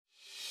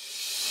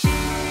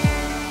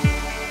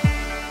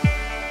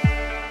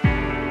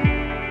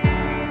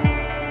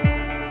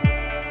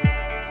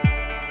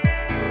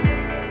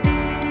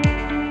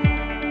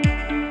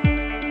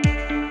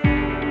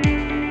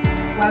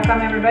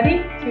welcome everybody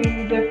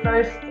to the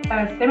first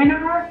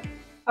seminar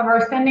of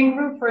our standing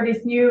group for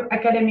this new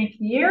academic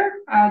year.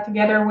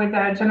 Together with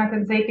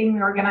Jonathan Zaping, we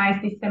organize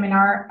this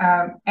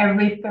seminar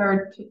every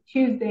third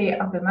Tuesday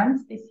of the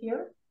month this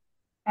year.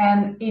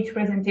 And each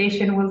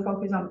presentation will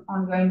focus on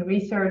ongoing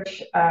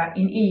research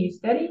in EU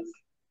studies.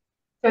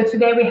 So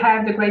today we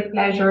have the great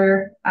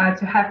pleasure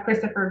to have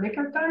Christopher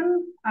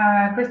Bickerton.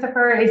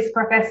 Christopher is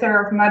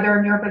Professor of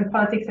Modern European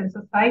Politics and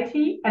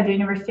Society at the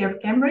University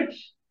of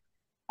Cambridge.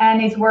 And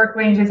his work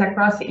ranges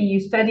across EU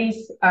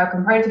studies,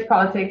 comparative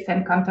politics,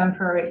 and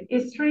contemporary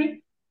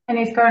history. And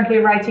he's currently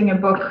writing a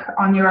book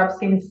on Europe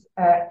since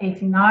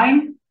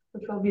 '89,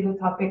 which will be the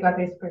topic of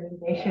his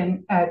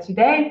presentation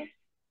today.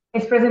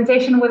 His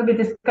presentation will be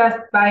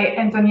discussed by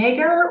Anton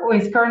Jäger, who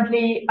is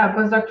currently a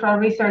postdoctoral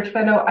research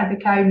fellow at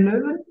the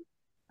LEuven,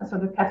 so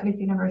the Catholic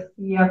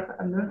University of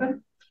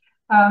LEuven.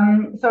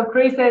 So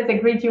Chris has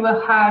agreed you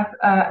will have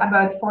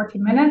about 40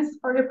 minutes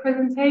for your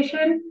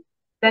presentation.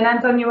 Then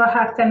Anton, you will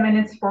have 10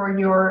 minutes for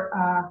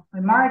your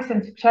remarks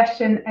and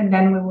suggestions, and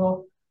then we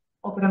will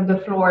open up the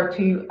floor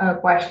to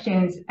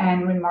questions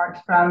and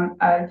remarks from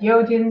the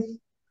audience.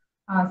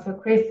 So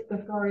Chris, the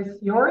floor is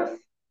yours.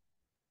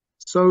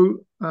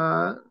 So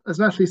as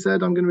Natalie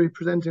said, I'm going to be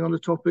presenting on a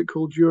topic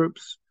called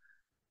Europe's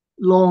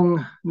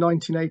long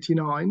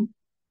 1989.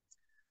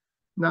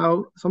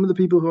 Now, some of the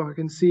people who I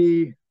can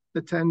see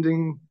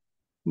attending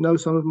know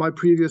some of my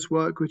previous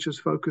work, which has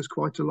focused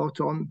quite a lot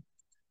on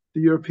the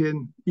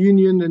European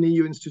Union and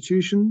EU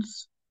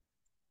institutions.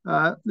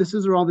 This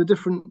is a rather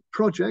different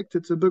project.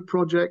 It's a book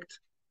project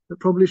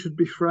that probably should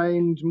be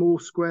framed more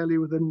squarely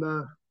within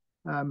the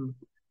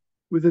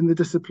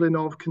discipline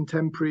of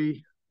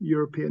contemporary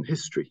European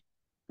history.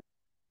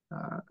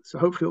 So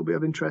hopefully it'll be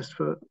of interest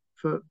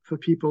for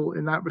people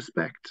in that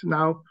respect.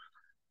 Now,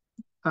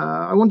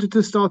 I wanted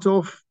to start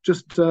off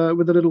just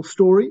with a little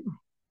story.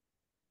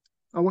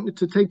 I wanted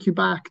to take you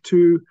back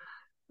to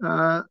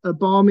a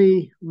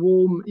balmy,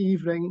 warm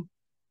evening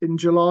in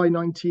July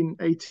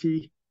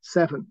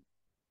 1987.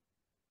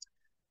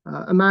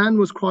 A man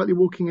was quietly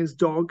walking his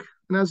dog,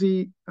 and as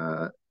he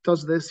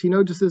does this, he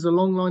notices a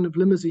long line of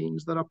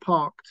limousines that are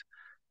parked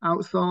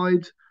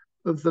outside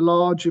of the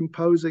large,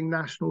 imposing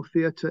National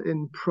Theatre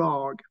in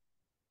Prague,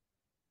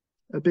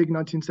 a big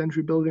 19th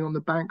century building on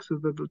the banks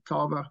of the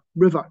Vltava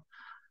River.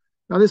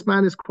 Now, this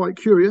man is quite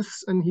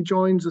curious, and he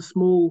joins a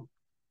small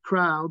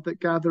crowd that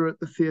gather at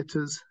the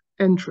theatre's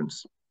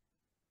entrance.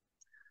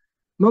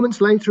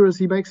 Moments later, as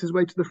he makes his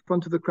way to the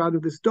front of the crowd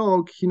with his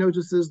dog, he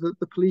notices that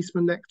the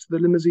policemen next to the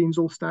limousines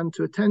all stand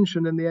to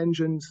attention and the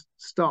engines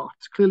start.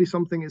 Clearly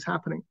something is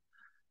happening.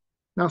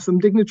 Now, some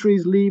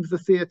dignitaries leave the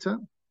theatre,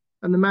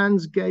 and the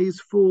man's gaze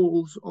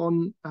falls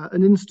on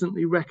an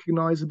instantly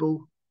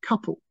recognizable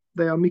couple.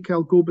 They are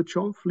Mikhail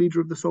Gorbachev,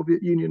 leader of the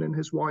Soviet Union, and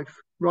his wife,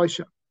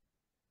 Raisha.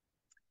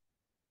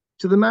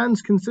 To the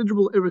man's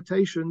considerable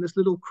irritation, this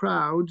little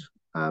crowd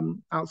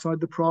outside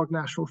the Prague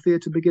National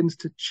Theatre begins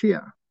to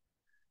cheer.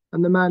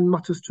 And the man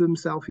mutters to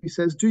himself, he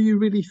says, "Do you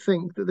really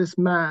think that this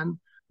man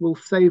will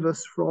save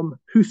us from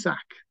Husak?"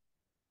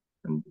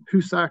 And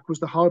Husak was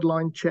the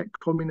hardline Czech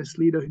communist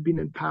leader who'd been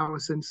in power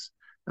since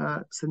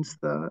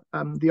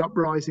the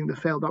uprising, the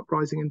failed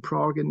uprising in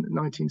Prague in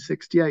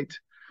 1968.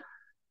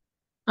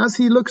 As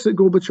he looks at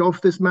Gorbachev,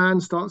 this man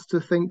starts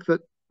to think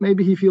that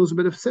maybe he feels a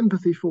bit of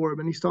sympathy for him,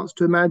 and he starts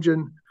to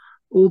imagine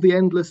all the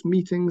endless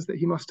meetings that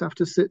he must have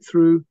to sit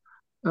through,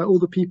 all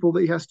the people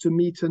that he has to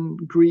meet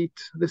and greet,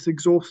 this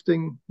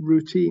exhausting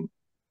routine.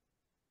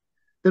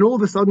 Then all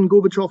of a sudden,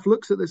 Gorbachev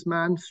looks at this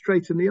man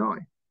straight in the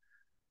eye.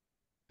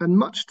 And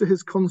much to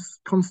his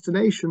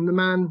consternation, the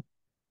man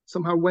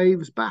somehow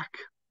waves back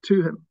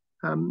to him.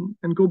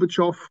 And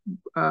Gorbachev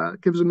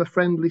gives him a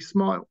friendly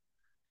smile.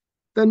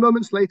 Then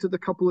moments later, the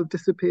couple have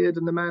disappeared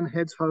and the man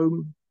heads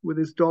home with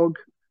his dog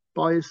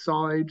by his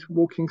side,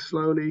 walking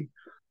slowly,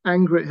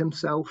 angry at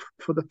himself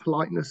for the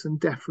politeness and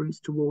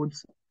deference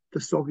towards the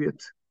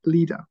Soviet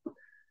leader.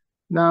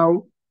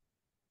 Now,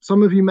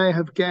 some of you may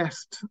have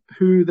guessed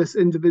who this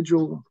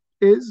individual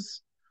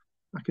is.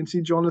 I can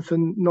see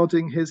Jonathan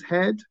nodding his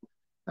head.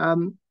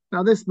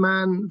 Now, this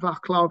man,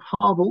 Václav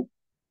Havel,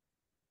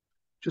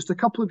 just a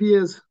couple of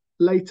years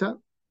later,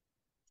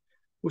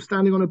 was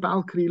standing on a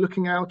balcony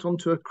looking out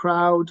onto a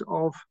crowd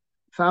of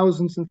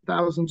thousands and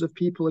thousands of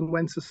people in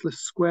Wenceslas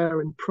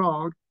Square in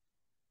Prague.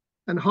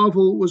 And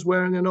Havel was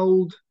wearing an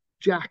old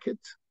jacket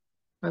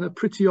and a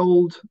pretty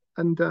old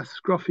and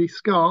scruffy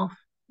scarf.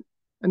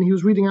 And he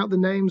was reading out the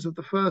names of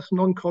the first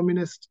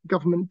non-communist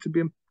government to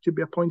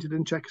be appointed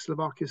in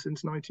Czechoslovakia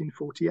since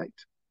 1948.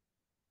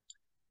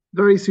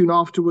 Very soon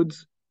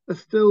afterwards, a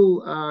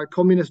still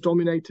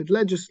communist-dominated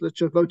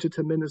legislature voted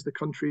him in as the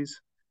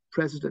country's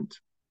president.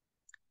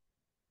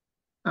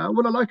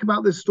 What I like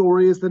about this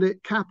story is that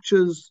it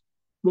captures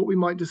what we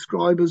might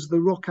describe as the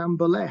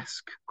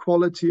rocambolesque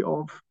quality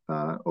of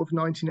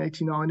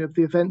 1989, of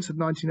the events of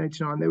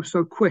 1989. They were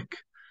so quick,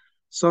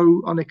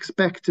 so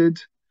unexpected,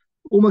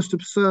 almost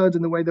absurd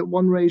in the way that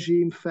one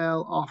regime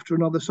fell after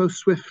another so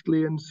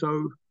swiftly and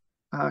so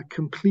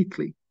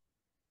completely.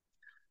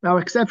 Now,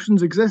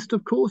 exceptions exist,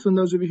 of course, and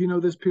those of you who know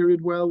this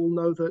period well will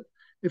know that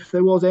if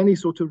there was any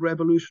sort of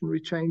revolutionary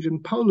change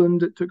in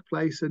Poland, it took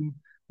place in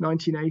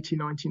 1980,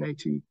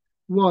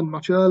 1981,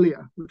 much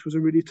earlier, which was a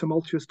really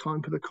tumultuous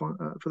time for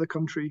the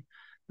country,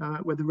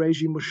 where the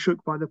regime was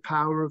shook by the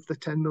power of the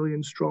 10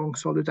 million strong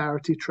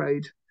Solidarity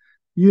trade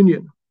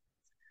union.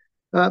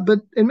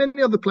 But in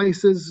many other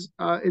places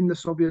in the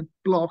Soviet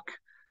bloc,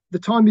 the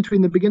time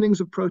between the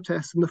beginnings of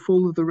protests and the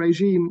fall of the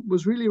regime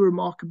was really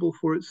remarkable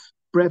for its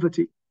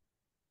brevity.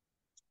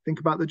 Think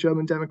about the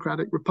German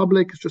Democratic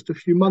Republic; it's just a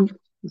few months.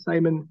 The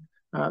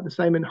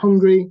same in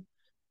Hungary,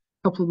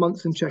 a couple of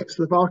months in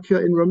Czechoslovakia.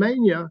 In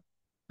Romania,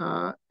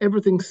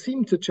 everything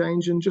seemed to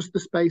change in just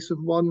the space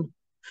of one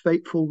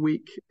fateful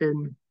week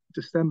in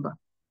December.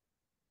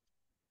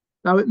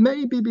 Now, it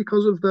may be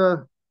because of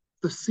the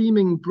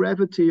seeming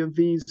brevity of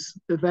these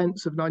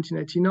events of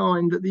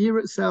 1989 that the year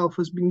itself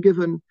has been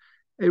given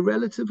a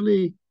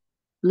relatively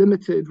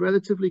limited,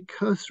 relatively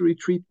cursory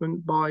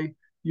treatment by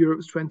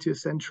Europe's 20th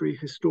century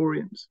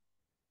historians.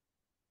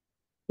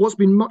 What's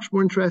been much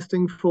more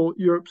interesting for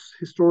Europe's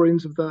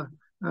historians of the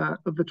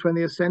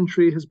 20th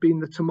century has been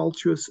the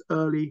tumultuous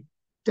early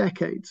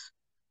decades,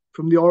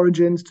 from the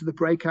origins to the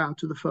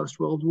breakout of the First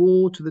World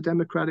War, to the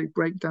democratic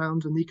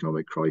breakdowns and the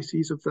economic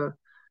crises of the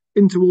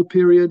interwar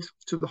period,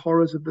 to the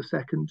horrors of the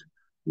Second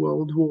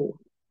World War.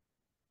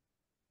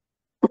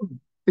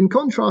 In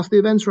contrast, the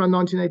events around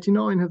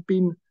 1989 have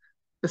been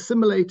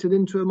assimilated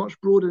into a much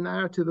broader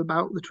narrative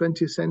about the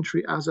 20th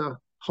century as a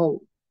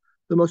whole.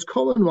 The most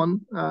common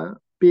one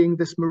being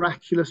this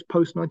miraculous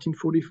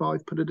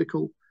post-1945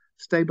 political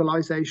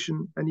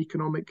stabilization and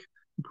economic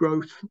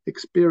growth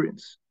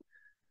experience.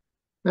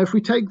 Now, if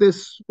we take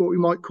this, what we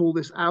might call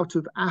this out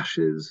of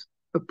ashes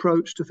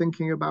approach to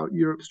thinking about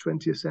Europe's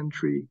 20th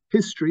century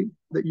history,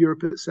 that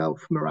Europe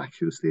itself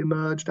miraculously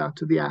emerged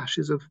out of the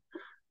ashes of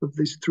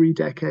these 3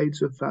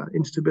 decades of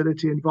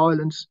instability and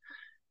violence,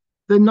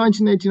 then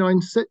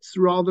 1989 sits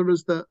rather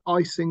as the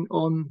icing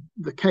on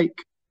the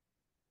cake.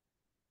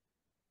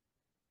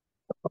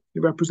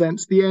 It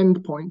represents the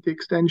end point, the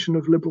extension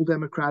of liberal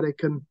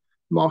democratic and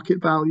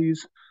market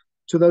values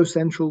to those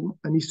Central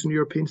and Eastern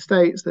European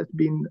states that had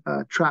been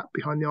trapped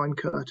behind the Iron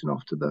Curtain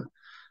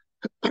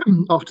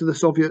after the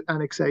Soviet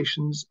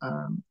annexations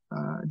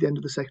at the end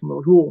of the Second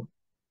World War.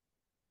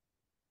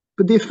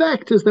 But the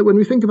effect is that when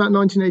we think about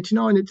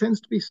 1989, it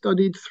tends to be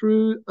studied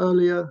through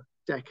earlier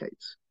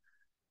decades.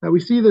 Now, we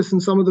see this in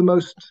some of the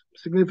most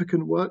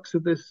significant works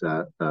of this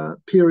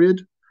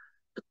period.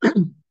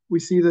 We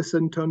see this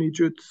in Tony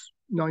Judd's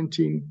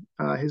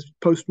his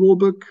post-war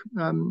book,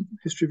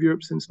 History of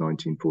Europe since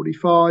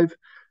 1945.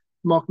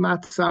 Mark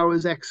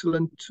Matsauer's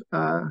excellent,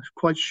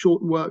 quite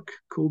short work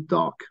called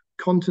Dark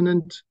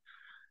Continent.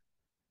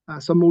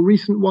 Some more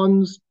recent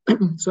ones,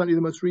 certainly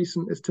the most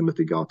recent is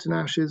Timothy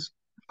Garton-Ash's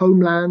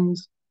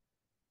Homelands.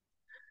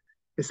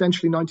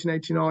 Essentially,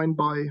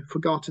 1989 for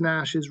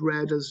Garton-Ash is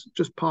read as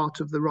just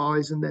part of the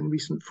rise and then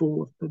recent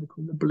fall of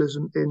political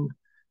liberalism in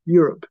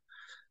Europe.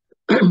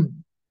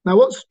 Now,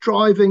 what's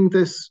driving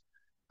this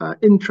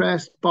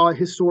interest by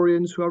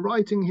historians who are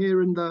writing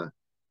here in the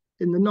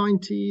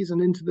 90s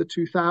and into the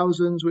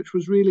 2000s, which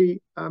was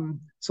really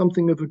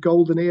something of a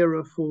golden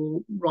era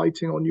for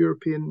writing on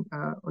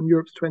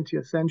Europe's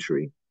 20th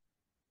century?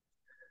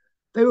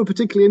 They were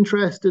particularly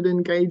interested in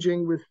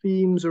engaging with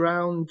themes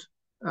around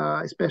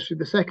especially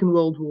the Second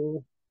World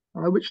War,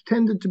 which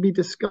tended to be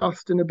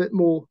discussed in a bit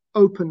more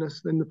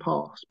openness than the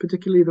past,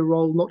 particularly the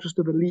role not just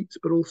of elites,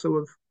 but also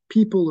of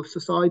people, of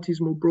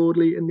societies more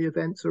broadly in the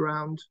events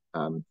around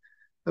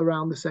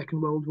the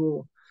Second World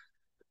War.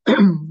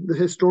 The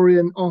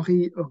historian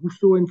Henri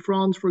Rousseau in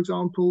France, for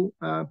example,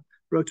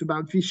 wrote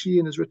about Vichy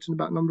and has written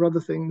about a number of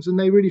other things, and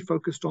they really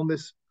focused on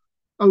this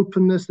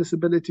openness, this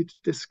ability to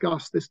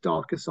discuss this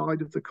darker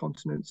side of the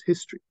continent's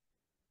history.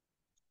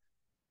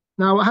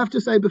 Now, I have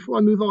to say, before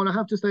I move on, I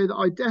have to say that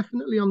I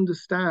definitely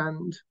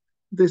understand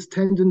this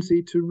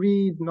tendency to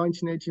read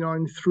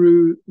 1989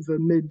 through the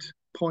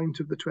midpoint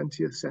of the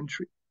 20th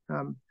century.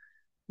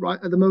 Right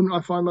at the moment,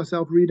 I find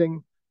myself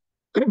reading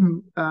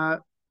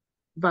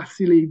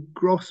Vasily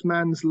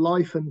Grossman's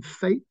Life and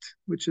Fate,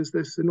 which is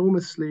this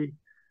enormously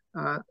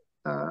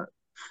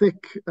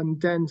thick and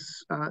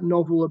dense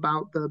novel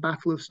about the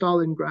Battle of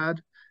Stalingrad,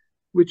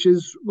 which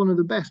is one of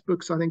the best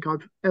books I think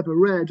I've ever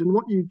read. And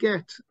what you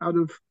get out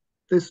of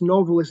this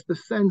novel is the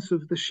sense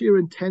of the sheer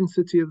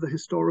intensity of the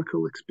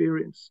historical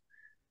experience.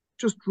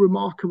 Just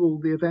remarkable,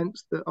 the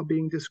events that are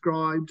being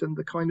described and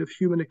the kind of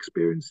human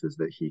experiences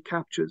that he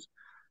captures.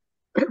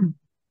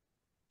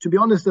 To be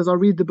honest, as I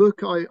read the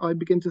book, I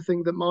begin to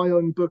think that my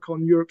own book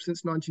on Europe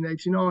since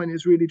 1989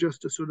 is really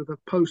just a sort of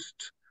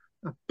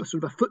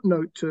a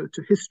footnote to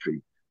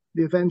history.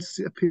 The events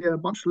appear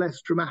much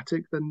less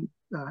dramatic than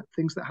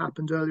things that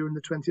happened earlier in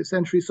the 20th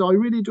century. So I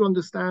really do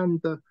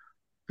understand the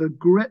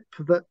grip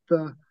that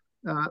the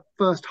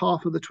first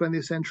half of the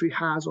 20th century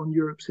has on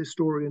Europe's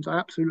historians. I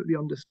absolutely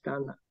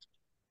understand that.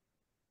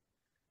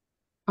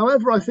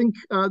 However, I think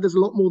there's a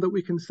lot more that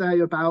we can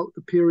say about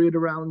the period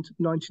around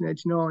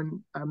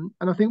 1989. And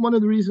I think one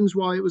of the reasons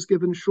why it was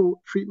given short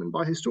treatment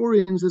by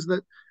historians is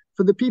that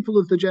for the people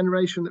of the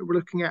generation that we're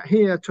looking at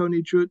here,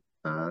 Tony Judt,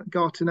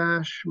 Garton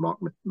Ash, Mark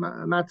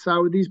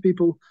Matsauer, these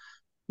people,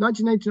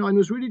 1989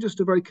 was really just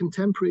a very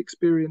contemporary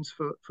experience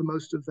for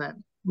most of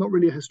them. Not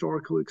really a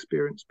historical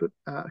experience, but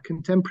a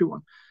contemporary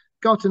one.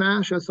 Garton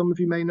Ash, as some of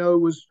you may know,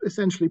 was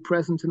essentially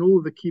present in all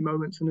of the key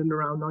moments in and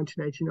around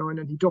 1989,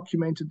 and he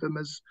documented them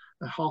as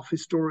a half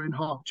historian,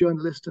 half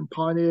journalist, and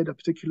pioneered a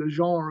particular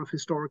genre of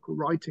historical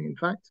writing, in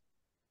fact.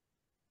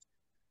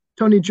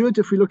 Tony Judt,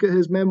 if we look at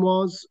his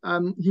memoirs,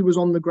 he was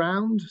on the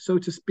ground, so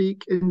to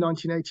speak, in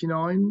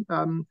 1989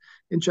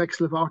 in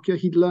Czechoslovakia.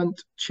 He'd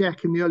learnt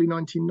Czech in the early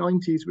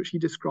 1990s, which he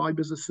described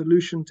as a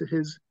solution to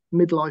his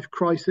midlife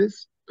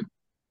crisis.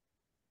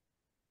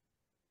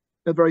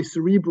 A very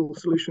cerebral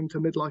solution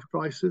to midlife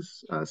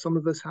crisis. Some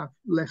of us have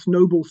less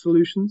noble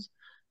solutions,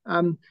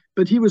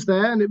 but he was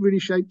there, and it really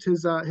shaped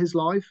his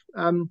life.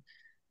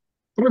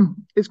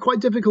 It's quite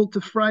difficult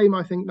to frame,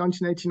 I think,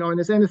 1989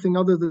 as anything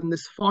other than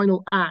this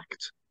final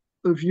act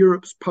of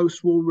Europe's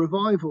post-war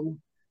revival,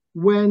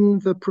 when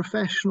the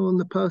professional and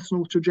the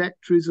personal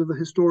trajectories of the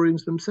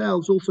historians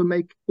themselves also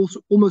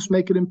almost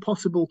make it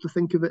impossible to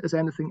think of it as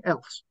anything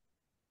else.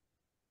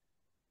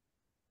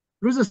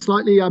 There is a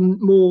slightly a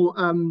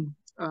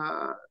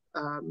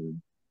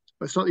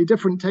slightly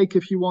different take,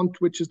 if you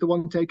want, which is the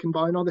one taken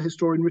by another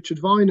historian, Richard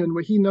Weinen,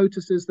 where he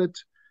notices that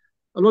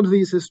a lot of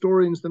these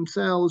historians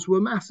themselves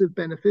were massive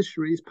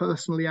beneficiaries,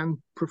 personally and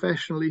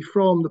professionally,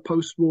 from the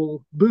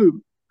post-war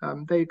boom.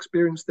 They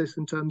experienced this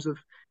in terms of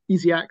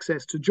easy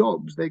access to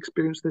jobs. They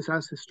experienced this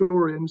as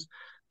historians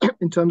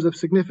in terms of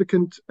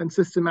significant and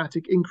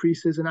systematic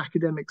increases in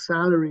academic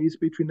salaries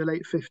between the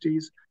late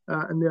 50s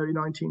and the early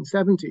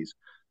 1970s.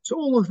 So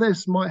all of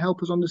this might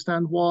help us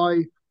understand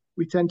why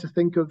we tend to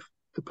think of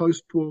the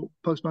post-war,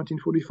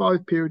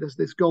 post-1945 period as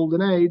this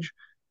golden age,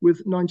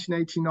 with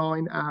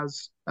 1989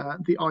 as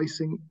the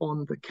icing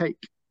on the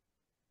cake.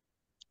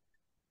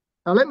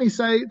 Now, let me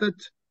say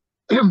that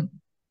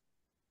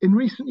in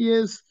recent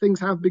years, things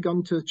have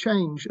begun to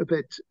change a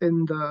bit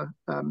in the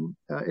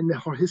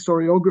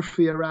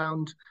historiography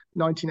around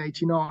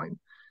 1989.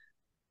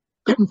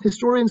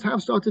 Historians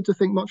have started to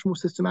think much more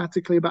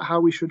systematically about how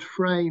we should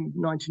frame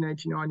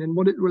 1989 and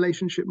what its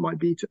relationship might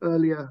be to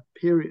earlier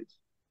periods.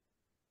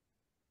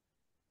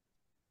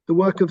 The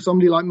work of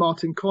somebody like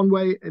Martin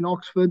Conway in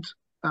Oxford,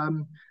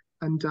 and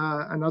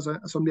as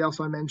somebody else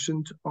I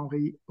mentioned,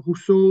 Henri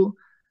Rousseau,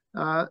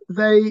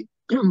 they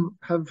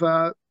have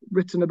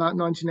written about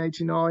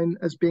 1989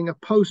 as being a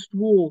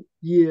post-war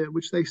year,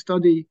 which they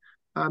study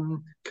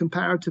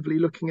comparatively,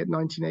 looking at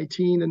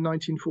 1918 and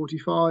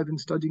 1945 and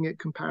studying it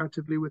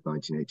comparatively with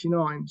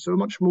 1989. So a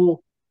much more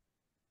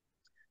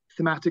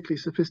thematically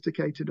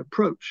sophisticated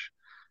approach.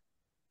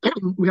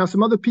 We have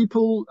some other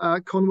people,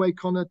 Conway,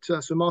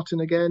 Connaught, so Martin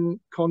again,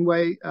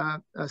 Conway,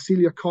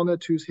 Celia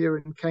Connaught, who's here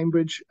in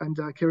Cambridge, and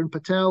Kiran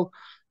Patel,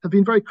 have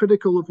been very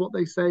critical of what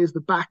they say is the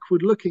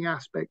backward-looking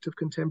aspect of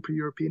contemporary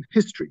European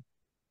history.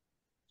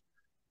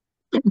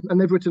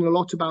 And they've written a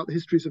lot about the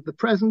histories of the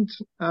present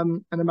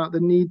and about the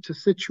need to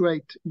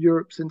situate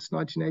Europe since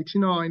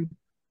 1989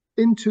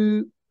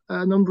 into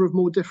a number of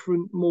more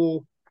different,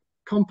 more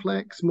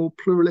complex, more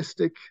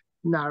pluralistic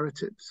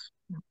narratives.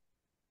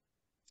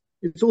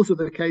 It's also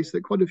the case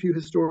that quite a few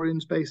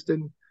historians based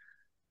in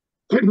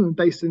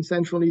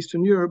Central and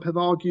Eastern Europe have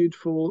argued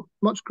for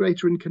much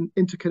greater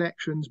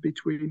interconnections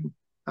between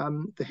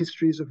the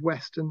histories of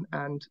Western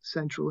and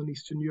Central and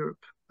Eastern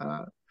Europe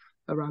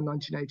around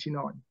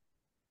 1989.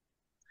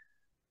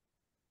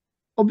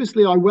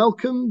 Obviously, I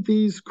welcome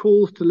these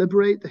calls to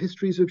liberate the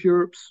histories of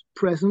Europe's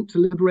present, to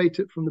liberate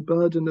it from the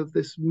burden of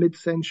this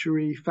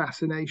mid-century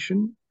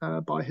fascination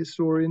by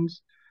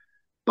historians.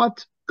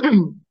 But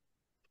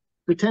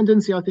the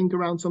tendency, I think,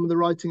 around some of the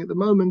writing at the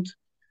moment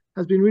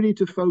has been really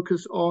to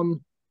focus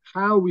on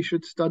how we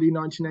should study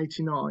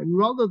 1989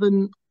 rather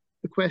than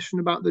the question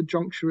about the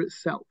juncture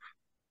itself.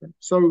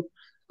 So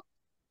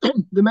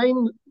the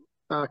main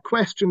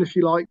question, if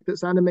you like,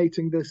 that's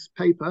animating this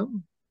paper,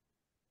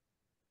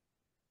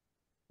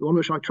 the one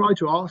which I try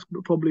to ask,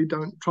 but probably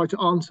don't try to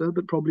answer,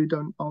 but probably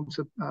don't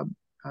answer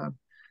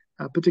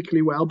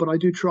particularly well, but I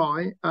do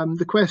try.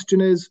 The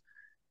question is,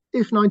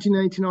 if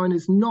 1989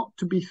 is not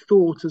to be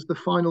thought as the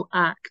final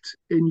act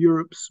in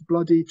Europe's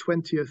bloody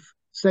 20th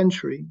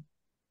century,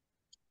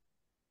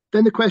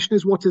 then the question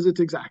is, what is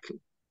it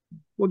exactly?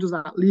 What does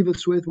that leave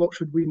us with? What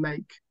should we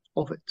make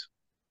of it?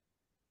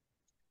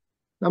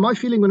 Now, my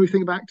feeling when we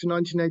think back to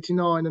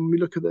 1989 and we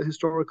look at the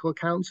historical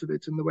accounts of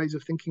it and the ways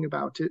of thinking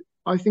about it,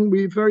 I think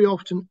we very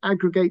often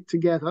aggregate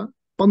together,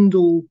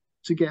 bundle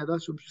together,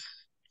 sort of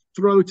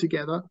throw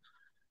together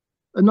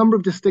a number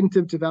of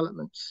distinctive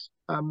developments.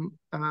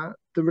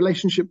 The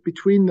relationship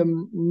between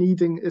them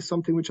is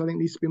something which I think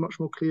needs to be much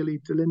more clearly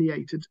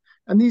delineated.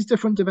 And these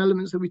different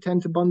developments that we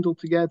tend to bundle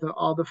together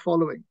are the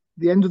following: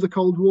 the end of the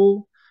Cold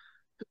War,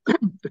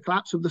 the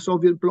collapse of the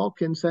Soviet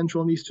bloc in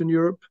Central and Eastern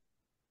Europe,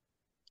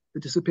 the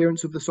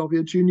disappearance of the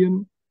Soviet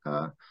Union,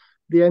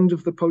 the end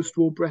of the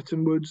post-war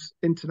Bretton Woods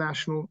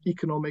international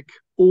economic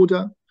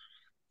order,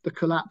 the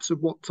collapse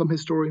of what some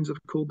historians have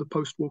called the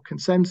post-war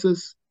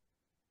consensus.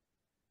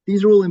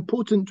 These are all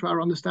important to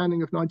our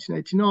understanding of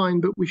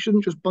 1989, but we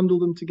shouldn't just bundle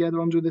them together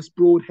under this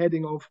broad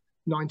heading of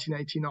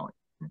 1989.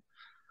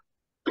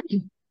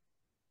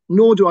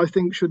 Nor do I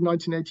think should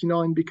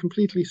 1989 be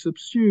completely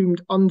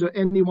subsumed under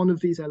any one of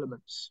these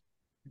elements.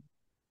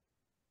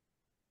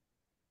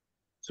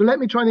 So let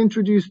me try and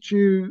introduce to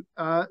you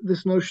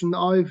this notion that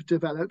I've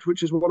developed,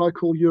 which is what I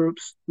call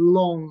Europe's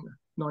long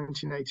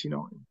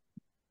 1989.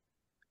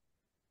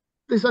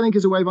 This, I think,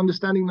 is a way of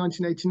understanding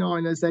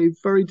 1989 as a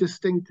very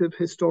distinctive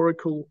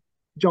historical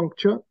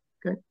juncture,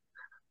 okay?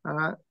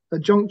 A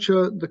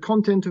juncture, the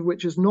content of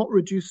which is not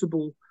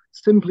reducible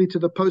simply to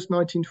the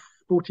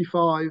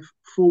post-1945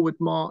 forward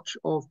march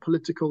of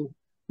political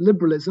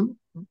liberalism,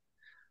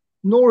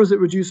 nor is it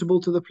reducible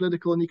to the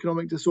political and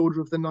economic disorder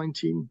of the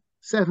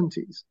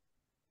 1970s.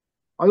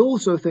 I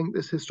also think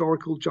this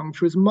historical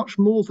juncture is much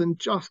more than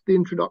just the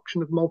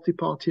introduction of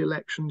multi-party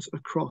elections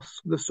across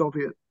the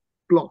Soviet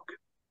bloc.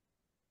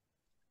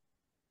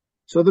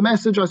 So the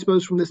message, I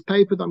suppose, from this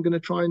paper that I'm going to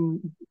try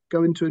and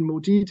go into in more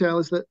detail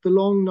is that the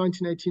long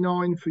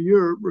 1989 for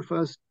Europe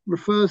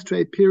refers to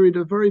a period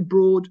of very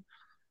broad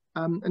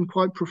and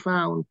quite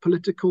profound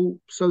political,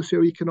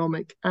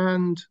 socio-economic,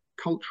 and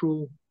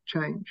cultural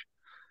change.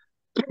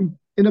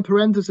 In a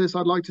parenthesis,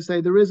 I'd like to say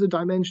there is a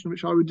dimension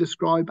which I would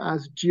describe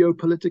as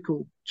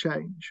geopolitical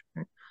change.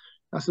 Okay?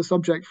 That's a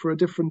subject for a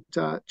different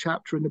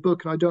chapter in the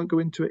book, and I don't go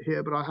into it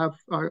here, but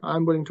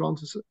I'm willing to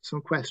answer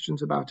some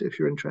questions about it if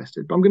you're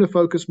interested. But I'm going to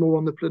focus more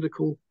on the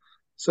political,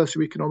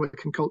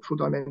 socioeconomic, and cultural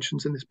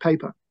dimensions in this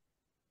paper.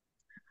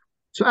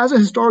 So as a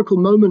historical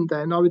moment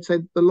then, I would say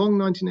the long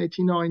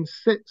 1989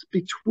 sits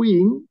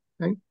between,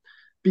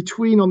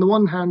 on the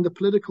one hand, the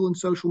political and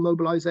social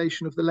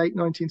mobilization of the late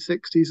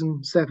 1960s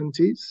and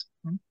 70s,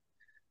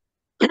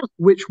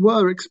 which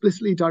were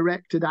explicitly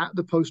directed at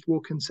the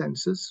post-war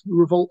consensus,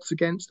 revolts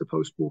against the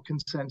post-war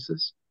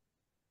consensus.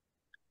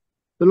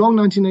 The long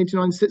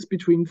 1989 sits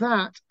between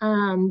that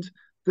and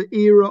the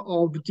era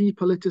of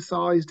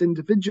depoliticized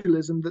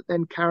individualism that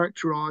then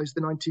characterized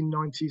the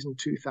 1990s and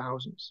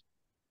 2000s.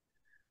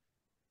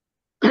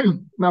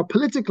 Now,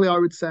 politically, I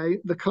would say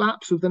the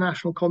collapse of the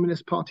National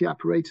Communist Party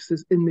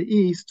apparatuses in the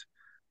East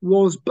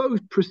was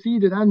both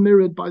preceded and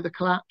mirrored by the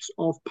collapse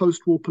of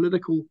post-war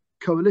political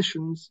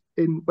coalitions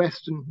in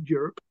Western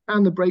Europe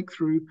and the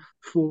breakthrough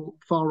for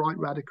far-right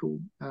radical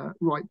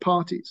right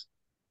parties.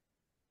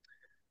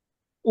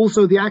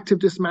 Also, the active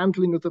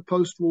dismantling of the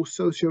post-war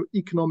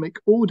socio-economic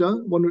order,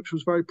 one which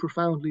was very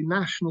profoundly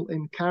national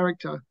in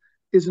character,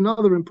 is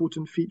another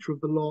important feature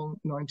of the long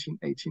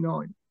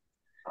 1989.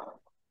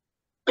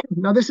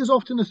 Now, this is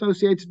often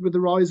associated with the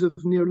rise of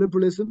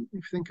neoliberalism.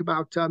 If you think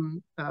about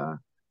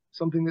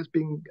something that's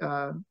being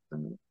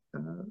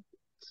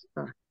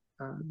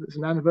there's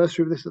an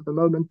anniversary of this at the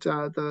moment,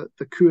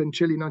 the coup in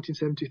Chile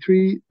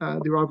 1973,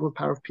 the arrival of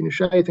power of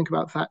Pinochet. Think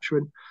about Thatcher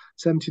in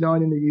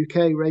 79 in the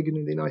UK, Reagan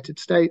in the United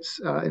States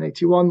in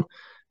 81.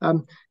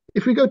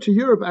 If we go to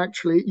Europe,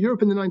 actually,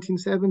 Europe in the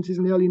 1970s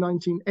and the early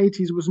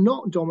 1980s was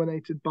not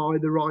dominated by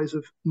the rise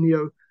of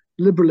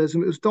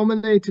neoliberalism. It was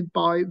dominated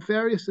by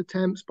various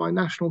attempts by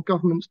national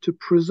governments to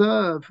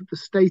preserve the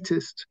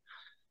statist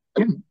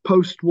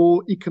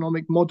post-war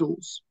economic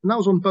models. And that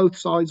was on both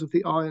sides of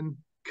the Iron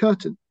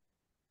Curtain.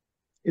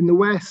 In the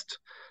West,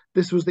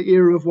 this was the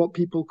era of what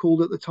people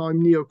called at the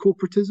time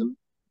neo-corporatism.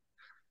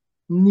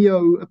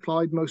 Neo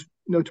applied most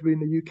notably in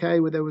the UK,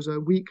 where there was a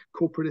weak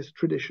corporatist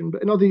tradition,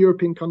 but in other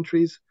European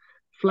countries,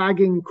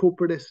 flagging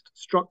corporatist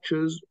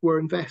structures were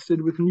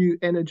invested with new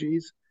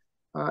energies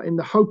in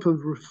the hope of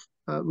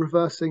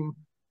reversing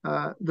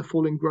the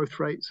falling growth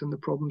rates and the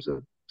problems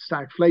of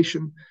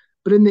stagflation.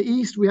 But in the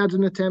East, we had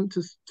an attempt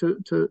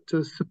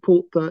to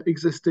support the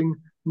existing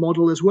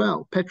model as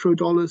well.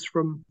 Petrodollars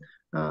from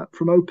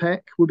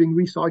OPEC were being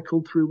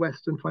recycled through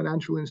Western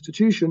financial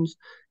institutions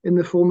in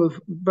the form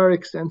of very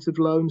extensive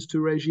loans to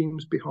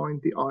regimes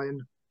behind the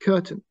Iron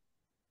Curtain.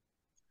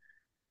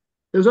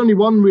 There was only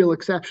one real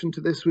exception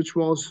to this, which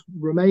was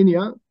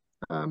Romania.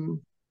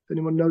 If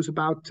anyone knows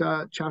about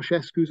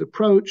Ceausescu's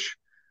approach,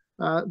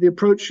 the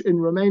approach in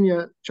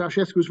Romania,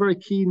 Ceausescu was very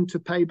keen to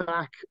pay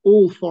back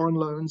all foreign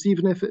loans,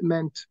 even if it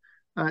meant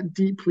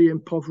deeply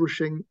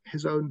impoverishing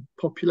his own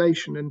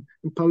population and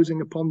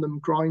imposing upon them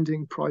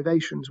grinding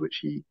privations, which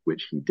he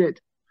did.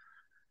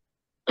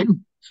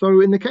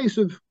 So in the case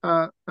of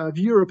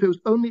Europe, it was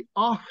only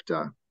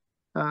after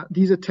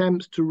these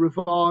attempts to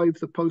revive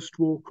the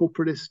post-war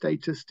corporatist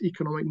statist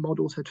economic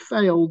models had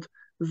failed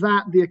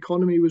that the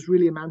economy was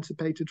really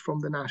emancipated from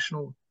the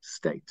national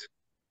state.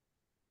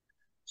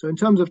 So in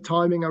terms of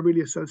timing, I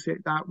really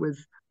associate that with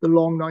the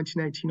long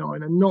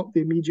 1989 and not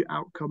the immediate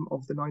outcome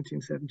of the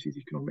 1970s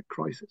economic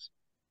crisis.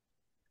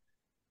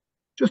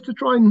 Just to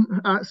try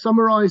and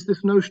summarize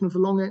this notion of the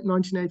long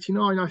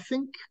 1989, I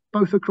think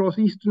both across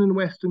Eastern and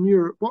Western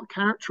Europe, what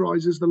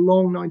characterizes the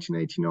long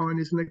 1989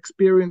 is an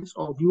experience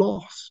of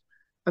loss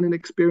and an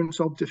experience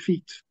of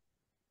defeat.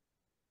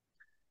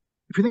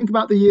 If you think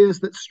about the years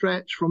that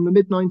stretch from the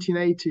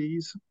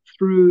mid-1980s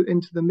through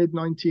into the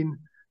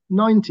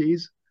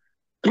mid-1990s,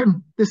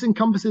 this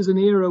encompasses an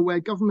era where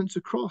governments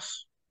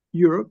across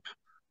Europe,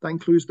 that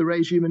includes the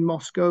regime in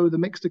Moscow, the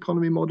mixed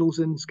economy models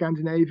in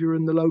Scandinavia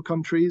and the Low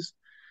Countries,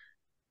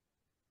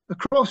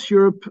 across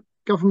Europe,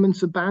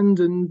 governments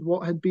abandoned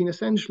what had been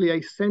essentially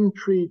a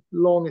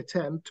century-long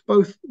attempt,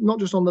 both not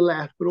just on the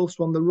left, but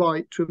also on the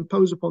right, to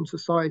impose upon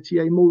society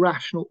a more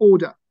rational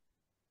order,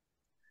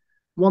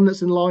 one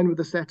that's in line with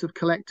a set of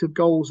collective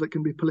goals that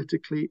can be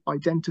politically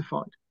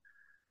identified.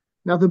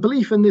 Now, the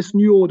belief in this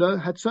new order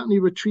had certainly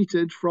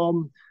retreated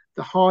from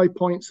the high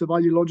points of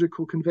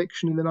ideological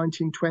conviction in the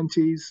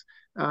 1920s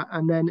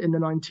and then in the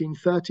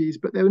 1930s,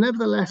 but they were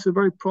nevertheless a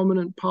very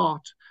prominent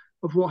part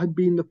of what had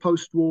been the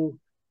post-war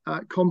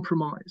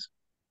compromise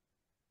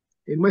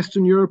in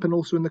Western Europe and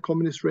also in the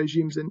communist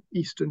regimes in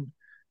Eastern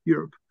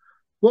Europe.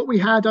 What we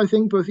had, I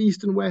think, both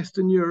East and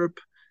Western Europe,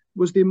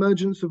 was the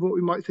emergence of what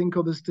we might think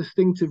of as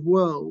distinctive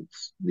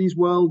worlds. These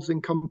worlds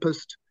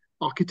encompassed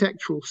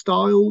architectural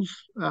styles,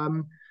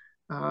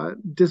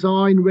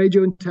 design,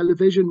 radio and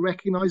television,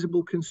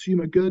 recognizable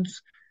consumer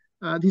goods.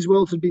 These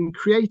worlds had been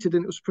created,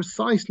 and it was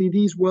precisely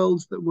these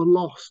worlds that were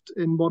lost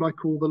in what I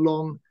call the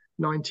long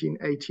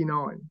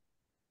 1989.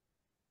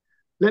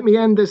 Let me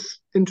end this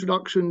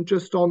introduction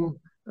just on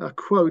a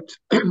quote.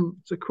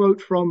 It's a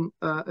quote from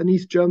an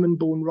East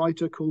German-born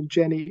writer called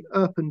Jenny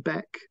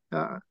Erpenbeck,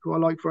 who I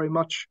like very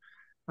much,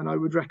 and I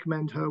would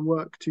recommend her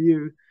work to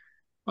you.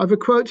 I have a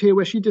quote here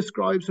where she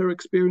describes her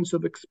experience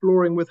of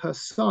exploring with her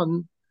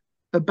son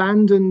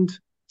abandoned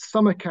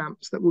summer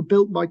camps that were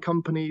built by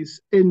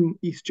companies in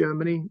East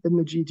Germany, in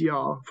the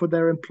GDR, for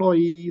their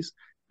employees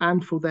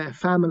and for their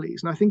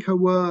families. And I think her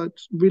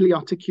words really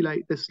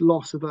articulate this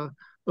loss of a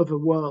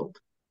world.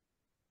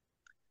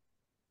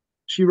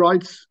 She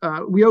writes,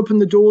 we open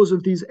the doors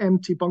of these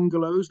empty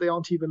bungalows, they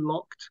aren't even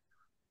locked,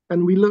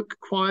 and we look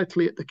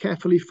quietly at the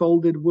carefully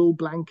folded wool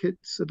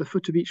blankets at the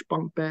foot of each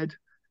bunk bed,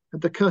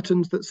 at the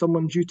curtains that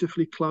someone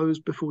dutifully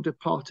closed before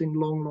departing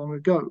long, long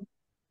ago.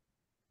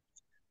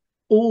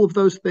 All of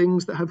those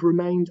things that have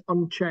remained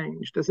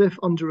unchanged, as if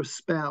under a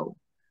spell,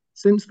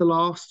 since the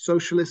last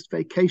socialist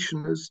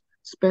vacationers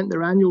spent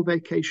their annual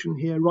vacation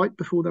here right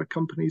before their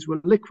companies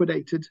were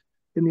liquidated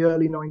in the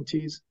early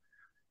 90s.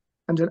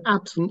 And an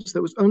absence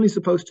that was only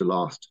supposed to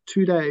last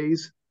 2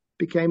 days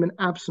became an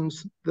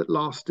absence that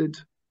lasted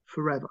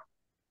forever.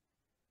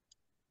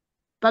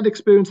 That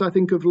experience, I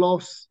think, of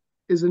loss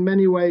is in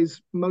many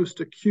ways most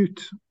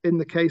acute in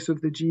the case of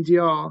the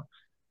GDR.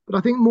 But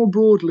I think more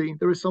broadly,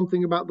 there is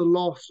something about the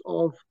loss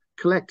of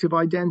collective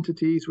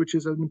identities, which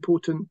is an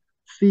important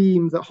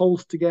theme that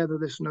holds together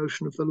this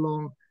notion of the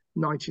long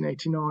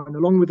 1989,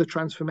 along with the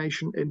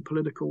transformation in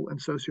political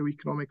and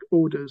socio-economic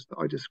orders that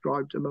I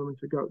described a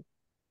moment ago.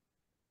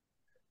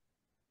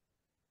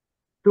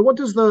 So what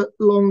does the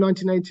long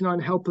 1989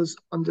 help us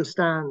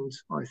understand,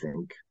 I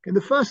think? Okay,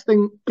 the first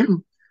thing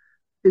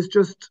is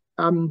just,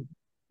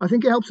 I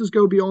think it helps us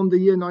go beyond the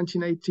year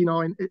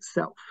 1989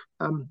 itself.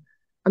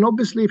 And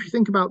obviously, if you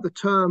think about the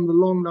term, the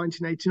long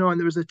 1989,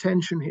 there is a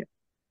tension here.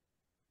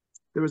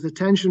 There is a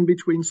tension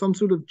between some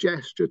sort of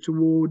gesture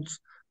towards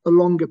a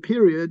longer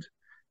period,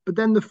 but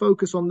then the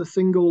focus on the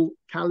single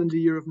calendar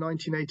year of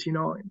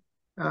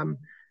 1989.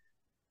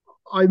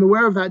 I'm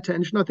aware of that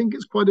tension. I think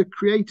it's quite a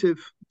creative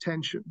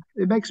tension.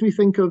 It makes me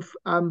think of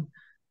the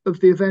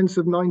events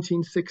of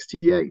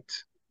 1968.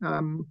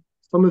 Some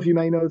of you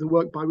may know the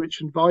work by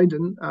Richard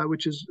Weiden,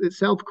 which is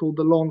itself called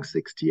The Long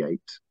 68.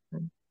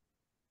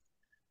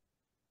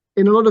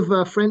 In a lot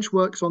of French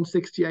works on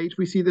 68,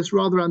 we see this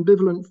rather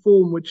ambivalent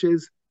form, which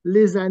is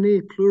les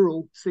années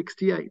plural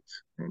 68.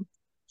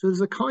 So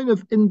there's a kind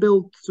of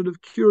inbuilt sort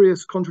of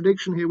curious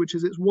contradiction here, which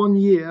is it's 1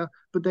 year,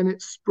 but then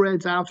it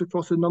spreads out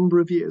across a number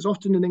of years.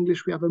 Often in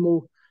English, we have a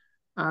more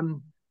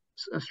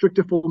a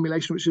stricter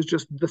formulation, which is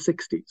just the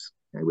 60s,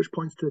 which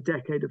points to a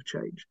decade of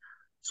change.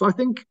 So I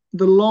think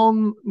the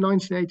long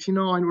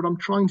 1989, what I'm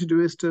trying to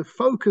do is to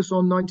focus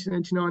on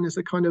 1989 as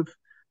a kind of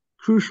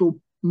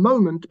crucial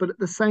moment, but at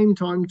the same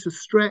time to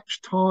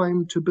stretch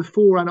time to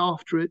before and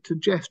after it, to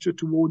gesture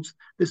towards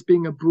this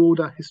being a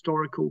broader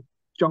historical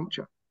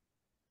juncture.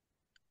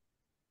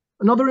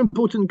 Another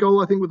important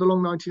goal, I think, with the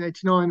long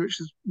 1989, which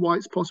is why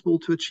it's possible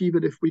to achieve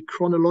it if we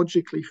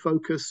chronologically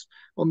focus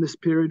on this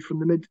period from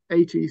the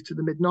mid-80s to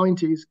the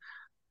mid-90s,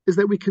 is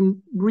that we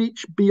can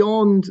reach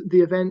beyond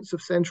the events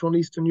of Central and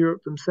Eastern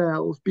Europe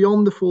themselves,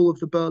 beyond the fall of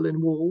the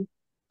Berlin Wall,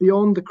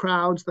 beyond the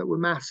crowds that were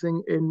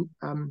massing in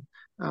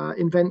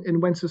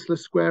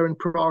Wenceslas Square in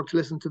Prague to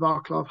listen to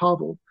Václav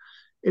Havel.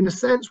 In a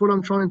sense, what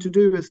I'm trying to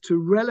do is to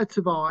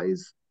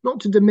relativize, not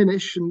to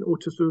diminish or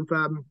to sort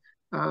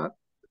of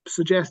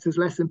suggest is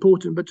less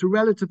important, but to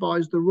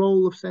relativize the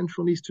role of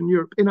Central and Eastern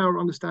Europe in our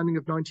understanding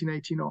of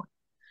 1989.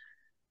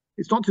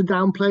 It's not to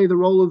downplay the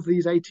role of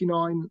these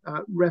 89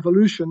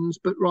 revolutions,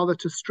 but rather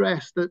to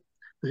stress that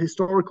the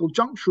historical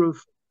juncture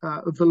of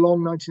the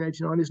long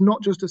 1989 is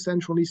not just a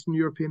Central and Eastern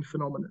European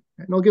phenomenon.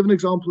 And I'll give an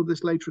example of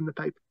this later in the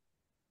paper.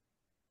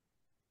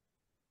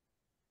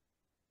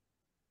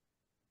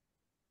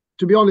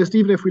 to be honest,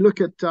 even if we look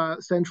at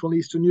Central and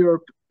Eastern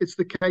Europe, it's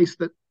the case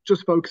that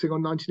just focusing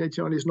on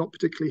 1989 is not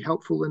particularly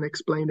helpful in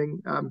explaining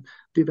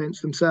the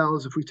events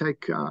themselves. If we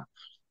take a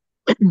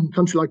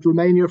country like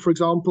Romania, for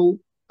example,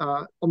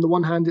 on the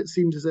one hand, it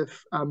seems as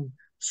if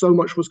so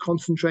much was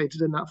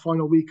concentrated in that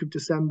final week of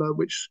December,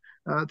 which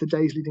the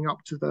days leading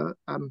up to the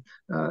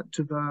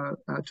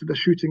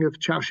shooting of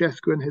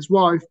Ceausescu and his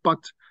wife.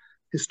 But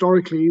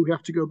historically, we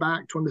have to go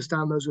back to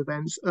understand those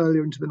events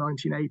earlier into the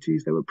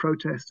 1980s. There were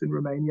protests in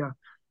Romania,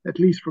 at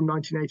least from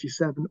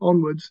 1987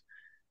 onwards.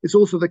 It's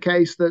also the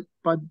case that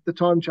by the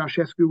time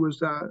Ceausescu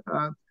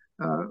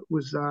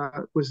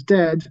was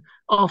dead,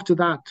 after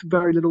that,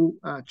 very little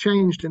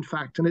changed, in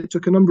fact. And it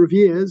took a number of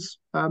years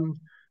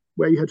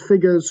where you had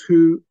figures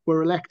who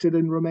were elected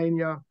in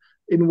Romania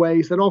in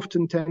ways that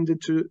often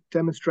tended to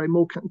demonstrate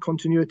more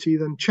continuity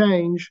than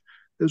change.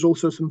 There's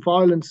also some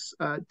violence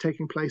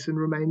taking place in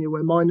Romania,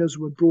 where miners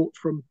were brought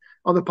from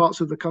other parts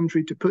of the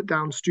country to put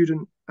down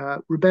student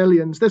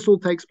rebellions. This all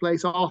takes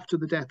place after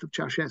the death of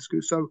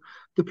Ceausescu. So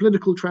the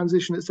political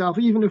transition itself,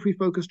 even if we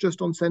focus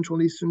just on Central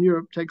and Eastern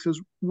Europe, takes us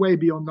way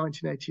beyond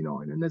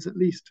 1989. And there's at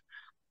least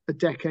a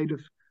decade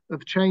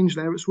of change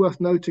there. It's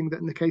worth noting that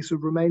in the case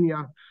of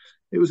Romania,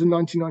 it was in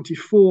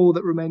 1994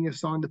 that Romania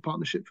signed the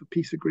Partnership for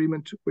Peace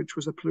Agreement, which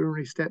was a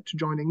preliminary step to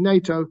joining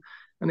NATO.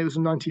 And it was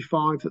in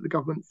 1995 that the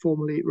government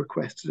formally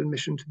requested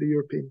admission to the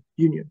European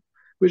Union,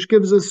 which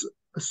gives us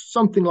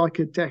something like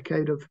a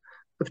decade of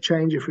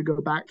change if we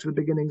go back to the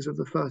beginnings of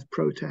the first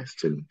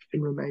protests in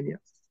Romania.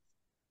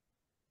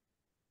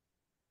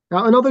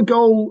 Now, another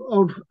goal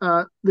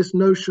of this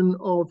notion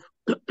of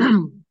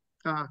the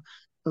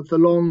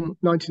long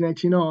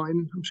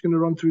 1989, I'm just going to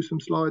run through some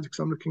slides because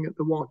I'm looking at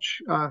the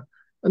watch.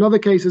 Another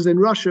case is in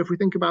Russia. If we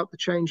think about the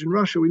change in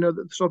Russia, we know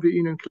that the Soviet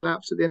Union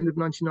collapsed at the end of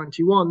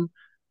 1991,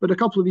 but a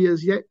couple of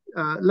years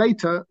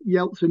later,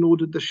 Yeltsin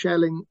ordered the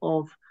shelling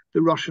of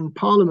the Russian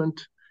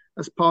parliament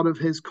as part of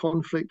his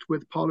conflict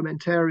with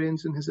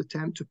parliamentarians in his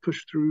attempt to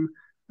push through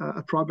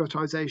a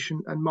privatization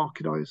and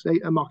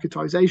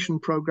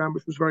marketization program,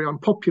 which was very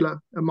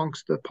unpopular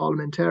amongst the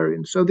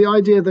parliamentarians. So the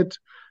idea that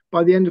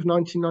by the end of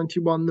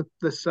 1991,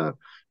 this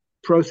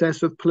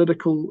process of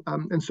political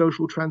and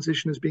social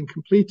transition has been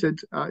completed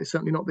is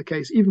certainly not the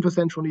case, even for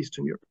Central and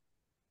Eastern Europe.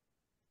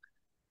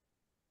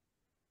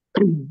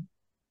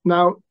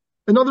 Now,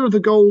 another of the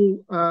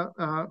goal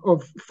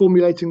of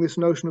formulating this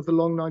notion of the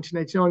long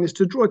 1989 is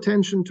to draw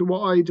attention to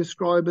what I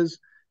describe as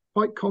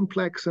quite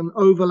complex and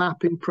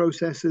overlapping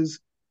processes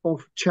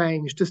of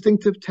change.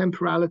 Distinctive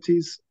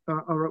temporalities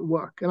are at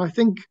work. And I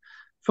think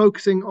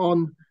focusing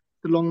on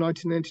the long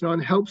 1989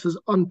 helps us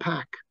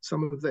unpack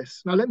some of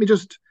this. Now, let me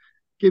just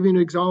give you an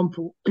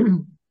example.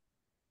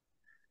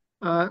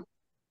 At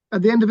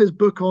the end of his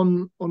book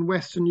on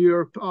Western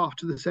Europe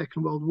after the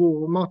Second World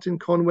War, Martin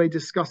Conway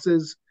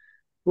discusses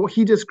what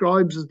he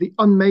describes as the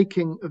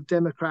unmaking of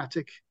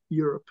democratic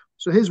Europe.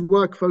 So his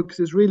work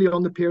focuses really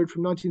on the period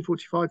from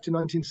 1945 to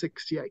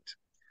 1968.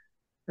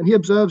 And he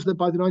observes that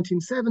by the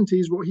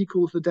 1970s, what he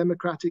calls the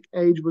democratic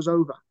age was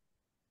over.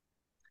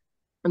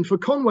 And for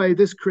Conway,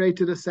 this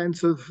created a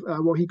sense of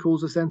what he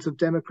calls a sense of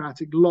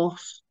democratic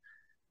loss.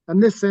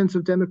 And this sense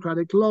of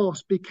democratic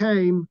loss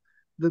became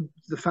the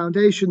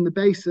foundation, the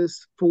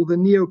basis for the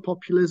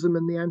neo-populism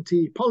and the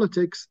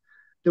anti-politics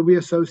that we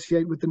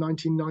associate with the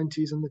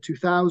 1990s and the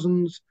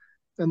 2000s,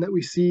 and that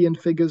we see in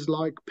figures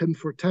like Pim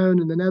Fortuyn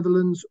in the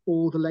Netherlands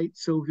or the late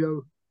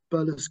Silvio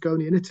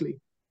Berlusconi in Italy.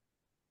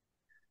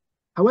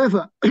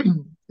 However,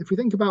 if we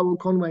think about what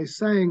Conway is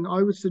saying,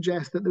 I would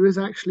suggest that there is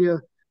actually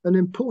an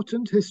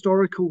important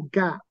historical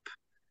gap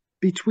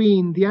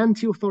between the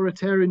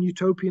anti-authoritarian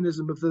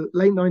utopianism of the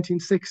late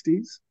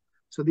 1960s,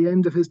 so the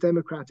end of his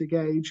democratic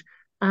age,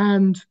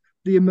 and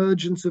the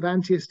emergence of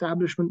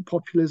anti-establishment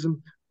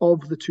populism of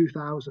the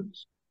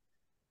 2000s.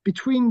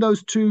 Between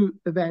those two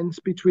events,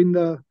 between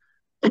the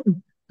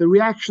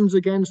reactions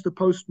against the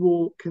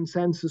post-war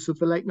consensus of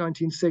the late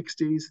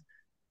 1960s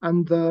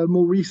and the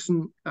more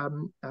recent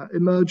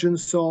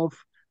emergence of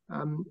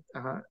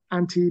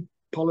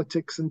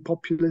anti-politics and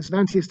populism,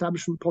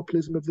 anti-establishment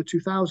populism of the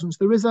 2000s,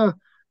 there is a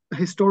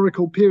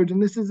historical period,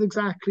 and this is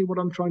exactly what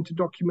I'm trying to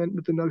document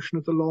with the notion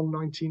of the long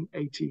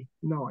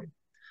 1989.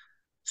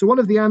 So one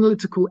of the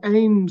analytical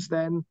aims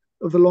then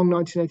of the long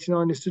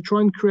 1989 is to try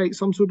and create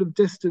some sort of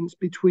distance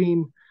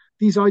between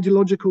these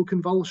ideological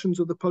convulsions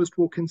of the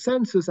post-war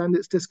consensus and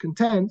its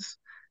discontents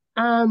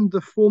and the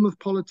form of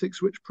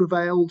politics which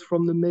prevailed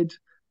from the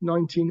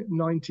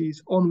mid-1990s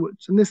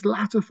onwards. And this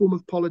latter form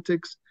of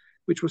politics,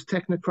 which was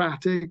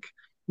technocratic,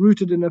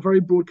 rooted in a very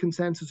broad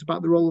consensus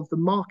about the role of the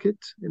market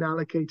in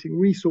allocating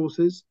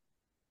resources,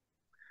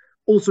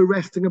 also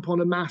resting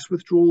upon a mass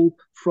withdrawal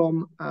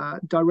from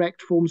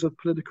direct forms of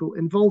political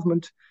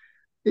involvement,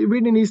 it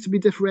really needs to be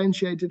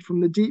differentiated from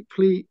the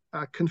deeply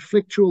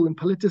conflictual and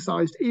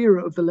politicized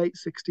era of the late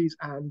 60s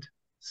and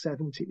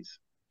 70s.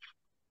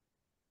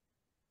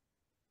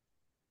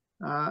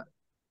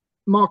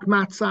 Mark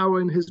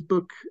Matsauer, in his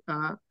book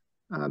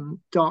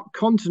Dark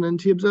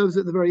Continent, he observes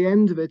at the very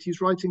end of it,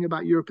 he's writing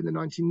about Europe in the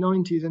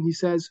 1990s, and he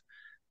says,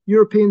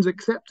 Europeans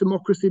accept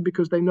democracy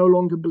because they no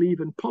longer believe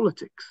in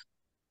politics.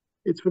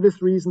 It's for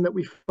this reason that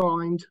we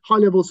find high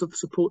levels of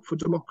support for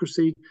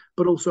democracy,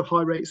 but also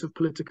high rates of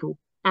political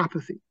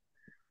apathy.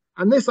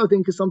 And this, I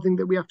think, is something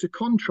that we have to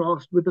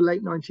contrast with the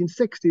late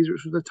 1960s,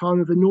 which was a time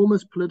of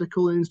enormous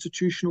political and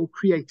institutional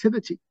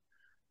creativity.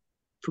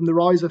 From the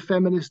rise of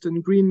feminist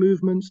and green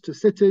movements to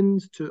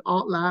sit-ins, to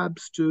art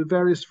labs, to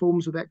various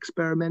forms of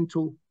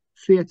experimental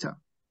theatre.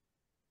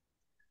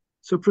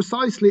 So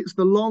precisely, it's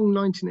the long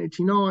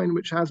 1989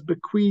 which has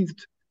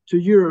bequeathed to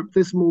Europe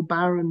this more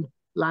barren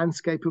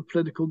landscape of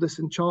political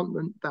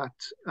disenchantment that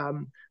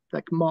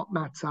Mark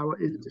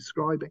Matzauer is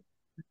describing.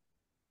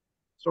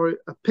 Sorry,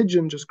 a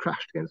pigeon just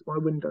crashed against my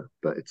window,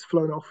 but it's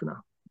flown off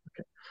now.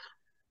 Okay.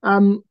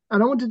 And I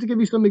wanted to give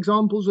you some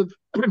examples of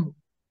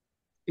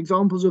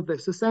examples of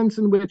this, a sense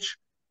in which,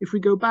 if we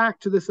go back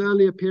to this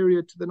earlier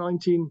period, to the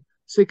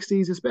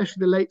 1960s, especially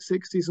the late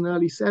 60s and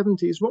early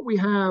 70s, what we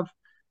have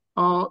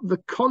are the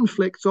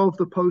conflicts of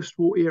the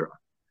post-war era.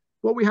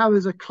 What we have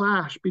is a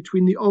clash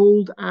between the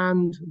old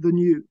and the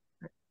new.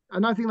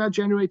 And I think that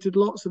generated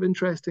lots of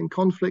interesting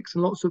conflicts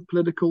and lots of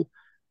political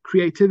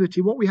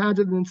creativity. What we had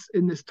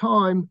in this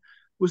time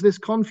was this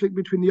conflict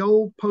between the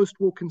old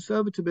post-war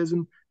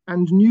conservatism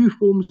and new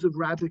forms of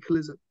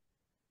radicalism.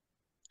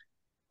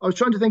 I was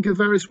trying to think of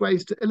various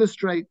ways to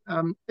illustrate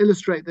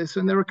this,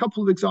 and there are a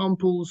couple of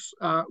examples,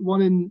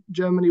 one in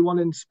Germany, one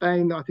in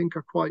Spain, that I think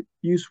are quite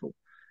useful.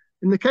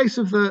 In the case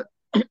of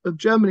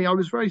Germany, I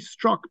was very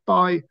struck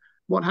by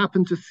what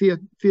happened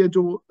to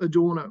Theodor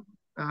Adorno.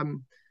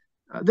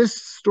 This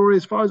story,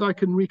 as far as I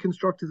can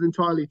reconstruct, is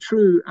entirely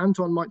true.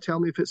 Anton might tell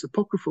me if it's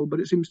apocryphal, but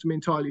it seems to me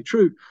entirely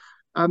true.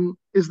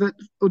 Is that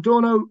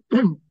Adorno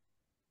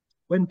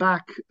went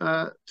back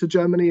to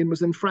Germany and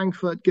was in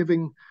Frankfurt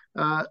giving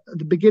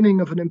the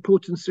beginning of an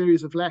important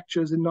series of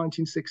lectures in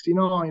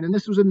 1969. And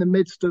this was in the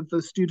midst of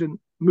the student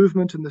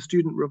movement and the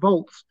student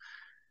revolts,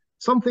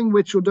 something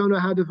which Adorno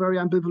had a very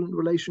ambivalent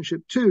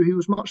relationship to. He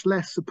was much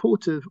less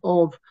supportive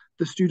of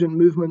the student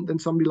movement than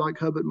somebody like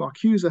Herbert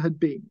Marcuse had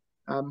been.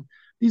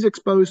 These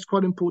exposed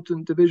quite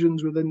important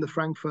divisions within the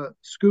Frankfurt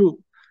school.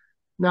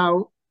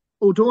 Now,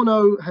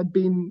 Adorno had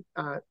been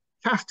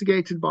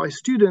castigated by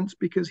students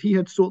because he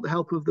had sought the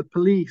help of the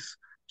police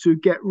to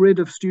get rid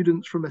of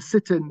students from a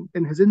sit-in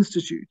in his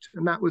institute,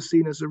 and that was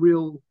seen as a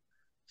real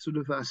sort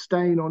of a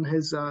stain on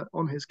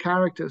his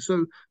character.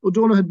 So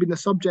Adorno had been the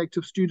subject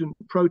of student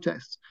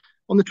protests.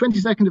 On the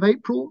 22nd of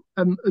April,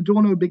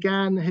 Adorno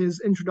began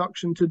his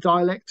introduction to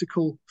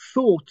dialectical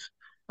thought,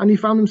 and he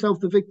found himself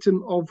the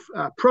victim of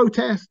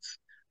protests.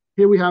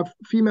 Here we have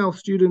female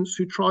students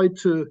who tried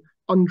to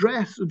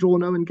undress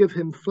Adorno and give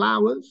him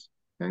flowers.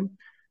 Okay?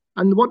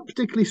 And what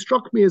particularly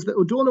struck me is that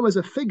Adorno as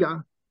a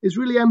figure is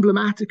really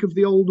emblematic of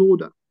the old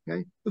order.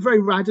 Okay? A very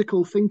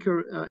radical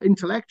thinker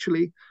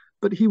intellectually,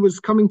 but he was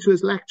coming to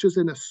his lectures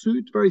in a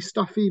suit, very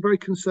stuffy, very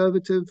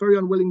conservative, very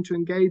unwilling to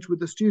engage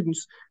with the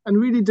students, and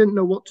really didn't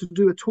know what to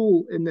do at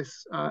all in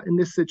this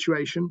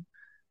situation.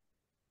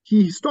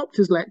 He stopped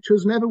his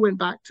lectures, never went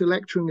back to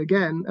lecturing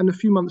again, and a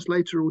few months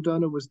later,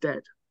 Adorno was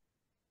dead.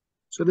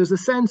 So there's a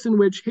sense in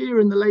which here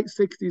in the late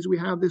 60s, we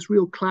have this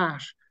real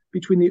clash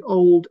between the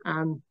old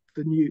and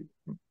the new.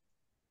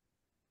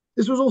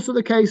 This was also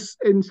the case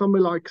in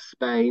somewhere like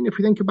Spain. If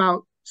we think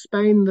about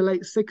Spain in the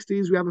late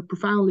 60s, we have a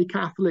profoundly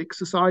Catholic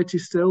society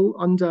still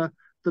under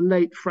the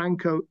late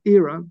Franco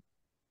era.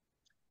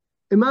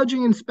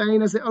 Emerging in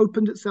Spain as it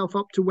opened itself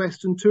up to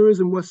Western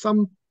tourism were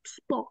some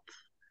spots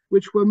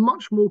which were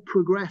much more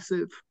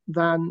progressive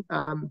than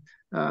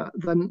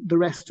the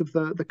rest of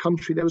the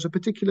country. There was a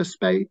particular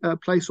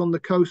place on the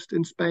coast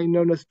in Spain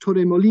known as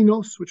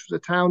Torremolinos, which was a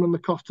town on the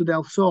Costa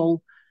del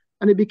Sol,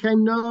 and it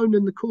became known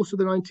in the course of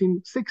the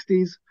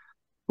 1960s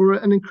for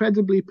an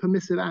incredibly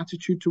permissive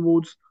attitude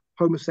towards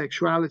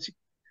homosexuality.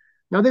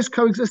 Now, this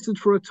coexisted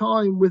for a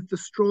time with the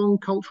strong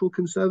cultural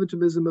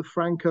conservatism of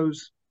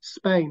Franco's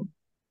Spain.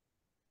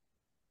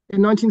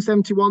 In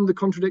 1971, the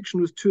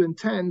contradiction was too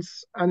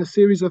intense, and a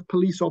series of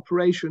police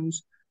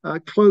operations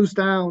closed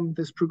down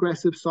this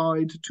progressive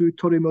side to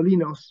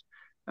Torremolinos,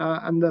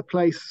 and the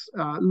place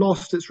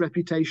lost its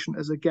reputation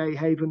as a gay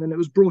haven, and it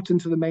was brought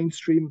into the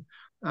mainstream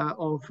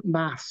of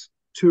mass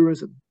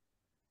tourism.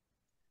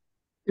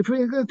 If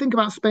we think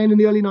about Spain in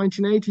the early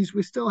 1980s,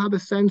 we still have a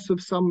sense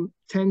of some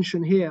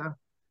tension here.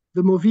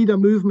 The Movida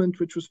movement,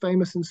 which was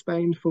famous in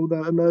Spain for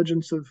the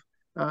emergence of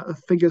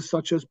figures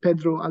such as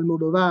Pedro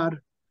Almodóvar.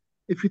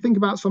 If you think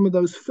about some of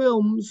those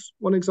films,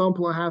 one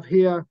example I have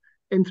here,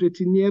 Entre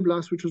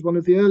Tinieblas, which was one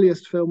of the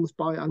earliest films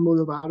by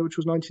Almodóvar, which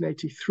was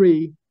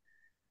 1983.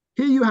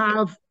 Here you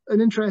have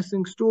an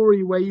interesting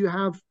story where you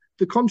have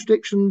the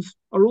contradictions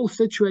are all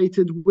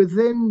situated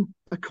within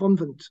a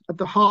convent, at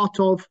the heart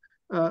of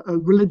a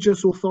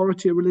religious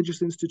authority, a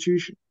religious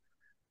institution.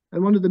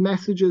 And one of the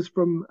messages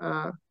from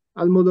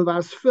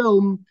Almodóvar's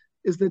film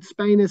is that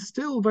Spain is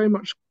still very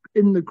much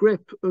in the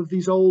grip of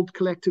these old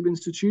collective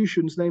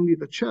institutions, namely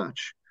the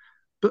church.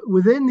 But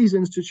within these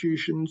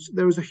institutions,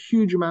 there is a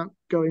huge amount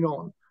going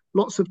on,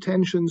 lots of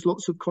tensions,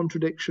 lots of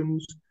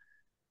contradictions.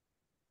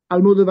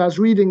 Almodovar's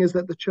reading is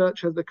that the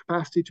church has the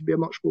capacity to be a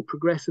much more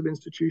progressive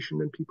institution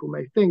than people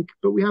may think,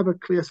 but we have a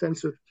clear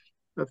sense of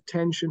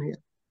tension here.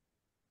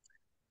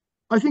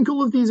 I think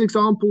all of these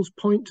examples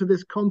point to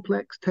this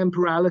complex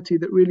temporality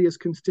that really is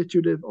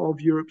constitutive of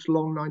Europe's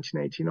long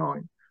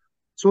 1989.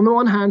 So on the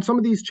one hand, some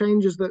of these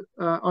changes that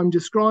I'm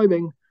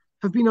describing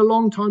have been a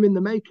long time in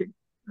the making.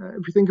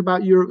 If we think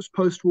about Europe's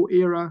post-war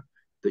era,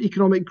 the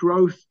economic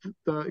growth,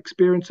 the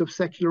experience of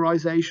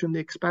secularization, the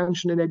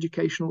expansion in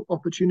educational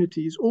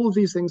opportunities, all of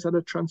these things had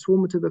a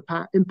transformative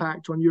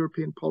impact on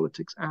European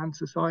politics and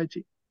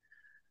society.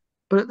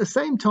 But at the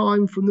same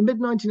time, from the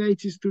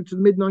mid-1980s through to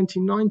the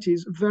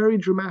mid-1990s, very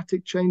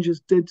dramatic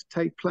changes did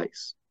take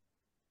place.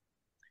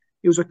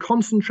 It was a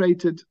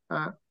concentrated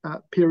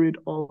period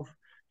of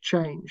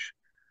change.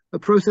 A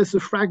process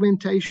of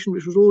fragmentation,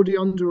 which was already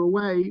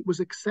underway, was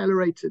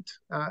accelerated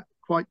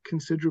quite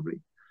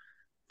considerably.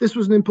 This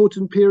was an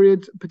important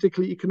period,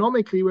 particularly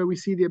economically, where we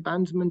see the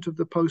abandonment of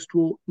the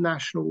post-war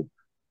national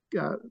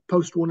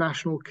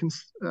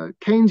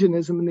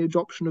Keynesianism and the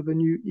adoption of a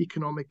new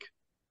economic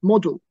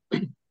model. A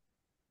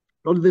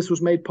lot of this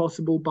was made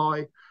possible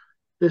by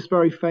this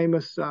very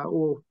famous,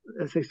 or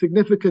let's say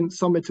significant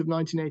summit of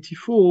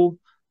 1984,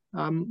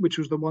 which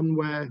was the one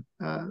where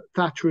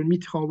Thatcher and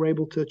Mitterrand were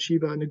able to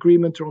achieve an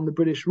agreement on the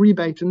British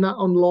rebate, and that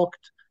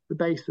unlocked the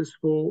basis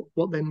for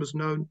what then was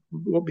known,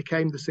 what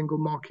became the single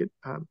market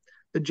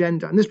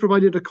agenda. And this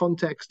provided a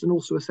context and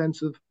also a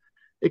sense of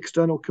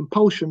external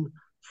compulsion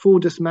for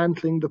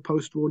dismantling the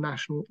post-war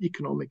national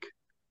economic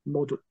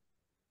model.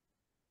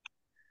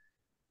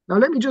 Now,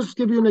 let me just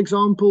give you an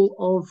example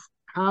of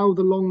how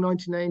the long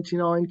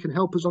 1989 can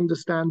help us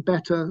understand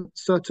better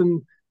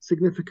certain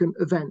significant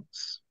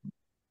events.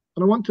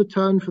 And I want to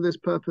turn for this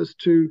purpose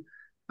to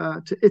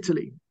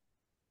Italy.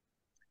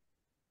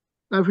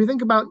 Now, if we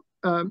think about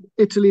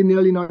Italy in the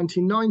early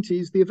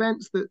 1990s, the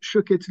events that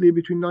shook Italy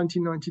between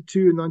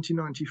 1992 and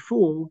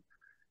 1994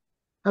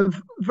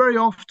 have very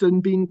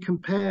often been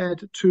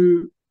compared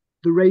to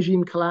the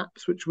regime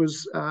collapse which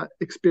was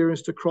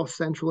experienced across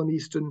Central and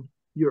Eastern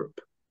Europe.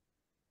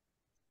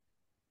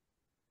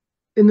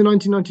 In the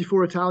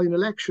 1994 Italian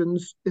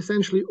elections,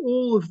 essentially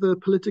all of the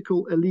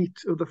political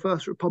elite of the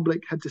First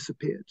Republic had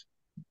disappeared.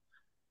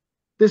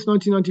 This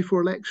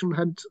 1994 election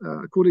had,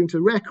 according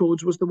to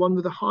records, was the one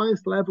with the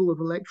highest level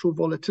of electoral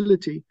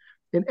volatility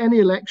in any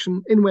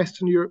election in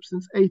Western Europe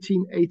since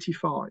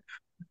 1885.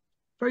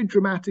 Very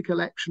dramatic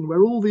election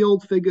where all the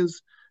old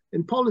figures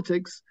in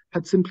politics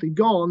had simply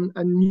gone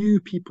and new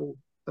people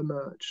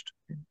emerged.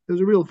 There was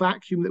a real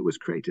vacuum that was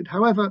created.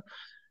 However,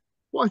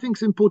 what I think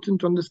is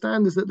important to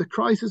understand is that the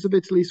crisis of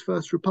Italy's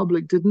First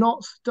Republic did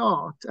not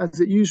start, as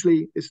it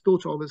usually is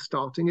thought of as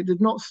starting, it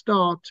did not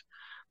start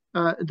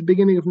at the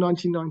beginning of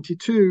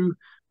 1992,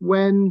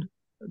 when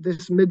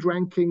this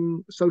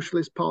mid-ranking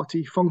Socialist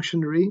Party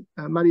functionary,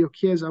 Mario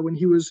Chiesa, when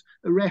he was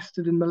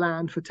arrested in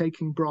Milan for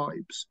taking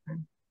bribes.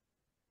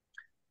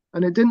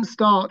 And it didn't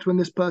start when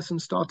this person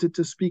started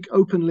to speak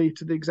openly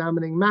to the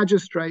examining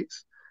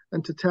magistrates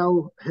and to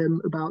tell him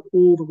about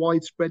all the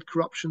widespread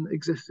corruption that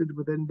existed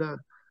within the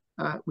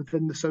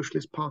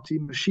Socialist Party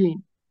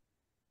machine.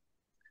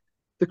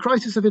 The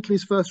crisis of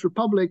Italy's First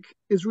Republic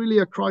is really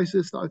a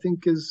crisis that I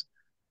think is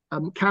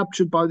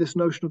captured by this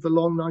notion of the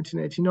long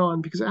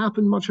 1989, because it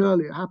happened much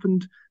earlier. It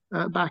happened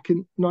back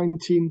in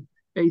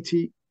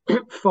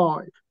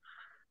 1985.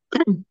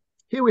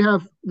 Here we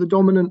have the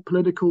dominant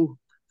political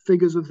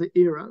figures of the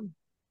era.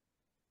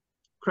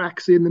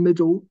 Craxi in the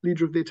middle,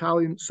 leader of the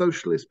Italian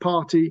Socialist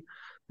Party,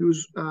 who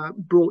was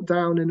brought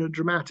down in a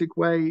dramatic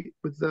way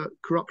with the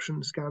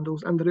corruption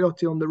scandals.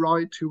 Andreotti on the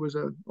right, who was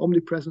an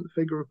omnipresent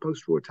figure of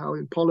post-war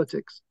Italian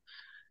politics.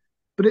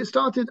 But it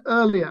started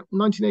earlier,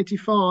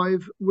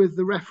 1985, with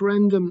the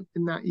referendum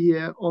in that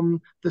year on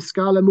the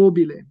Scala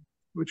Mobile,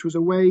 which was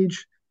a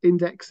wage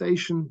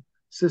indexation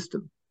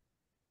system.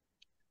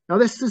 Now,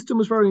 this system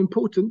was very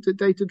important. It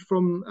dated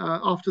from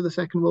after the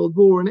Second World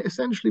War, and it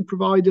essentially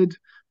provided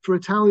for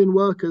Italian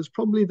workers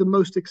probably the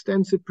most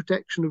extensive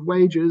protection of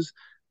wages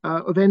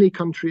of any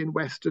country in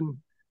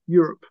Western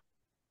Europe.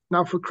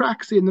 Now, for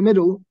Craxi in the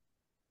middle,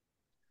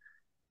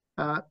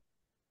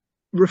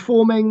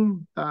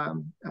 reforming,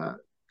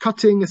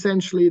 cutting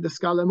essentially the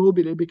Scala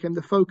Mobile became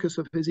the focus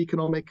of his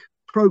economic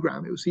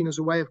program. It was seen as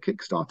a way of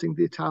kickstarting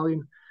the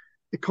Italian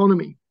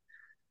economy.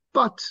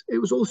 But it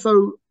was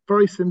also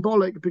very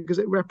symbolic because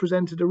it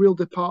represented a real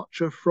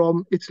departure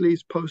from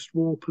Italy's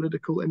post-war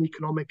political and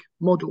economic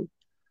model,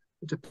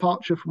 a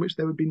departure from which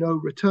there would be no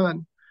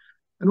return.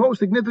 And what was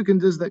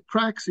significant is that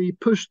Craxi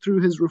pushed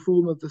through his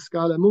reform of the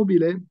Scala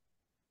Mobile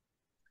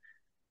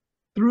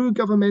through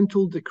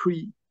governmental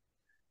decree.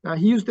 Now,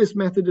 he used this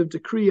method of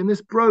decree, and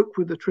this broke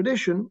with the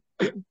tradition,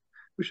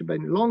 which had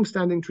been a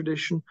long-standing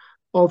tradition,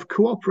 of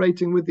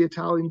cooperating with the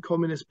Italian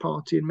Communist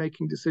Party in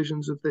making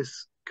decisions of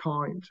this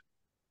kind.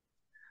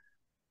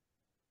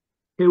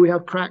 Here we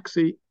have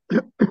Craxi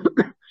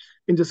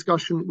in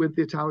discussion with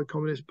the Italian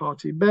Communist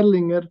Party,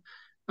 Berlinguer,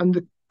 and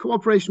the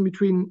cooperation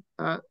between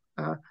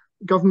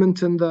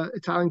government and the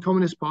Italian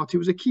Communist Party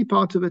was a key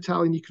part of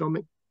Italian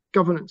economic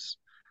governance.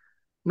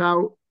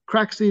 Now,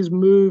 Craxey's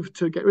move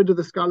to get rid of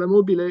the Scala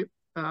Mobile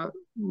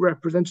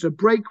represented a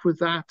break with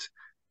that,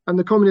 and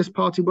the Communist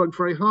Party worked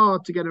very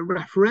hard to get a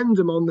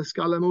referendum on the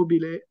Scala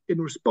Mobile in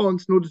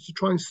response in order to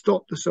try and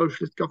stop the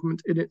socialist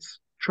government in its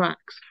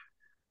tracks.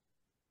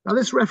 Now,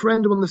 this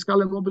referendum on the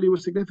Scala Mobile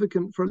was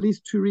significant for at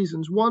least two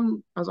reasons.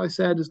 One, as I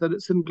said, is that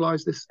it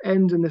symbolized this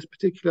end in this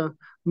particular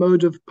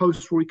mode of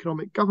post-war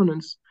economic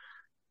governance.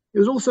 It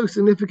was also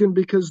significant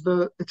because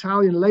the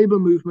Italian labor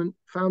movement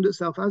found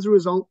itself, as a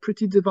result,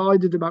 pretty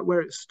divided about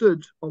where it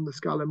stood on the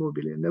Scala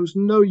Mobile. And there was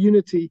no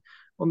unity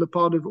on the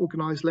part of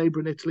organized labor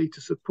in Italy to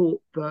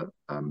support the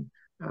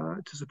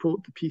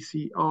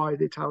PCI,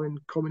 the Italian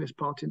Communist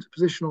Party's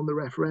position on the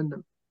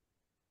referendum.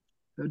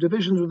 There were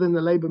divisions within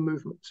the labor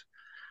movement.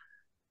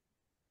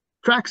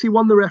 Craxey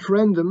won the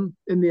referendum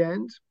in the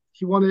end.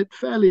 He won it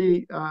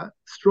fairly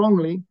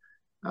strongly.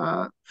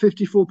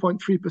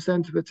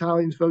 54.3% of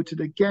Italians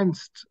voted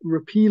against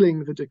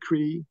repealing the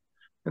decree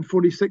and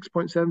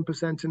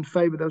 46.7% in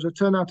favor. There was a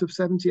turnout of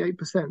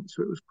 78%,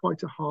 so it was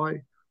quite a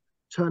high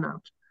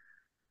turnout.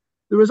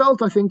 The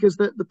result, I think, is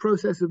that the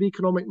process of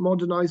economic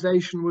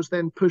modernization was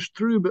then pushed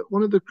through. But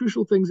one of the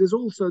crucial things is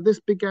also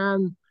this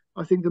began,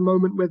 I think, the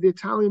moment where the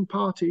Italian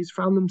parties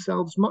found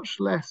themselves much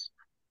less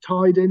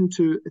tied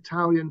into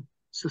Italian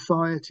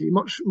society,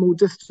 much more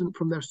distant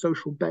from their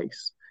social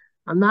base.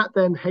 And that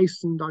then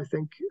hastened, I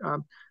think,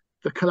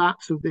 the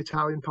collapse of the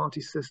Italian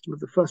party system, of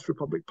the First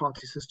Republic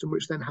party system,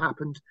 which then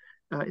happened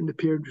in the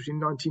period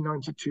between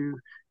 1992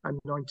 and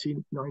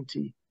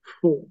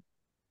 1994.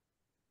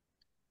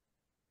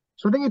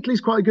 So I think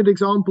Italy's quite a good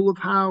example of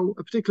how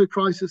a particular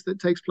crisis that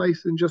takes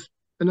place in just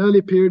an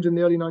early period in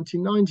the early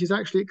 1990s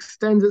actually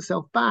extends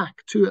itself back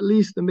to at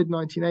least the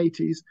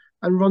mid-1980s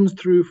and runs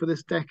through for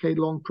this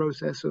decade-long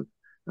process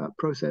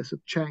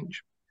of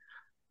change.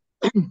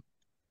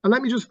 And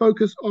let me just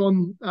focus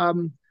on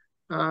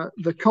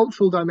the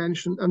cultural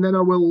dimension, and then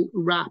I will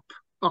wrap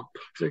up.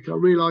 So I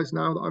realize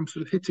now that I'm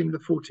sort of hitting the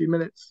 40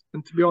 minutes.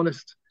 And to be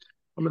honest,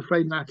 I'm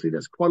afraid, Natalie,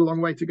 there's quite a long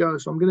way to go.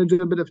 So I'm going to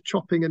do a bit of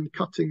chopping and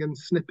cutting and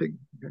snipping.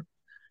 Okay.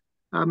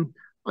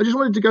 I just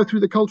wanted to go through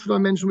the cultural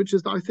dimension, which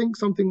is that I think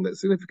something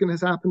that's significant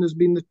has happened has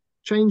been the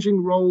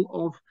changing role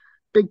of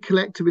big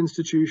collective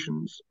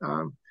institutions.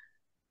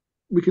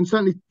 We can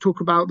certainly talk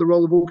about the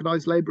role of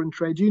organized labor and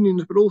trade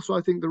unions, but also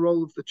I think the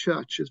role of the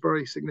church is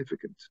very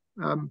significant.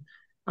 And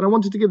I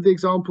wanted to give the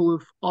example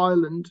of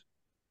Ireland,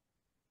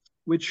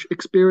 which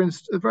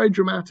experienced a very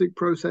dramatic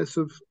process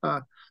of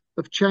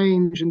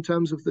change in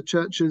terms of the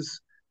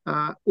church's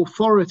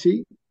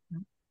authority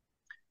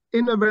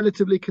in a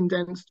relatively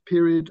condensed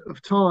period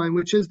of time,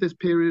 which is this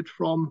period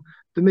from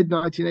the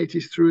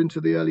mid-1980s through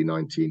into the early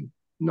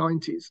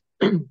 1990s.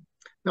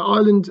 Now,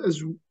 Ireland,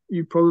 as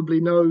you probably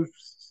know,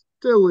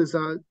 still is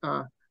a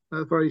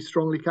very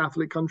strongly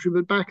Catholic country,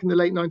 but back in the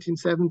late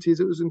 1970s,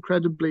 it was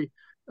incredibly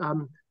a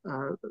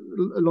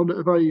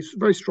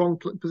very strong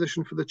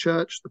position for the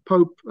church. The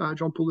Pope,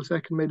 John Paul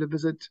II, made a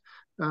visit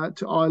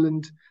to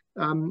Ireland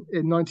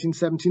in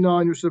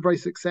 1979, which was a very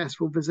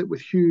successful visit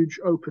with huge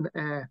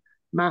open-air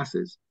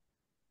masses.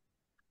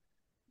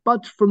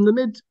 But from the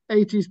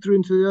mid-80s through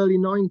into the early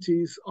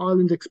 90s,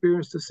 Ireland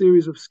experienced a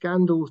series of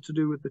scandals to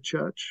do with the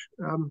church.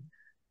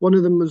 One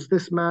of them was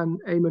this man,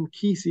 Eamon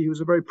Casey, who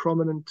was a very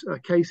prominent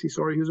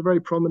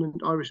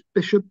Irish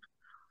bishop.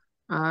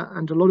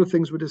 And a lot of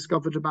things were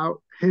discovered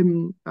about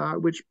him,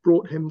 which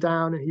brought him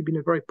down, and he'd been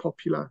a very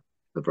popular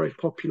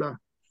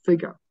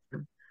figure.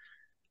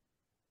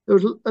 There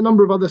was a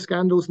number of other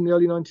scandals in the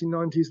early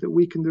 1990s that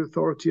weakened the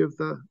authority of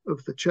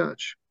the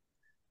church.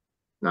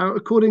 Now,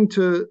 according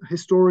to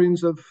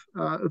historians of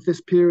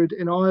this period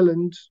in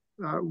Ireland,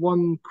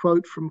 one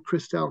quote from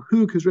Christel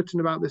Hoog, who's written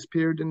about this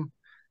period in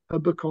her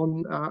book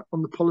on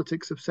the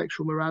politics of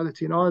sexual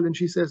morality in Ireland,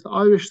 she says that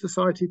Irish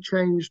society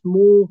changed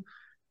more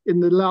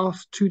in the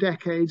last 2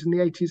 decades, in the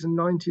 80s and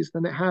 90s,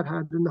 than it had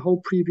in the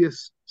whole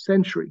previous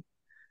century.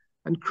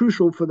 And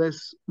crucial for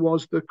this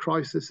was the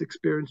crisis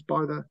experienced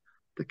by the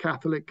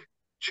Catholic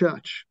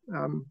Church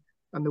and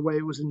the way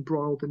it was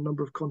embroiled in a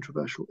number of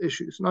controversial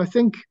issues. And I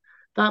think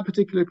that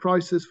particular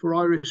crisis for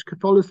Irish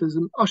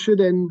Catholicism ushered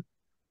in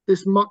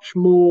this much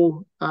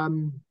more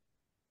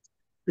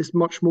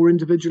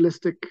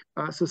individualistic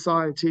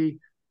society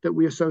that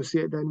we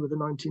associate then with the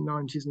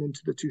 1990s and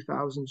into the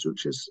 2000s,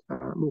 which is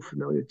more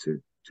familiar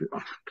to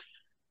us.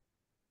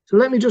 So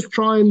let me just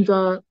try and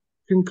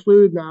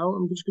conclude now.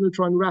 I'm just going to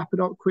try and wrap it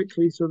up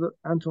quickly so that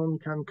Anton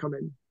can come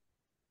in.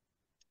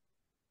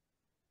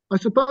 I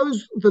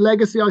suppose the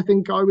legacy I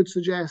think I would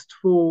suggest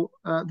for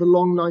the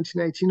long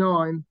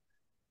 1989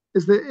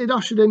 is that it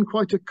ushered in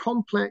quite a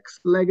complex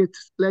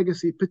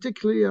legacy,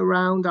 particularly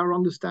around our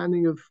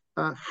understanding of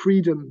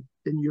freedom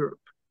in Europe.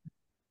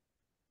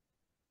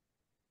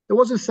 There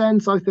was a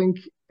sense, I think,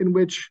 in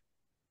which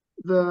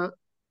the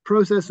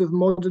process of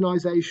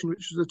modernization,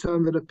 which is a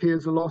term that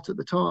appears a lot at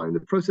the time, the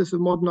process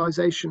of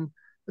modernization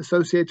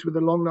associated with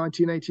the long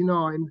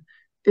 1989,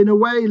 in a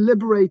way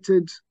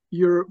liberated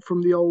Europe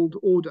from the old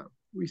order.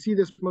 We see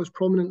this most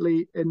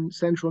prominently in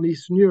Central and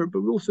Eastern Europe,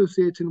 but we also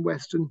see it in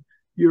Western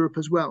Europe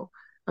as well.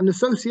 And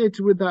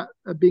associated with that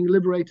being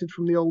liberated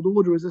from the old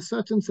order is a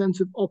certain sense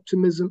of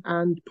optimism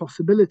and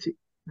possibility.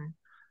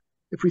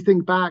 If we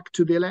think back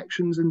to the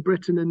elections in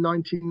Britain in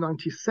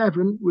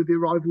 1997, with the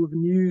arrival of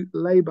new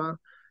Labour,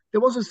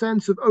 there was a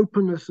sense of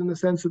openness and a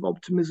sense of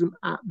optimism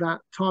at that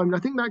time. And I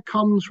think that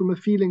comes from a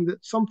feeling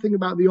that something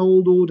about the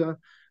old order,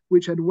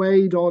 which had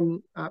weighed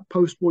on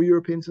post-war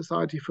European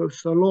society for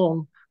so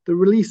long, the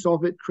release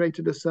of it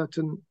created a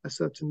certain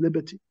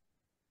liberty.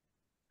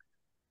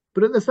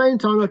 But at the same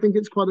time, I think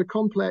it's quite a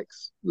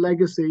complex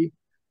legacy,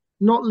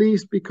 not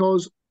least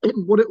because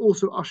what it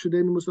also ushered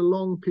in was a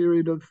long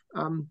period of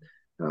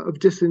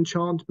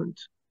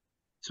disenchantment.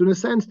 So in a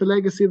sense, the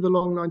legacy of the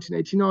long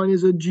 1989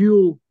 is a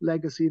dual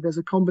legacy. There's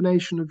a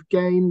combination of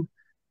gain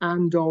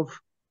and of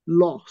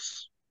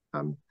loss.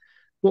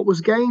 What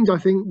was gained, I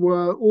think,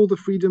 were all the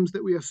freedoms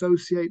that we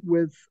associate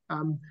with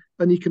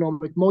an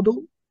economic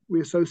model,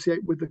 we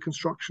associate with the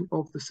construction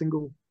of the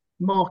single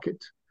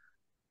market.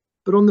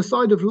 But on the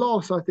side of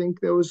loss, I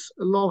think there was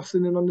a loss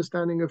in an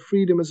understanding of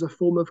freedom as a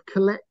form of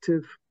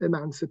collective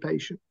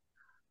emancipation,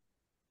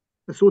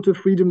 a sort of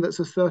freedom that's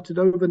asserted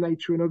over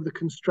nature and over the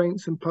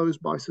constraints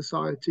imposed by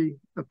society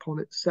upon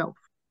itself.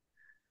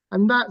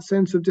 And that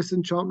sense of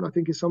disenchantment, I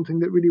think, is something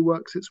that really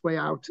works its way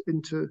out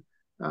into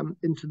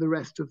the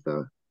rest of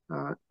the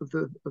era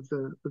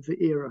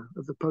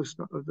of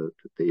the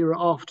era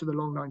after the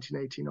long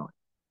 1989.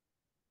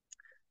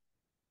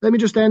 Let me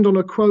just end on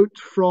a quote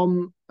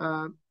from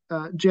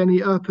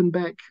Jenny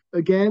Erpenbeck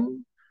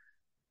again.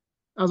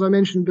 As I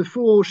mentioned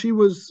before, she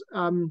was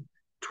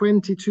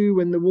 22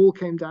 when the wall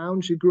came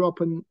down. She grew up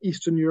in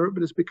Eastern Europe,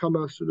 but has become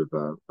a sort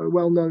of a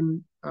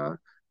well-known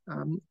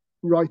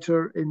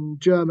writer in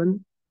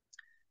German.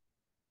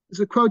 There's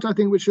a quote, I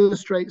think, which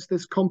illustrates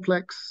this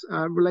complex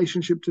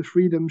relationship to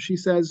freedom. She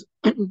says,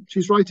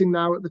 she's writing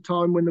now at the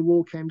time when the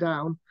wall came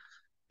down,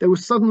 there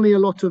was suddenly a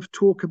lot of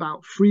talk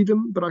about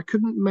freedom, but I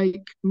couldn't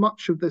make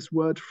much of this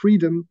word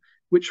freedom,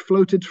 which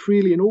floated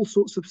freely in all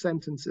sorts of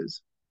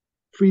sentences.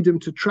 Freedom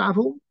to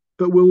travel,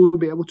 but will we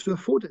be able to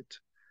afford it?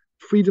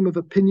 Freedom of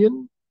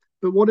opinion,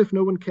 but what if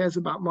no one cares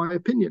about my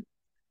opinion?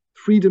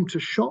 Freedom to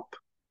shop,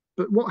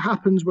 but what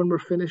happens when we're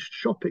finished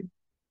shopping?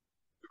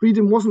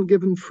 Freedom wasn't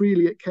given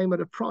freely, it came at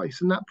a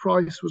price, and that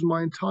price was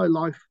my entire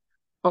life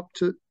up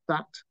to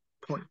that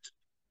point.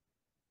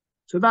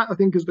 So that, I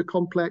think, is the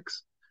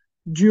complex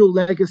dual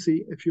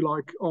legacy, if you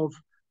like, of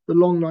the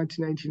long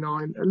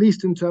 1989, at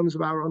least in terms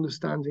of our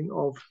understanding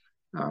of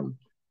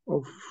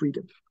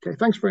freedom. Okay,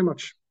 thanks very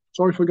much.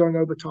 Sorry for going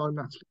over time,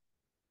 Natalie.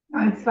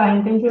 It's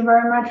fine. Thank you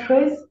very much,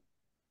 Chris.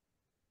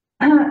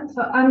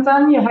 So,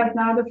 Anton, you have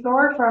now the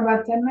floor for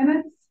about 10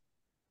 minutes.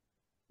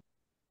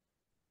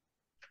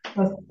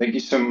 Thank you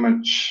so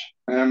much.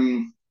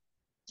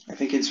 I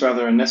think it's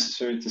rather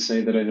unnecessary to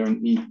say that I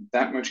don't need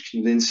that much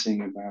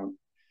convincing about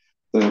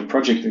the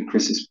project that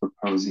Chris is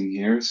proposing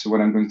here. So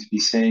what I'm going to be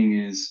saying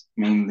is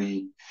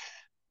mainly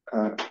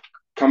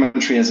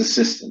commentary as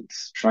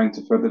assistance, trying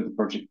to further the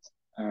project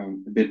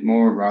a bit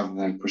more rather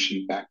than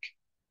pushing back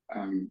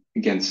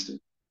against it.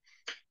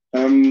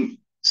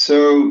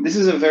 So this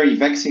is a very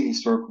vexing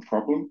historical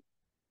problem.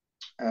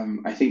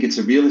 I think it's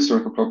a real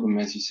historical problem.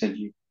 As you said,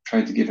 you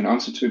tried to give an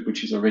answer to it,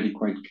 which is already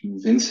quite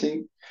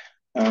convincing.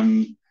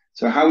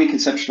 So how we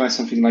conceptualize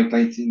something like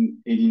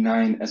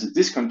 1989 as a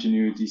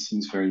discontinuity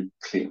seems very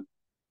clear.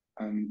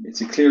 It's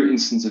a clear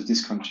instance of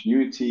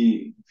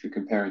discontinuity if you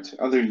compare it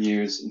to other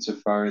years,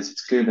 insofar as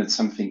it's clear that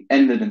something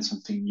ended and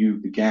something new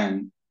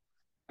began.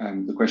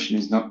 The question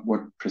is not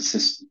what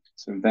persisted.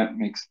 So that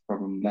makes the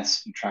problem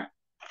less intractable.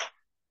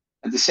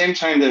 At the same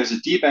time, there's a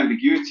deep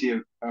ambiguity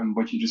of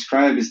what you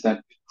describe is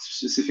that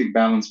specific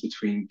balance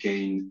between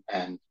gain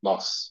and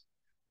loss.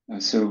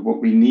 So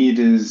what we need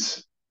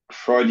is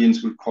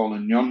Freudians would call a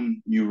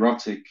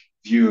non-neurotic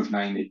view of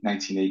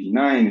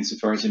 1989,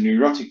 insofar as a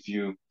neurotic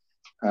view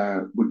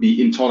would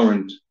be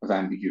intolerant of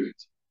ambiguity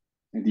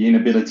and the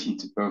inability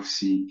to both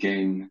see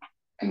gain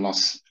and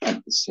loss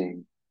at the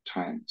same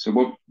time. So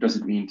what does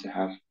it mean to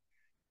have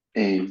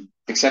a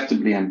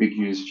acceptably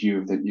ambiguous view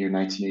of the year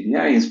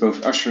 1989 is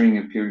both ushering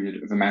a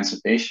period of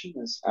emancipation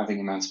as having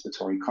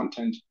emancipatory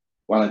content,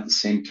 while at the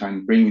same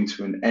time bringing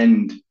to an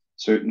end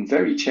certain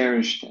very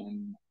cherished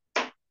and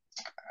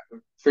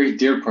very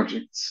dear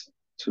projects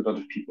to a lot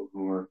of people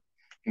who were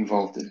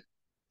involved in it.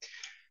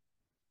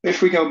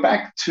 If we go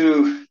back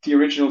to the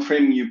original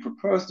framing you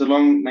proposed, the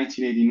long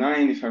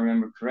 1989, if I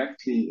remember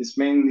correctly, is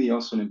mainly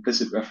also an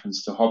implicit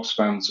reference to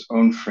Hobsbawm's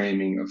own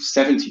framing of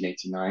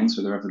 1789,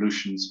 so the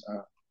revolutions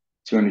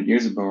 200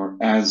 years ago,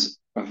 as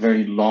a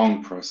very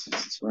long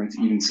process. So it's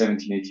even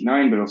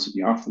 1789, but also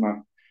the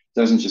aftermath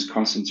doesn't just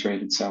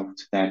concentrate itself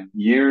to that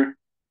year,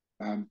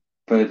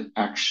 but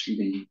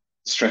actually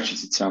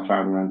stretches itself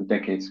out around the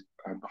decades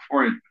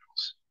before it, but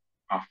also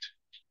after.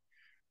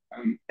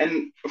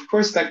 And of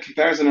course, that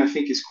comparison, I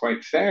think, is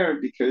quite fair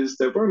because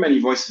there were many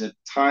voices at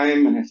the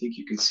time, and I think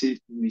you can see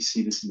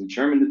this in the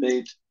German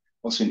debate,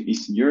 also in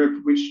Eastern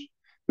Europe,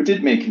 who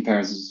did make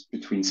comparisons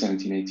between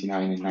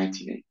 1789 and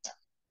 1989.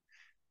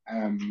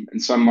 And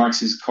some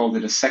Marxists called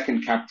it a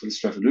second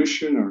capitalist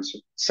revolution or a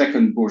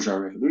second bourgeois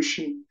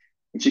revolution,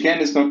 which again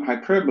is not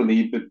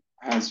hyperbole, but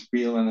has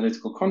real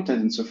analytical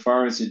content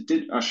insofar as it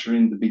did usher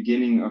in the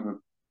beginning of a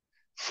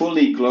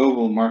fully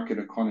global market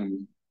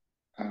economy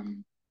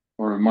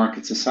or a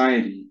market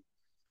society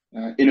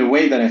in a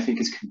way that I think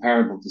is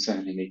comparable to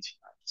 1789.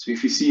 So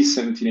if you see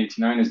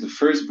 1789 as the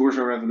first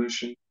bourgeois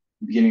revolution,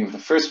 the beginning of the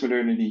first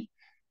modernity,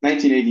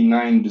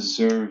 1989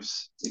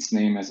 deserves its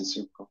name as a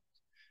so-called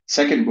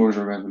second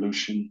bourgeois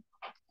revolution,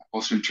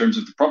 also in terms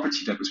of the property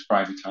that was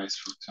privatized,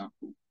 for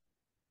example,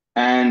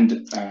 and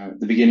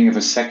the beginning of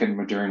a second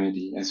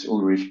modernity, as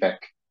Ulrich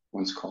Beck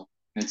once called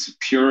it. And it's a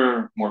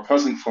purer, more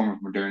puzzling form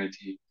of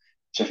modernity,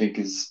 which I think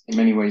is in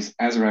many ways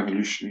as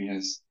revolutionary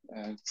as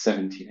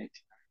 1789,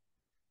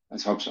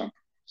 as Hobsbawm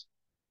proposed.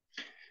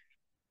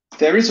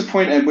 There is a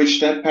point at which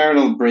that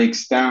parallel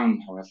breaks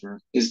down, however,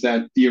 is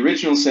that the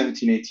original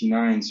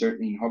 1789,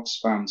 certainly in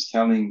Hobsbawm's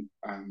telling,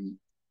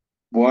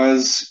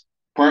 was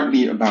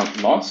partly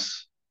about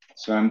loss.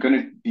 So I'm going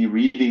to be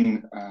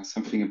reading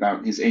something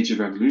about his Age of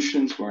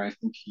Revolutions, where I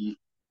think he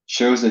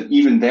shows that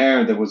even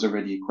there was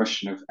already a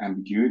question of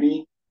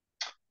ambiguity.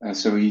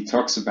 So he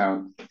talks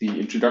about the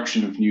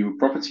introduction of new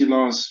property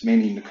laws,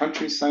 mainly in the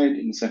countryside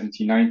in the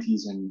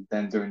 1790s and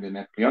then during the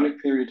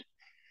Napoleonic period.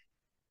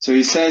 So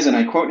he says, and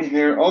I quote him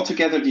here,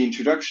 altogether the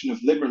introduction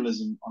of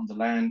liberalism on the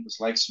land was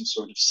like some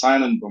sort of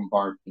silent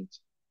bombardment,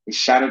 which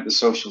shattered the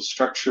social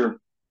structure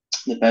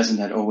the peasant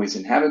had always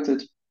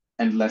inhabited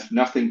and left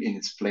nothing in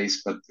its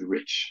place but the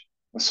rich,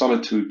 a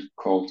solitude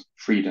called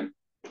freedom.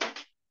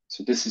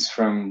 So this is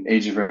from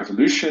Age of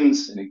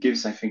Revolutions, and it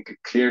gives, I think, a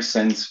clear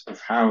sense of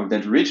how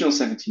that original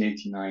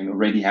 1789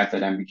 already had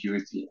that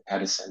ambiguity,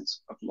 had a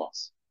sense of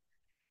loss.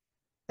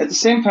 At the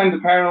same time, the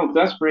parallel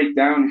does break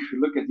down if you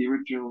look at the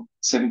original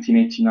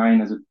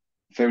 1789 as a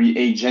very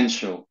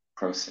agential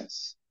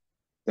process.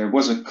 There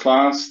was a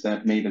class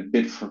that made a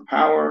bid for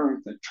power,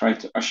 that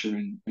tried to usher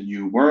in a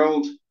new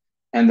world,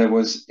 and there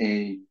was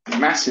a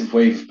massive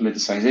wave of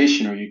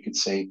politicization, or you could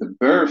say the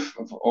birth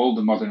of all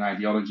the modern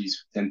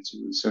ideologies we tend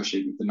to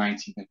associate with the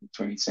 19th and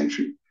 20th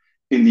century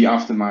in the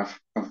aftermath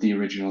of the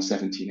original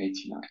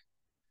 1789.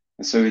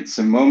 And so it's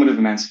a moment of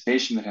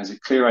emancipation that has a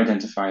clear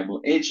identifiable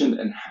agent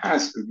and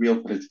has a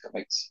real political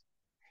legacy.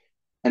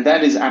 And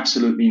that is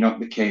absolutely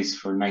not the case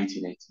for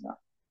 1989.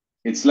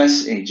 It's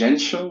less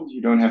agential.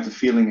 You don't have the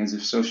feeling as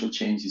if social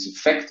change is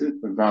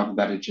effective, but rather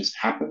that it just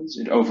happens.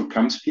 It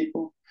overcomes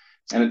people.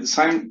 And at the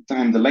same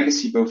time, the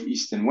legacy, both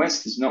East and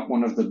West, is not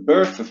one of the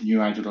birth of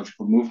new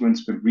ideological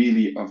movements, but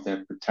really of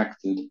their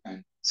protected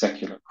and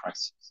secular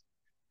crises.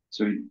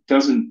 So it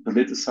doesn't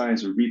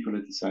politicize or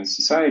repoliticize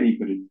society,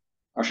 but it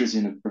ushers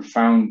in a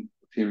profound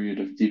period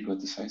of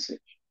depoliticization.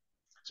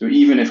 So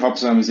even if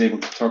Hobsbawm is able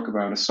to talk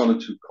about a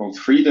solitude called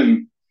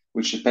freedom,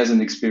 which the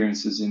peasant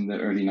experiences in the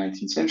early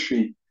 19th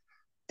century,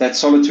 that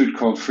solitude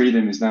called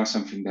freedom is now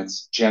something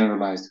that's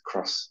generalized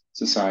across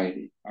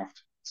society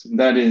afterwards. And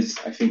that is,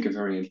 I think, a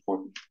very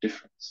important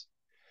difference.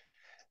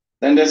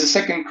 Then there's a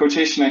second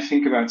quotation, I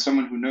think, about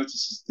someone who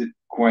notices it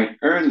quite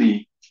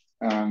early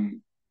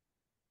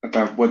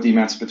about what the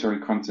emancipatory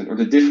content or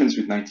the difference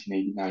with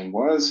 1989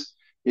 was,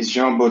 is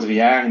Jean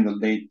Baudrillard in the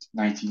late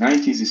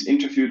 1990s is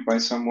interviewed by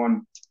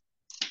someone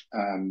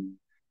and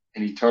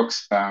he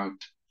talks about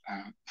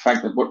the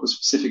fact that what was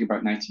specific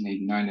about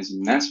 1989 as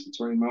an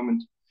emancipatory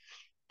moment.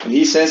 And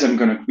he says, I'm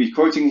going to be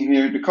quoting him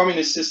here, the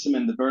communist system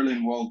and the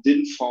Berlin Wall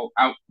didn't fall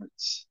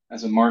outwards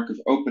as a mark of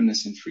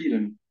openness and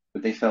freedom,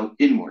 but they fell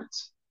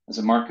inwards as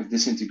a mark of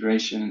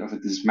disintegration and of a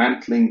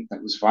dismantling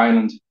that was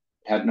violent,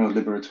 had no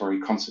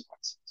liberatory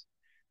consequences.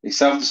 They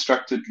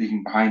self-destructed,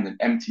 leaving behind an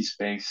empty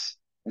space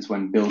as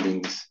when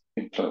buildings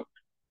implode.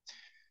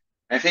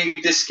 I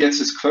think this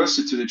gets us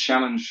closer to the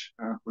challenge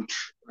we're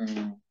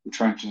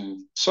trying to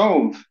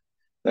solve,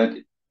 that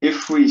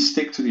if we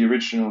stick to the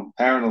original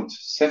parallel to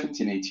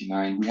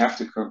 1789, we have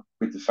to cope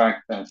with the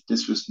fact that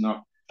this was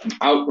not an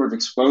outward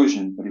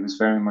explosion, but it was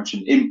very much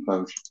an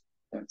implosion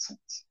in that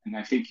sense. And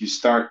I think you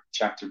start the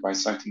chapter by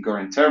citing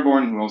Goran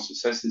Terborn, who also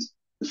says this,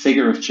 the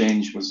figure of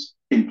change was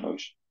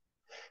implosion.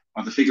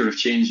 While the figure of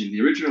change in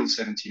the original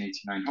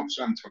 1789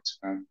 Hobsbawm talks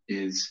about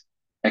is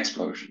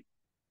explosion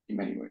in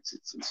many ways.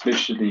 It's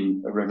literally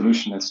a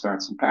revolution that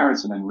starts in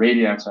Paris and then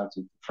radiates out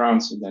into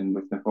France and then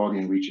with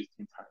Napoleon reaches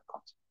the entire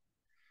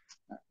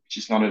continent, which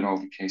is not at all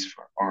the case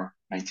for our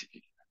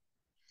 1989.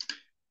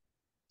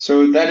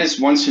 So that is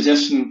one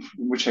suggestion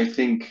which I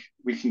think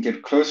we can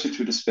get closer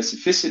to the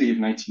specificity of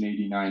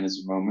 1989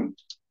 as a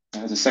moment,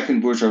 as a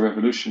second bourgeois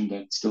revolution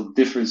that still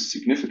differs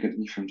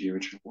significantly from the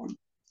original one.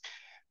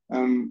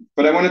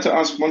 But I wanted to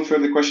ask one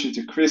further question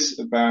to Chris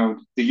about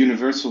the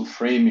universal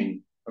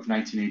framing of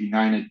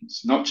 1989.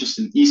 It's not just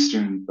an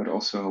Eastern, but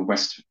also a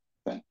Western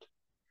event.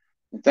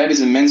 That is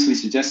immensely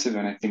suggestive,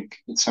 and I think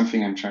it's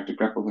something I'm trying to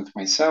grapple with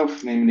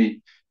myself,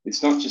 namely,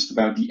 it's not just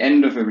about the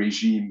end of a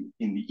regime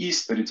in the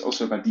East, but it's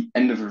also about the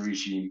end of a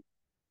regime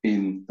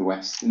in the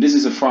West. And this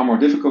is a far more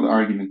difficult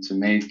argument to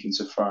make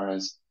insofar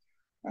as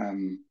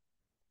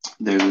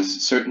there's a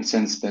certain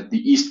sense that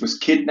the East was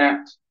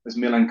kidnapped as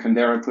Milan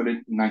Kundera put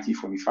it, in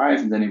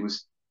 1945, and then it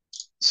was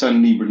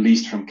suddenly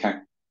released from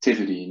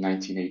captivity in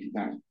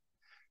 1989.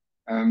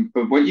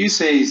 But what you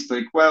say is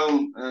like,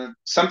 well,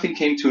 something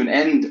came to an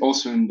end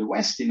also in the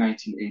West in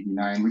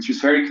 1989, which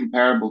was very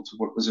comparable to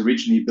what was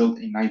originally built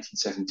in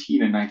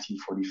 1917 and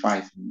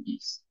 1945 in the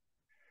East.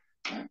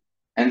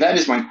 And that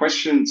is my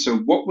question. So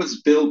what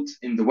was built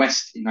in the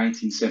West in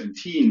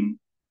 1917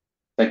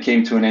 that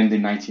came to an end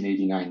in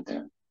 1989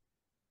 there?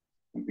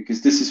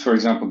 Because this is, for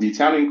example, the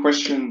Italian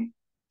question.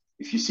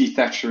 If you see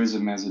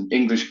Thatcherism as an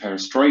English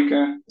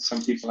perestroika, as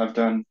some people have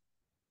done,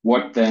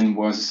 what then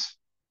was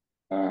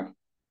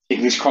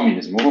English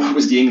communism? Or what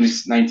was the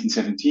English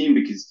 1917?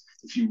 Because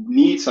if you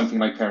need something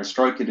like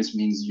perestroika, this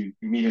means you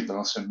immediately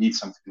also need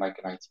something like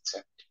a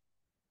 1970.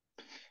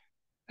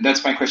 And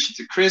that's my question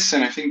to Chris.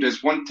 And I think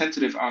there's one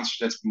tentative answer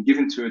that's been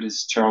given to it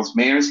is Charles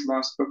Mayer's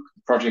last book,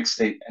 Project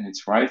State and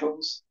Its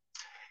Rivals,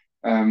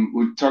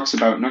 who talks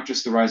about not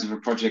just the rise of a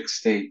project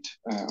state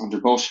under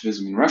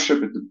Bolshevism in Russia,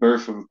 but the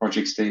birth of a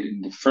project state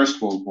in the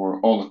First World War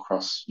all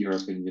across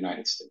Europe and the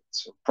United States.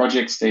 So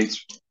project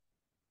states were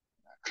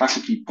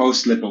classically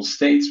post-liberal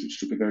states, which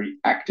took a very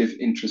active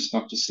interest,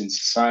 not just in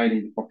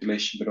society, the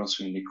population, but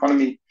also in the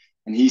economy.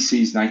 And he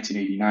sees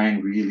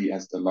 1989 really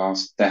as the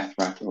last death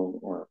rattle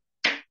or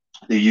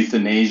the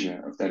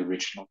euthanasia of that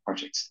original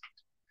project state.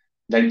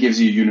 That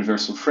gives you a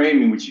universal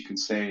frame in which you can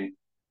say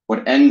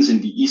what ends in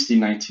the East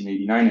in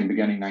 1989 and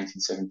began in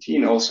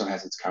 1917 also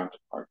has its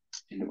counterpart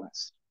in the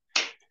West.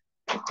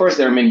 Of course,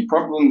 there are many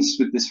problems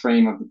with this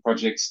frame of the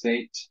project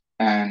state,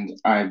 and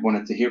I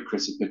wanted to hear,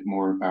 Chris, a bit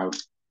more about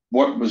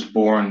what was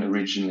born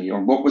originally,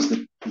 or what was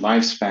the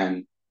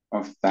lifespan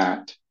of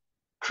that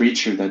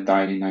creature that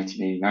died in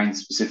 1989,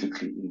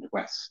 specifically in the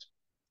West.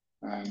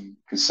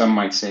 Because some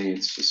might say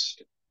it's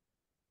just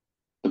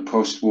the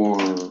post-war,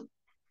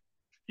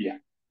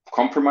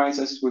 compromise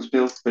as it was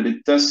built, but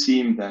it does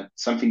seem that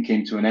something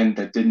came to an end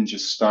that didn't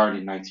just start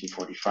in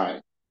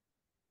 1945.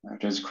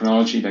 There's a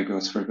chronology that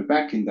goes further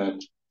back in that,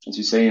 as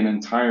you say, an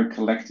entire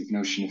collective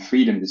notion of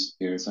freedom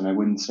disappears, and I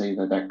wouldn't say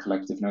that that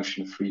collective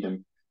notion of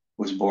freedom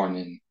was born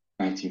in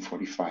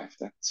 1945.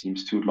 That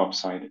seems too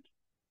lopsided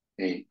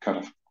a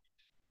cutoff.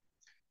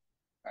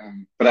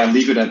 But I'll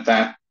leave it at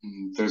that.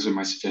 And those are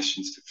my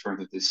suggestions to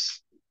further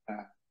this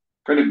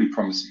incredibly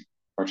promising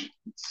project.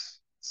 It's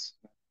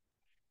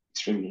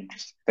extremely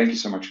interesting. Thank you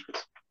so much,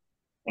 Chris.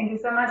 Thank you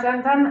so much,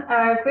 Anton.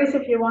 Chris,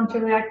 if you want to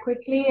react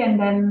quickly, and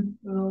then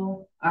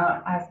we'll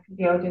ask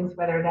the audience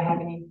whether they have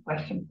any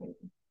questions for you.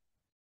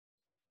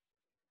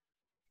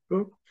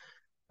 Sure.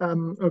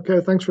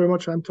 Okay, thanks very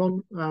much,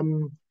 Anton.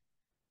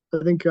 I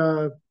think,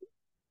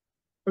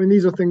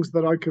 these are things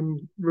that I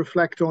can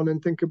reflect on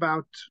and think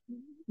about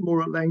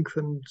more at length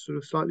and sort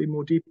of slightly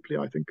more deeply,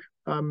 I think,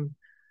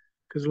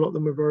 because a lot of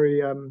them are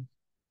very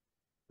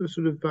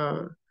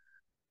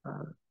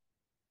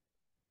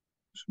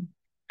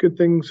good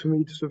things for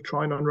me to sort of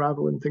try and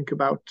unravel and think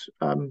about.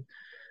 I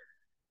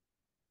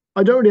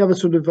don't really have a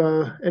sort of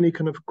any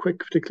kind of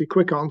particularly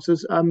quick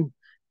answers.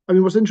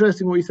 What's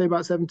interesting what you say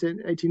about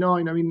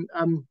 1789.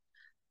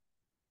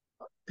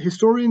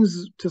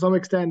 Historians to some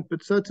extent,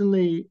 but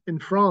certainly in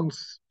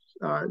France,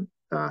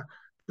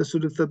 the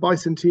sort of the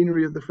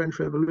bicentenary of the French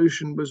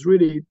Revolution was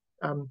really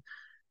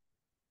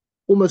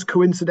almost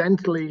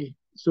coincidentally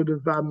sort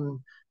of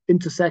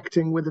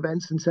intersecting with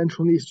events in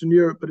Central and Eastern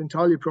Europe, but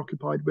entirely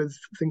preoccupied with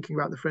thinking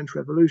about the French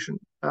Revolution.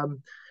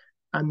 And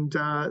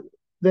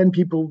then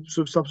people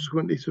sort of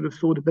subsequently sort of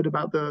thought a bit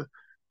about the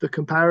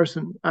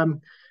comparison.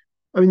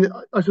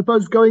 I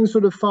suppose going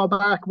sort of far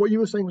back, what you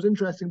were saying was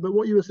interesting, but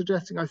what you were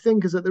suggesting, I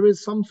think, is that there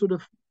is some sort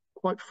of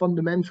quite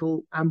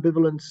fundamental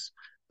ambivalence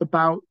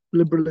about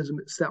liberalism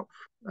itself.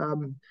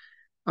 And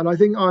I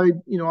think I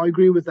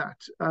agree with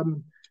that.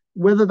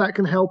 Whether that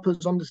can help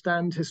us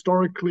understand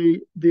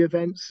historically the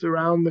events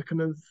around the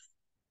kind of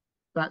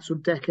that sort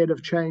of decade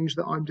of change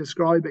that I'm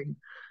describing,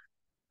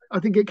 I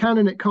think it can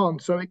and it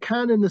can't. So it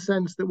can in the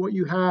sense that what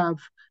you have,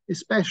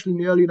 especially in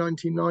the early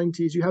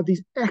 1990s, you have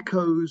these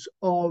echoes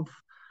of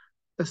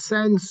a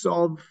sense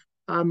of,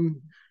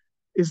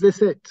 is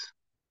this it?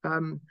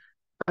 And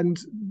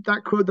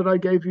that quote that I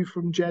gave you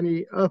from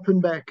Jenny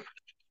Erpenbeck,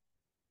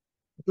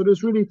 but it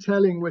was really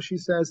telling, where she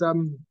says,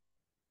 the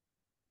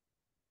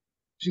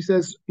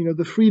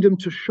freedom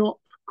to shop, ?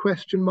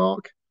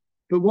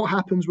 But what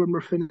happens when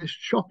we're finished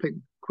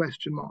shopping, ?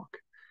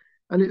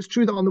 And it's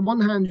true that on the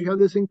one hand, you have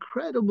this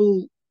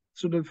incredible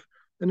an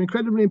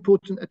incredibly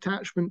important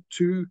attachment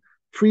to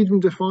freedom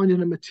defined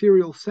in a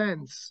material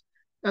sense,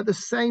 at the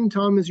same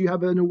time as you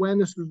have an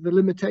awareness of the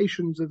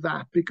limitations of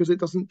that, because it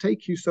doesn't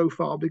take you so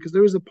far, because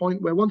there is a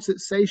point where once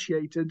it's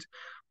satiated,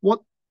 what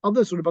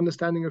other sort of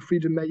understanding of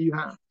freedom may you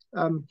have?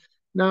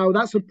 Now,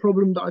 that's a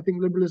problem that I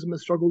think liberalism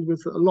has struggled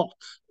with a lot.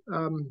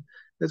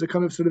 There's a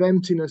kind of sort of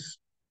emptiness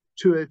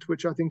to it,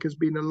 which I think has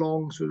been a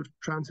long sort of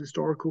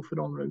transhistorical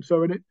phenomenon.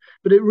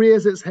 But it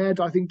rears its head,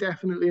 I think,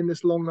 definitely in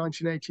this long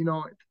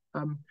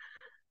 1989.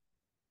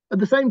 At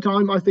the same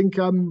time, I think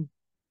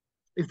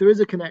if there is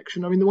a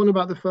connection, the one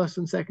about the first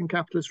and second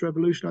capitalist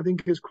revolution, I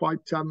think is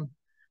quite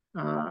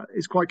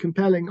is quite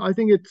compelling. I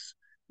think it's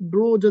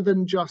broader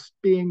than just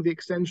being the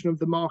extension of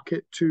the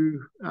market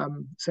to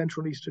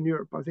Central and Eastern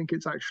Europe. I think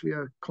it's actually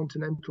a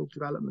continental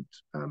development.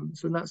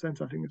 So in that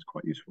sense, I think it's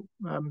quite useful.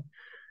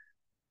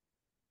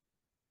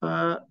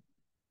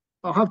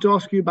 I'll have to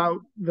ask you about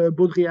the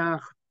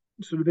Baudrillard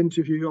sort of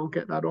interview. I'll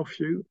get that off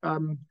you.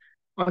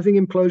 I think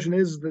implosion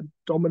is the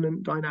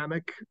dominant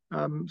dynamic.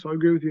 So I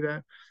agree with you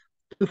there.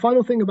 The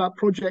final thing about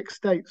project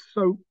states.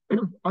 So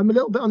I'm a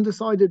little bit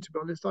undecided, to be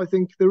honest. I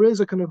think there is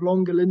a kind of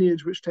longer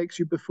lineage which takes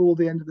you before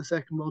the end of the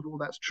Second World War.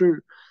 That's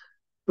true.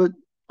 But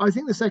I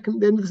think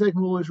the end of the Second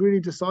World War is really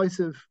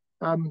decisive,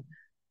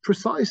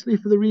 precisely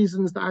for the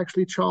reasons that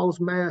actually Charles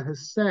Mayer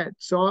has said.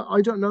 So I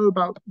don't know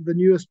about the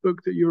newest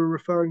book that you were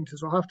referring to,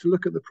 so I'll have to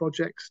look at the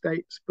Project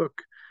States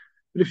book.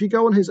 But if you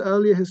go on his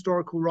earlier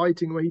historical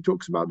writing, where he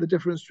talks about the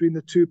difference between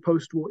the two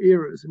post-war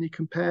eras, and he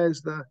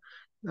compares the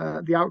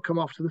outcome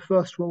after the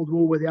First World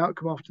War with the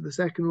outcome after the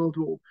Second World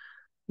War,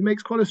 he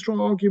makes quite a strong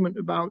argument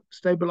about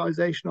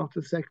stabilization after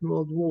the Second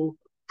World War,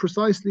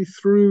 precisely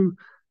through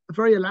a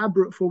very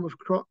elaborate form of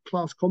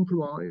class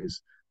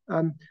compromise,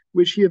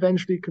 which he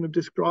eventually kind of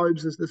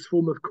describes as this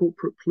form of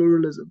corporate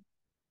pluralism,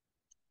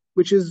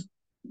 which is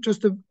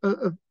just a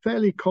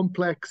fairly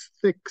complex,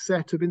 thick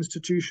set of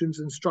institutions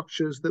and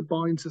structures that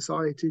bind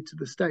society to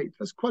the state.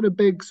 That's quite a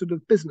big sort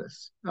of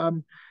business.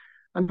 And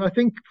I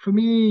think for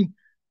me,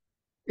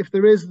 if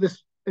there is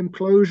this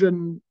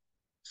implosion,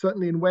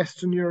 certainly in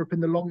Western Europe in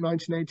the long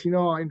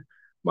 1989,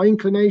 my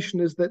inclination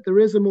is that there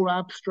is a more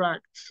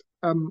abstract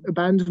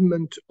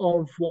abandonment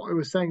of what I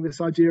was saying,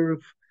 this idea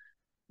of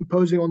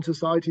imposing on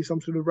society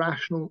some sort of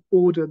rational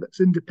order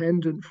that's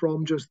independent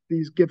from just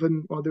these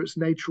given, whether it's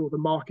nature or the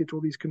market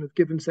or these kind of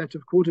given set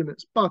of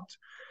coordinates. But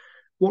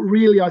what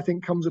really I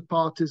think comes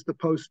apart is the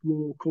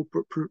post-war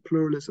corporate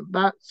pluralism.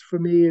 That for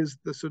me is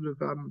the sort of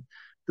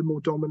the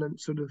more dominant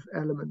sort of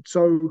element.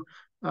 So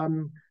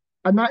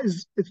and that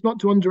is, it's not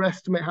to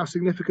underestimate how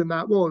significant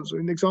that was. I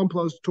mean, the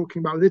example I was talking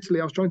about with Italy,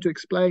 I was trying to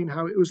explain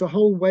how it was a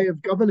whole way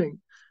of governing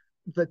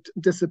that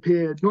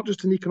disappeared, not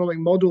just an economic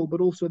model,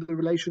 but also the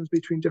relations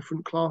between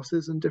different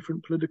classes and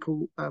different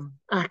political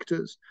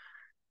actors.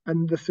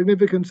 And the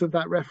significance of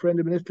that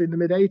referendum in Italy in the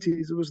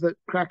mid-80s was that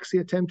Craxi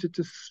attempted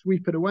to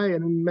sweep it away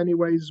and in many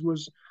ways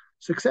was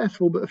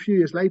successful, but a few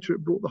years later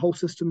it brought the whole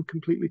system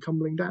completely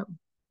tumbling down.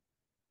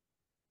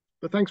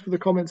 But thanks for the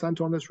comments,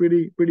 Anton. That's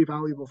really, really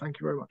valuable. Thank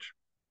you very much.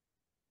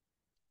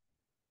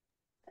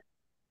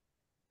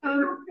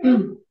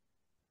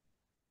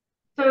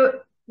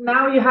 So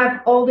now you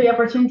have all the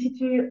opportunity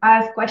to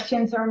ask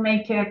questions or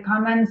make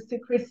comments to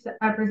Chris'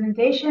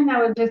 presentation.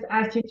 I will just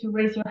ask you to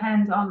raise your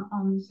hand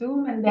on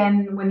Zoom, and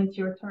then when it's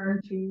your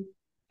turn to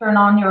turn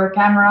on your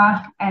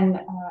camera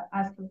and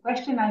ask a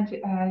question.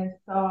 I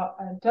saw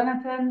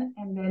Jonathan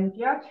and then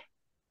Björk.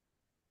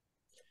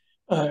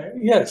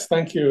 Yes,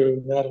 thank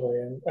you,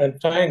 Natalie, and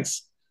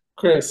thanks,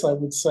 Chris. I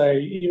would say,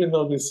 even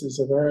though this is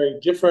a very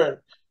different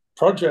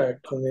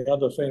project than the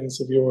other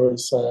things of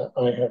yours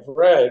I have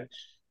read,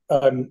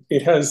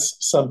 it has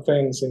some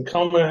things in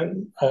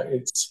common.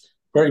 It's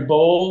very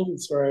bold,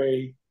 it's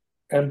very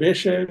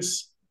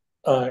ambitious,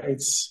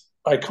 it's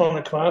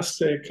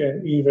iconoclastic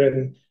and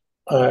even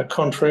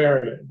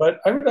contrarian. But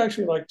I would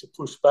actually like to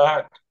push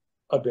back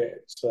a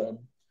bit.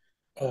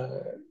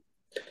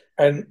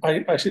 And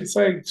I should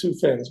say two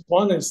things.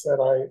 One is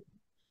that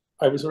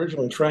I was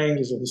originally trained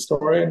as a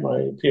historian.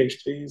 My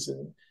PhD's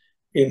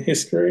in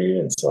history.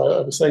 And so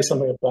I would say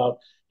something about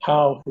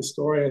how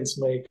historians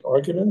make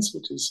arguments,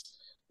 which is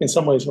in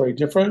some ways very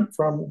different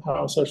from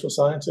how social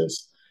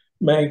scientists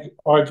make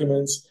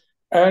arguments.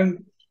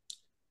 And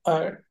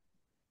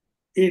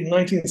in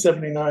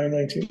 1979,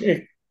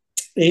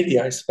 1980,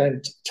 I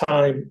spent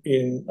time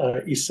in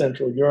East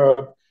Central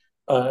Europe,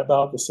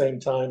 about the same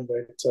time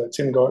that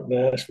Tim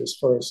Garton-Ash was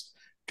first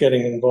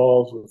getting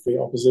involved with the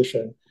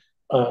opposition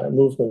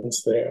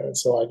movements there. And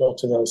so I got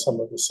to know some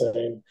of the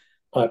same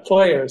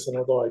players, and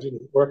although I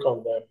didn't work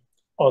on them,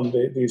 on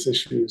these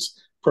issues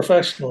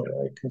professionally,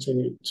 I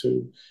continued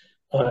to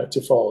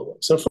follow them.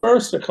 So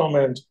first, a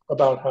comment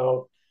about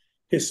how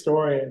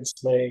historians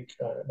make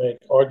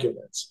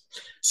arguments.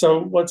 So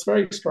what's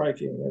very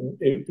striking, and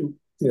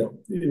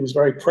it was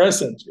very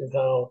present in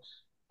how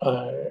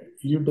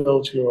you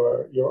build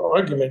your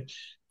argument.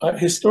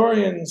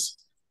 Historians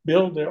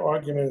build their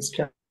arguments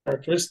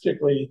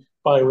characteristically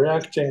by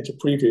reacting to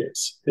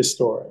previous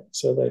historians.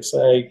 So they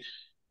say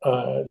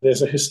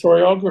there's a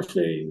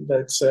historiography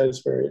that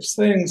says various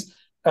things,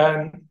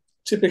 and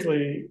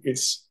typically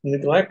it's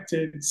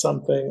neglected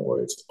something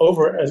or it's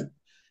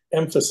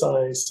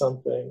overemphasized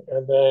something,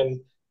 and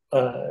then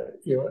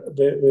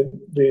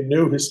the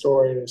new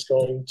historian is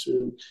going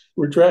to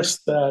redress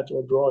that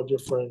or draw a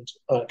different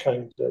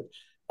kind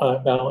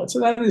of balance.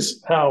 And that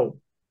is how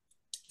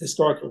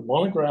historical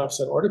monographs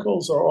and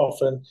articles are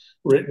often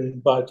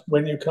written. But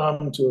when you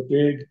come to a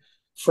big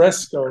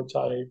fresco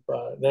type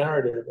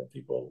narrative, and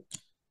people,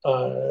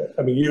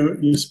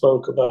 you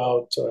spoke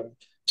about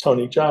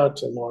Tony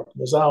Judt and Mark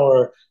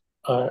Mazauer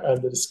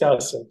and the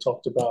Discussant,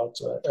 talked about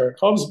Eric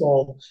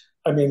Hobsbawm.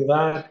 I mean,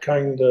 that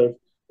kind of,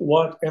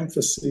 what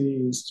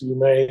emphases do you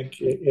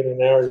make in a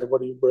narrative?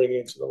 What do you bring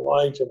into the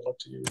light, and what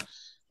do you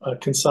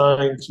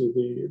consign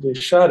to the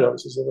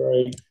shadows is a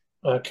very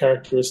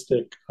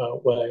characteristic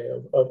way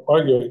of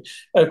arguing.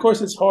 And of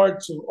course, it's hard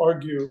to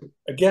argue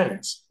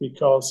against,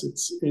 because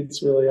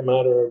it's really a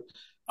matter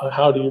of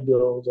how do you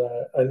build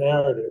a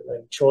narrative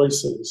and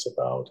choices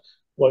about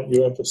what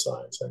you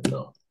emphasize and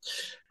not.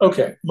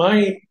 Okay,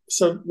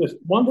 so the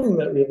one thing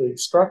that really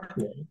struck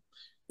me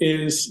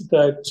is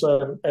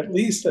that at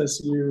least as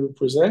you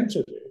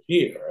presented it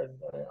here, and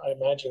I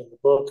imagine in the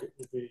book it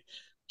would be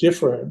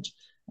different,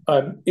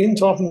 in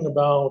talking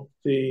about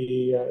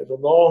the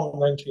law in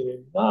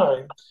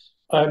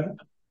 1989,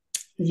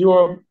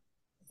 you're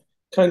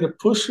kind of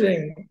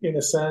pushing, in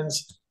a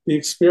sense, the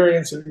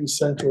experience of East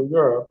Central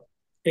Europe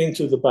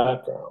into the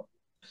background.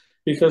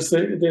 Because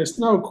there's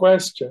no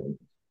question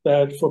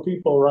that for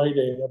people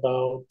writing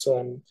about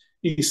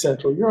East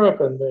Central Europe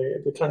and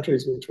the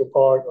countries which were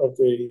part of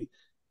the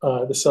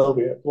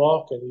Soviet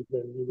bloc and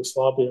even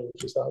Yugoslavia,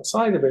 which is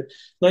outside of it,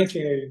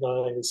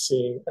 1989 is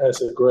seen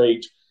as a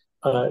great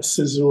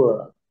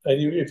caesura.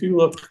 And if you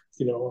look,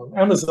 on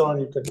Amazon,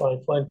 you can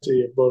find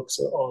plenty of books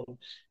on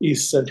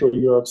East Central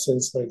Europe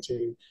since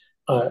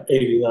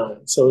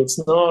 1989. So it's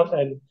not,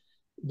 and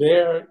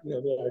there,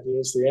 the idea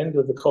is the end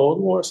of the Cold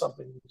War,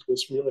 something which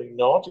was really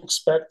not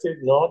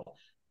expected, not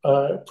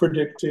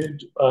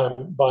predicted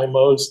by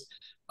most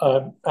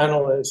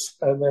analysts,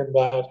 and then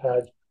that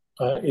had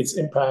its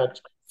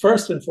impact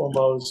first and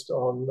foremost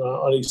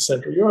on East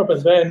Central Europe,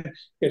 and then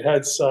it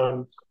had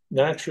some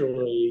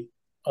naturally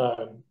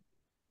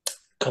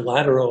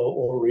collateral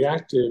or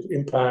reactive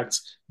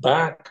impacts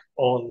back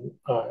on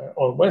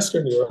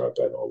Western Europe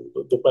and on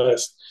the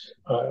West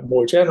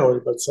more generally.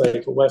 But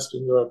say for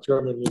Western Europe,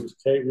 German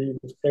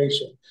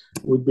reunification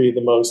would be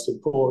the most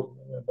important,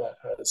 and that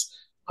has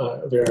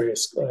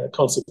various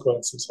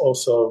consequences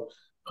also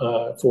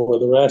for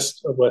the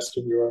rest of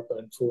Western Europe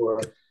and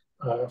for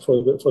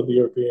the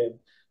European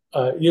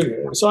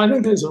Union. So I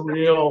think there's a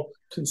real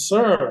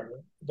concern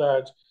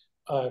that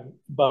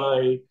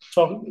by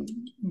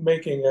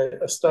making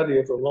a study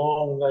of the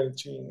long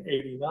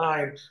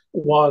 1989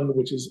 one,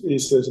 which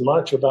is as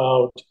much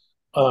about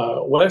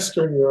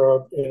Western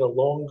Europe in a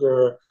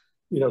longer,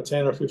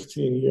 10 or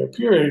 15 year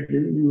period,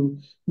 you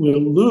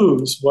will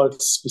lose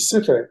what's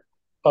specific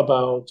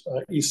about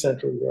East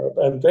Central Europe,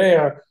 and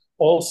there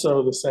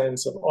also the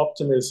sense of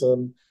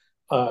optimism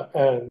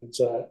and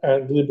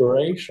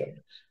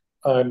liberation.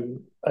 I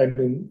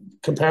mean,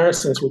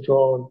 comparisons were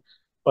drawn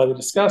by the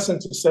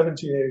Discussant to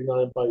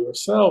 1789 by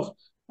yourself,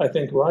 I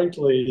think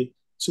rightly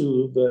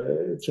to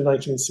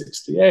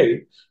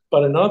 1968.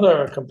 But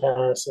another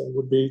comparison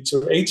would be to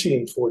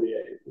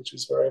 1848, which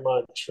is very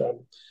much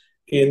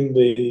in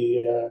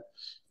the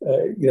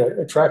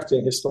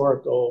attracting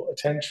historical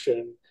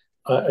attention.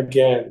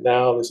 Again,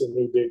 now there's a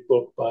new big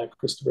book by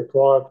Christopher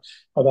Clark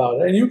about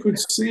it, and you could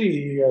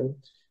see.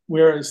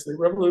 Whereas the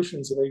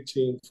revolutions of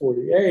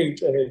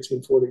 1848 and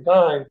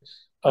 1849,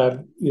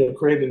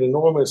 created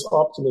enormous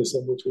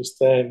optimism, which was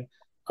then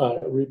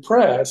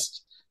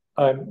repressed.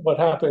 What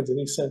happened in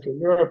East Central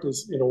Europe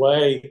is, in a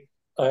way,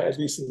 at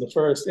least in the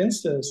first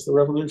instance, the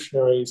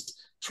revolutionaries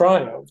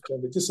triumphed,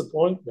 and the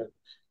disappointment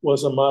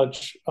was a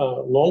much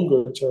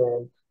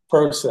longer-term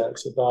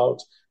process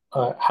about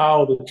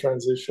how the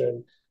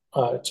transition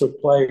took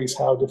place,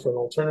 how different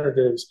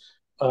alternatives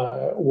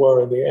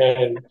were in the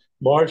end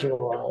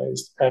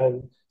marginalized,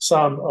 and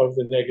some of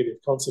the negative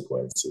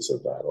consequences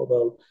of that.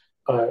 Although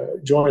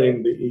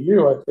joining the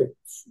EU, I think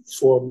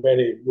for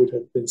many would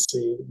have been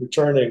seen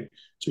returning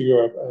to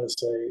Europe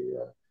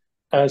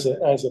as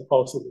a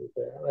possible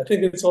there. And I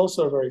think it's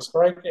also very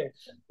striking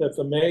that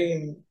the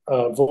main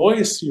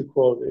voice you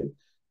quoted,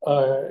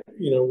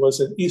 was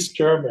an East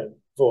German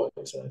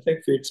voice. And I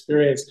think the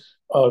experience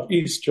of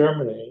East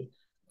Germany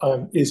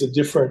is a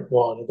different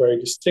one, a very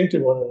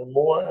distinctive one, and a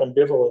more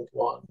ambivalent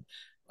one.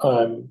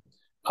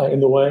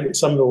 In the way,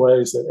 some of the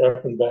ways that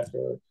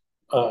Erpenbecker,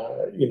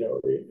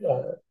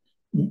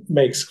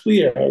 makes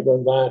clear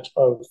than that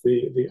of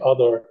the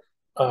other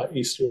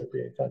East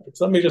European countries.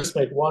 Let me just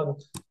make one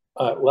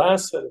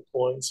last set of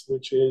points,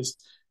 which is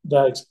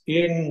that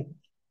in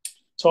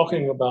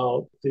talking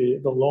about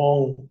the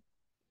long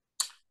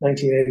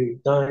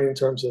 1989 in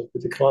terms of the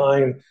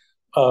decline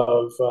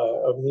of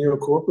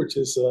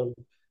neocorporatism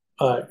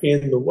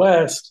in the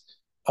West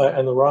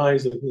and the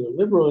rise of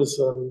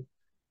neoliberalism,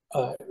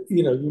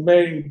 you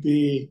may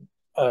be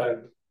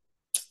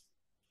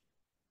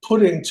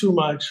putting too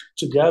much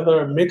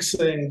together,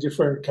 mixing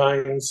different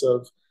kinds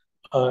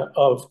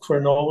of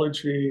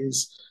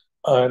chronologies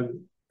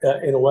in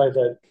a way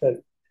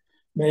that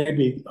may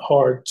be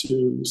hard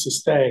to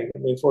sustain. I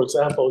mean, for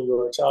example,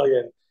 your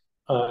Italian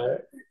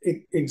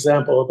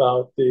example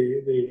about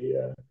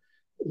the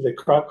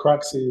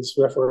Craxi's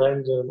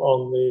referendum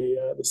on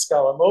the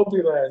Scala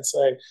Mobile, and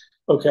saying,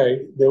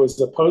 okay, there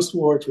was a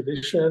post-war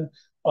tradition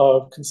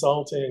of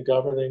consulting and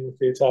governing with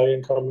the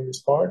Italian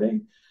Communist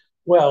Party.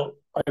 Well,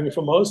 I mean,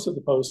 for most of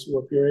the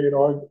post-war period,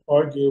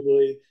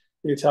 arguably,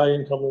 the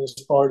Italian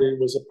Communist Party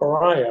was a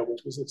pariah,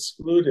 which was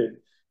excluded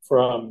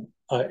from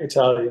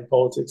Italian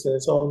politics. And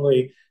it's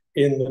only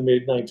in the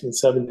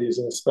mid-1970s,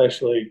 and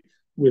especially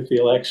with the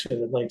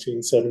election of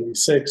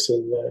 1976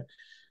 and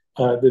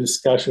the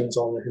discussions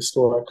on the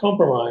historic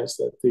compromise,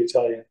 that the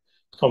Italian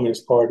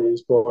Communist Party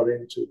is brought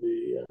into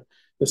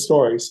the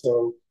story.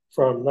 So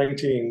from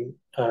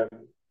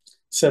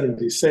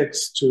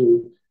 1976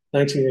 to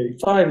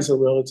 1985 is a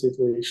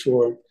relatively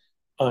short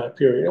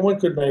period. And one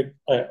could make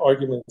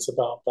arguments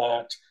about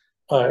that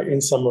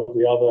in some of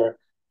the other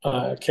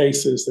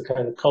cases, the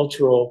kind of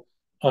cultural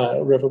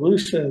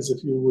revolutions.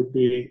 If you would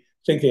be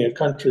thinking of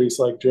countries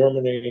like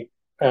Germany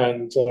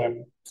and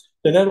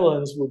the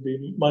Netherlands would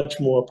be much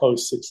more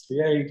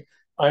post-68.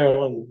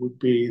 Ireland would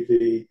be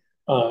the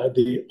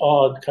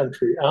odd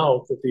country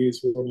out, that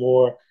these were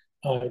more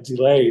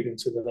delayed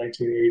into the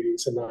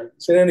 1980s and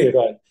 90s. In any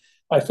event,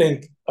 I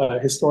think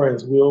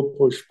historians will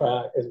push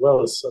back, as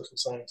well as social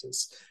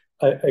scientists,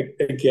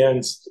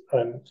 against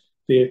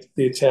the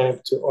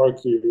attempt to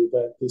argue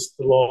that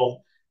the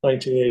long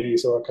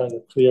 1980s are a kind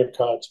of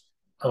clear-cut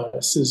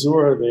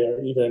caesura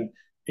there, even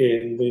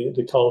in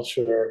the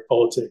culture,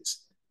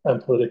 politics,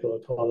 and political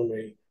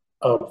economy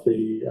of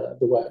the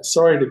West.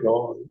 Sorry to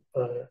go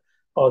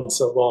on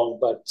so long,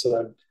 but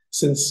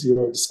since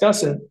your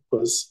discussant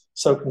was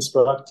so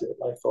constructive,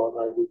 I thought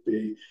I would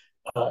be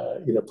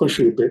push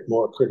you a bit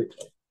more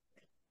critically.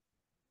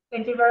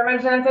 Thank you very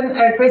much, Jonathan.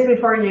 Chris,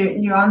 before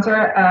you answer,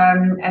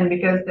 and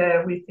because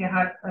we still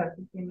have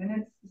 15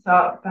 minutes,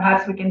 so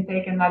perhaps we can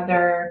take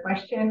another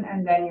question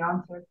and then you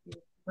answer to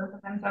both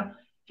of them. So,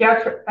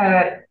 Piotr,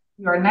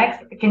 you're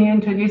next. Can you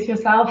introduce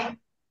yourself?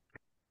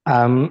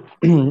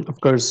 Of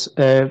course.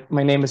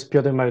 My name is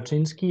Piotr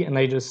Marczyński, and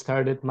I just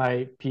started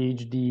my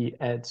PhD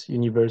at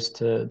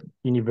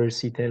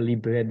Université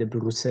Libre de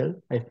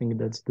Bruxelles. I think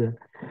that's the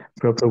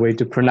proper way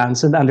to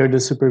pronounce it, under the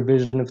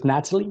supervision of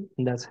Natalie,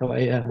 and that's how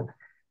I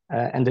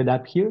ended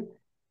up here.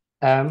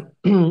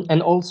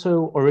 And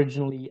also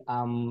originally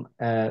I'm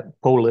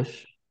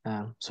Polish,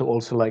 so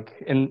also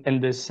like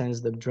in this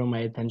sense that drew my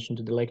attention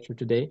to the lecture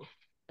today.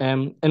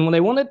 And what I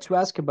wanted to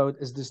ask about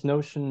is this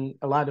notion,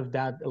 a lot of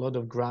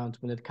ground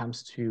when it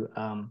comes to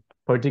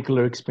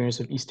particular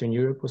experience of Eastern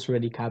Europe was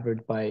already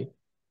covered by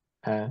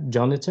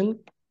Jonathan.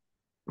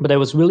 But I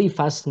was really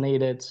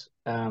fascinated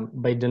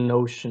by the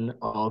notion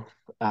of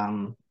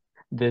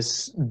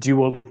this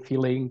dual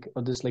feeling,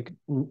 or this like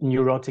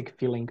neurotic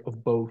feeling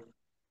of both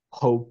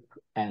hope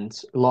and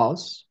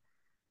loss.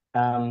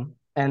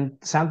 And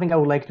something I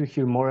would like to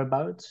hear more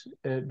about,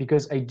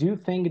 because I do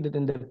think that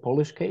in the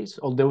Polish case,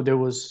 although there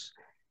was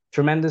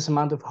tremendous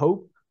amount of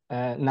hope,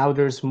 now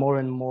there's more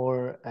and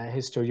more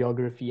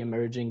historiography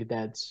emerging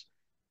that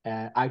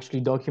actually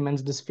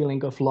documents this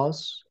feeling of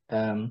loss.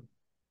 And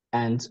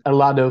a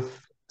lot of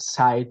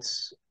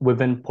sites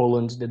within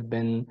Poland that have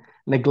been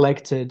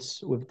neglected,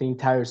 with the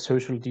entire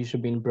social tissue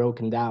being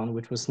broken down,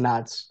 which was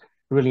not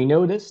really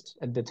noticed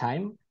at the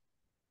time.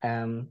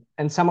 And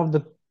some of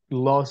the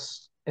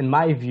loss, in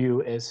my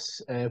view,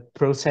 is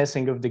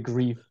processing of the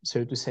grief,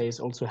 so to say, is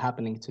also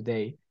happening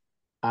today.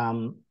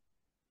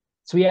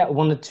 So yeah,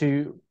 wanted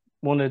to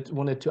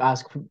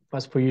ask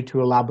for you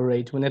to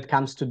elaborate when it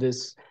comes to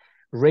this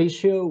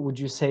ratio. Would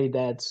you say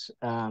that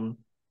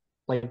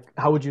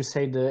how would you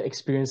say the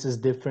experience is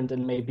different,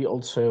 and maybe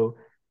also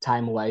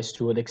time-wise,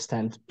 to what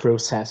extent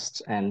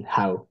processed and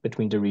how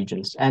between the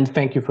regions? And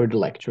thank you for the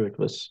lecture. It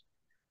was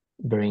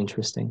very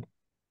interesting.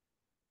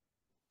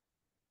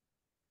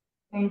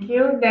 Thank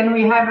you. Then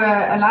we have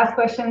a last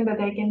question that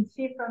I can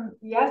see from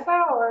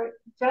Yasa or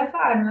Jessa.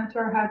 I'm not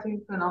sure how to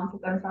pronounce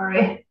it. I'm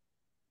sorry.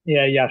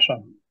 Yeah,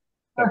 Yasha.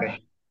 Okay.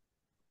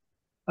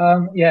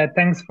 Yeah,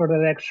 thanks for the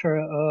lecture.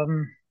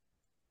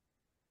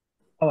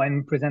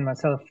 I'm present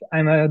myself.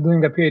 I'm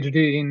doing a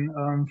PhD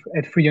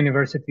at Free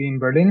University in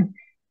Berlin.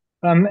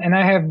 And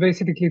I have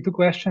basically two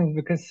questions,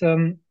 because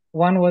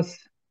one was,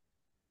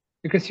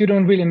 because you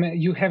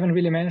haven't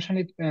really mentioned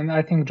it, and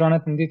I think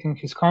Jonathan did in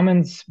his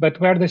comments, but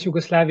where does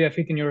Yugoslavia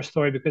fit in your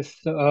story? Because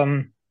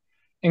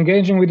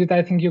engaging with it,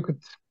 I think it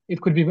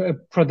could be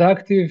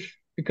productive,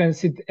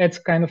 because it adds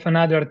kind of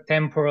another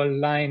temporal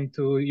line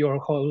to your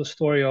whole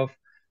story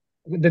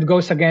that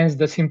goes against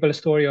the simple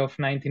story of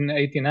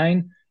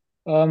 1989.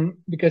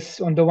 Because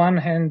on the one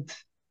hand,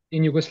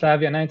 in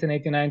Yugoslavia,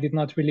 1989 did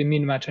not really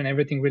mean much, and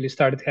everything really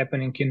started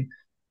happening in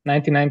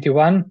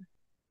 1991,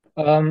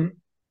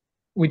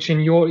 which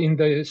in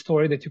the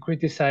story that you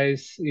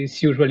criticize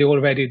is usually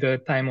already the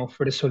time of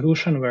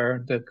resolution,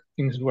 where the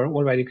things were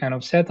already kind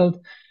of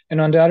settled.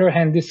 And on the other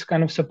hand, this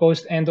kind of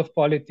supposed end of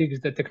politics,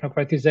 the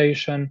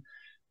technocratization,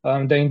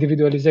 the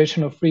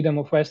individualization of freedom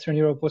of Western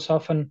Europe was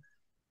often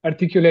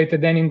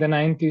articulated then in the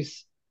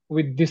 90s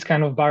with this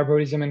kind of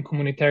barbarism and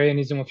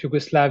communitarianism of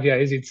Yugoslavia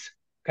as its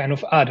kind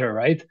of other,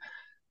 right?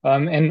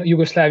 And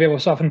Yugoslavia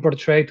was often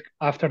portrayed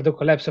after the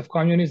collapse of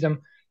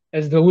communism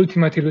as the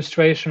ultimate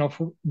illustration of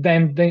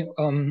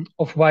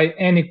why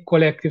any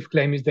collective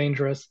claim is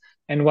dangerous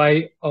and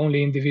why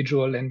only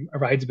individual and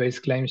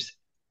rights-based claims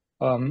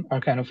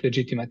are kind of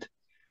legitimate.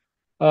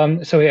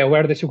 So yeah,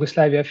 where does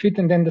Yugoslavia fit?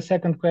 And then the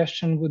second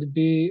question would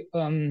be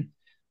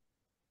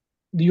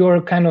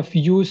your kind of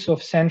use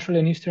of Central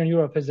and Eastern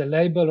Europe as a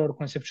label or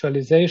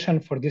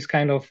conceptualization for this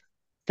kind of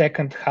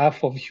second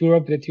half of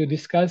Europe that you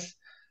discuss,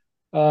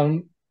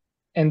 and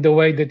the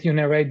way that you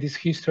narrate this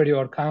history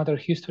or counter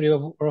history,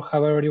 or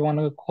however you want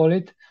to call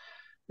it.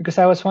 Because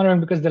I was wondering,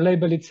 because the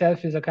label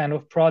itself is a kind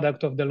of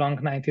product of the long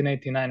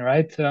 1989,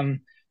 right?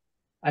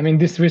 I mean,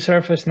 this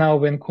resurfaced now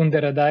when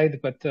Kundera died,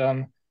 but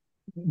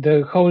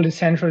the whole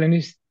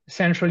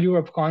Central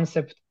Europe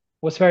concept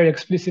was very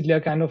explicitly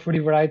a kind of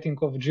rewriting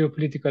of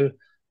geopolitical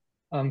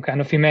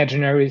kind of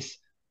imaginaries,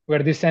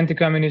 where these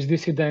anti-communist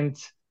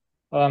dissidents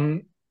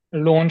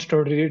launched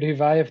or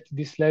revived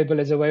this label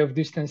as a way of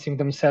distancing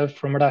themselves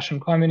from Russian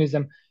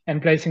communism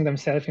and placing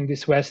themselves in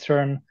this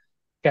Western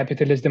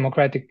capitalist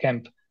democratic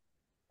camp.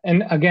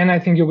 And again, I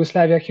think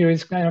Yugoslavia here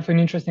is kind of an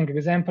interesting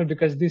example,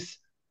 because this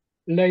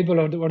label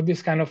or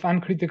this kind of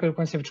uncritical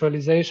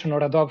conceptualization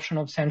or adoption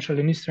of Central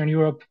and Eastern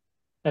Europe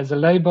as a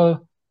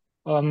label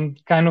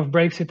kind of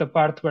breaks it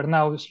apart, where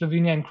now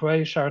Slovenia and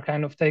Croatia are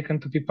kind of taken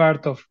to be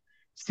part of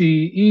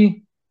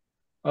CEE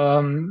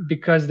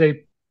because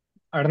they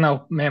are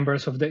now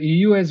members of the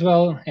EU as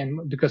well,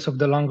 and because of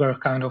the longer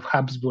kind of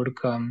Habsburg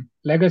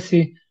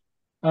legacy,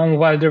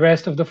 while the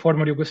rest of the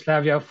former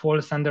Yugoslavia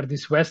falls under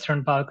this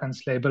Western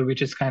Balkans label,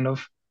 which is kind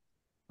of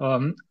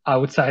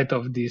outside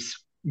of these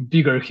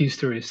bigger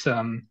histories,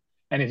 and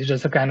it's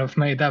just a kind of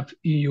made up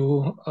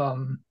EU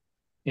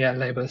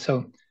label.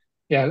 So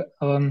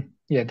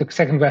the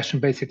second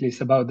question basically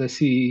is about the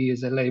CEE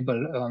as a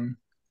label,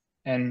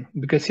 and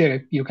because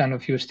here you kind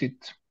of used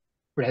it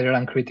rather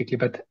uncritically,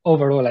 but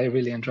overall I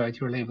really enjoyed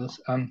your labels,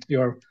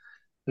 your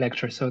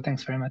lecture. So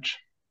thanks very much.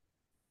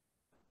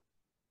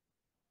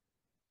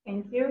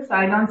 Thank you. So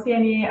I don't see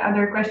any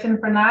other question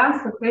for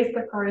now. So Chris,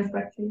 the floor is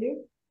back to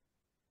you.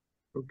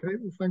 Okay,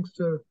 well, thanks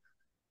to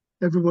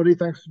everybody.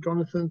 Thanks to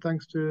Jonathan.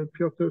 Thanks to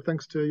Piotr.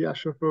 Thanks to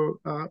Yasha for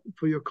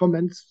your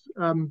comments.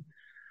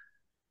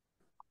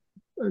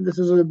 And this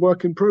is a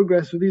work in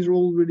progress, so these are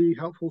all really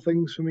helpful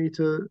things for me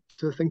to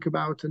think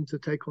about and to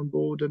take on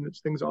board, and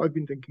it's things I've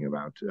been thinking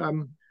about.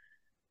 To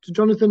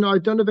Jonathan, I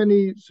don't have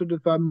any sort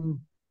of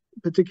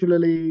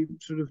particularly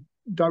sort of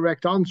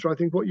direct answer. I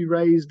think what you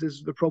raised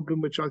is the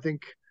problem, which I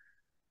think,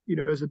 you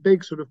know, is a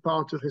big sort of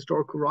part of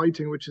historical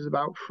writing, which is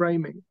about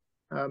framing.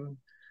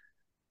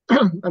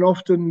 And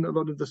often a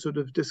lot of the sort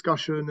of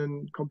discussion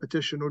and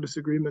competition or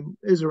disagreement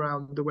is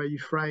around the way you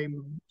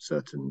frame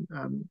certain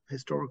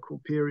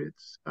historical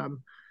periods.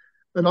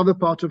 Another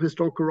part of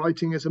historical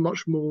writing is a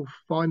much more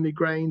finely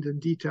grained and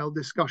detailed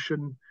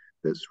discussion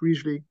that's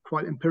usually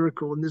quite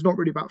empirical, and it's not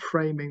really about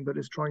framing, but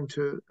it's trying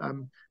to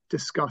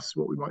discuss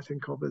what we might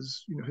think of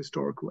as, you know,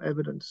 historical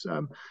evidence.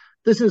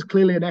 This is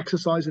clearly an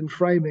exercise in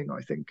framing,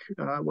 I think,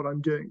 what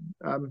I'm doing.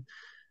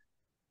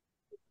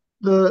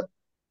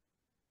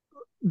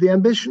 The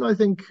ambition, I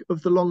think,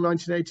 of the long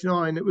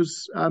 1989,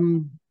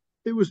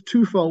 it was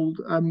twofold,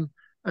 and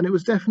it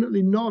was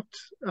definitely not.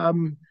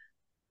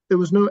 There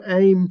was no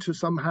aim to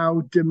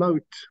somehow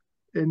demote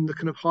in the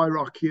kind of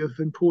hierarchy of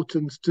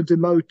importance, to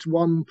demote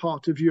one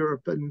part of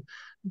Europe and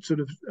sort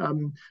of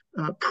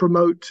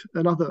promote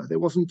another. There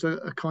wasn't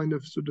a kind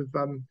of sort of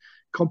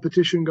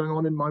competition going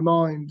on in my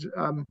mind.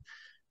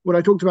 When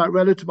I talked about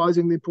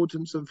relativizing the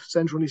importance of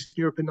Central and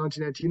Eastern Europe in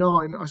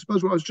 1989, I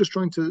suppose what I was just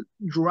trying to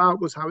draw out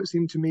was how it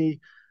seemed to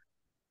me,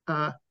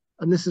 and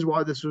this is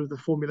why the sort of the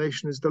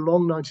formulation is the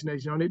long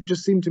 1989, it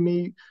just seemed to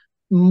me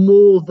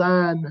more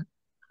than,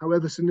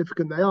 however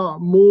significant they are,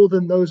 more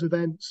than those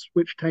events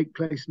which take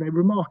place in a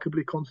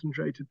remarkably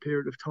concentrated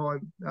period of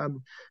time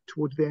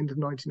towards the end of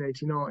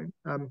 1989.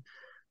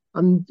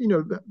 And, you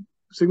know,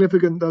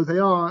 significant though they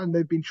are, and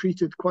they've been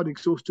treated quite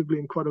exhaustively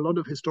in quite a lot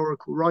of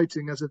historical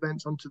writing as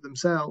events unto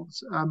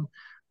themselves,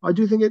 I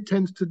do think it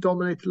tends to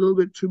dominate a little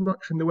bit too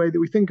much in the way that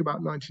we think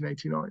about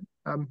 1989.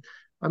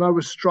 And I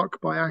was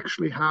struck by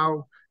actually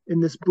how,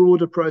 in this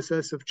broader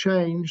process of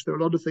change, there are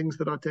a lot of things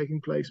that are taking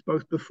place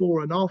both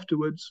before and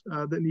afterwards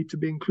that need to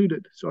be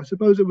included. So I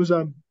suppose it was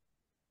an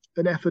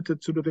effort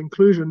at sort of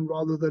inclusion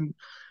rather than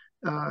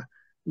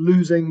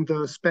losing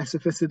the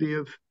specificity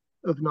of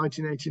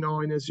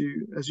 1989, as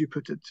you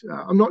put it.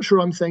 I'm not sure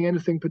I'm saying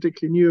anything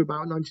particularly new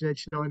about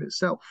 1989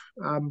 itself.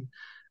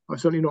 I've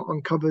certainly not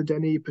uncovered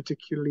any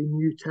particularly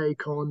new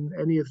take on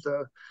any of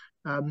the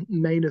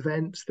main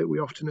events that we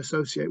often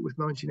associate with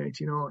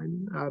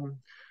 1989.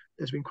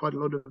 There's been quite a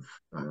lot of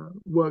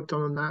work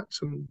done on that,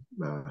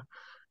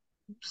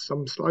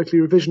 some slightly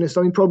revisionist.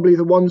 I mean, probably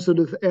the one sort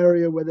of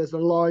area where there's a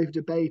live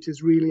debate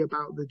is really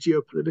about the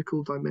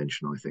geopolitical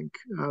dimension, I think.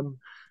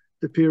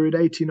 The period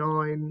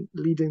 89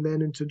 leading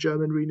then into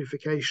German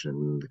reunification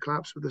and the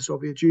collapse of the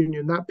Soviet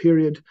Union, that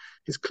period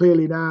is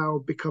clearly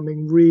now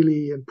becoming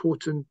really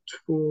important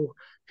for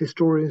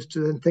historians to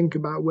then think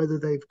about whether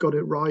they've got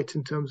it right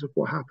in terms of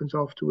what happens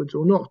afterwards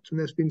or not. And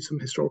there's been some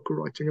historical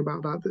writing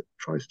about that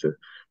tries to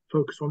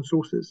focus on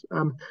sources.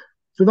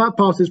 So that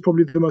part is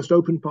probably the most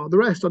open part. The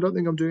rest, I don't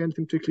think I'm doing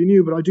anything particularly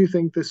new, but I do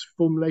think this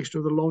formulation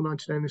of the long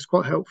 1990s is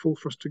quite helpful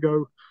for us to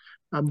go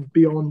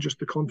beyond just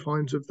the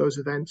confines of those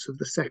events of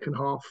the second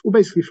half, or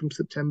basically from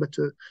September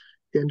to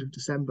the end of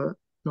December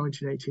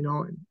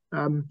 1989.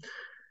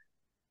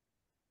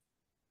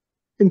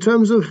 In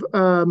terms of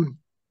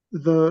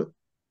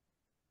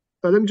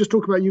let me just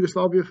talk about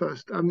Yugoslavia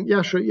first.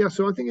 Yeah,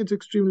 so I think it's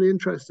extremely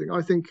interesting.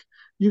 I think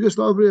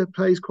Yugoslavia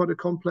plays quite a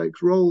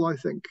complex role, I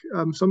think.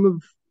 Some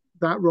of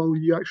that role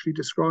you actually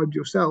described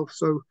yourself.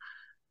 So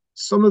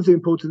some of the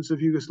importance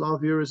of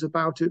Yugoslavia is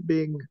about it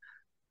being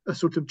a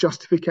sort of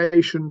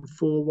justification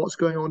for what's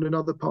going on in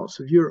other parts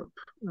of Europe.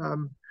 I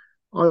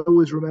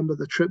always remember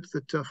the trip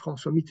that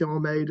François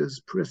Mitterrand made as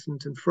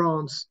president in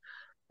France,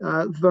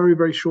 very,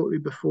 very shortly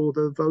before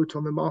the vote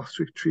on the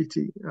Maastricht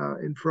Treaty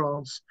in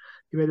France.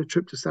 He made a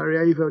trip to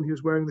Sarajevo, and he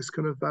was wearing this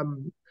kind of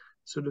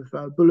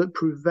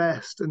bulletproof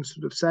vest, and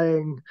sort of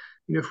saying,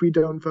 you know, if we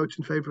don't vote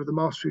in favor of the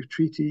Maastricht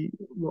Treaty,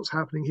 what's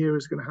happening here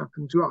is going to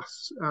happen to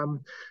us. You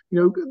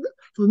know,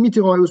 for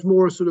Mitterrand, it was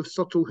more a sort of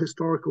subtle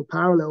historical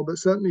parallel, but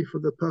certainly for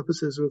the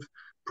purposes of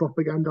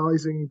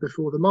propagandizing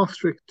before the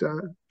Maastricht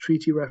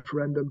Treaty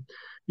referendum,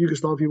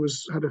 Yugoslavia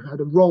had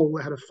a role,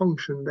 it had a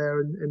function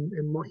there in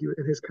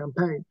his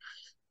campaign.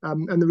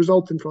 And the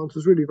result in France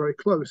was really very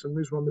close, and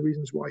this is one of the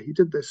reasons why he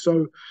did this.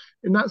 So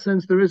in that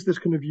sense, there is this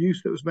kind of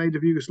use that was made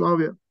of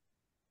Yugoslavia,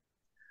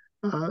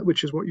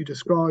 which is what you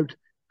described.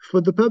 For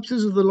the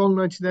purposes of the long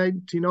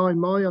 1989,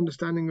 my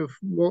understanding of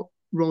what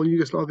role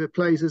Yugoslavia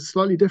plays is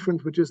slightly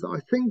different, which is that I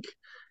think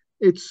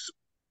it's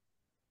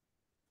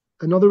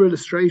another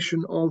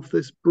illustration of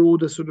this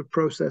broader sort of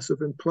process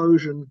of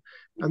implosion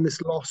and this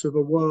loss of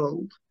a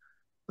world.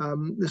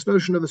 This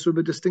notion of a sort of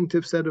a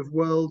distinctive set of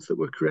worlds that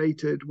were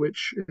created,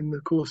 which in the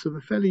course of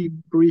a fairly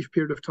brief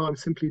period of time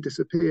simply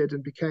disappeared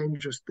and became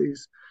just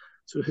these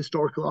sort of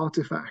historical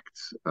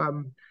artifacts.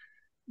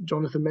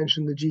 Jonathan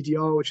mentioned the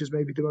GDR, which is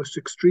maybe the most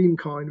extreme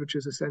kind, which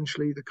is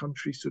essentially the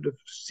country sort of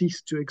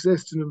ceased to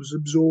exist and it was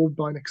absorbed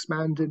by an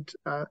expanded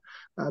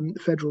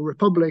federal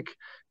republic,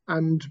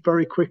 and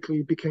very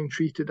quickly became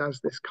treated as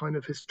this kind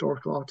of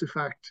historical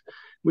artifact,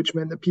 which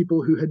meant that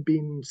people who had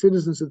been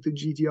citizens of the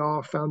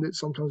GDR found it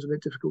sometimes a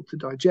bit difficult to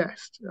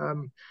digest.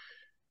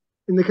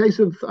 In the case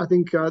of, I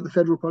think, the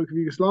Federal Republic of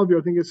Yugoslavia,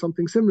 I think it's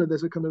something similar.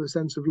 There's a kind of a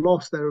sense of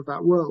loss there of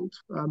that world.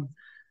 And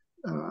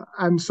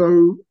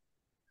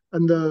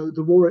the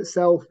war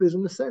itself is,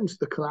 in a sense,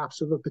 the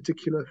collapse of a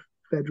particular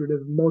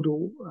federative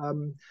model. I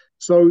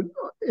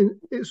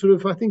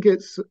think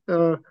it's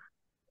a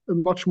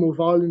much more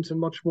violent and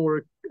much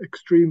more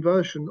extreme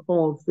version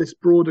of this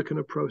broader kind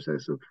of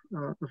process of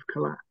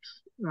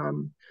collapse.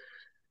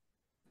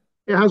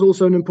 It has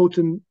also an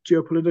important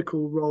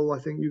geopolitical role, I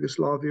think,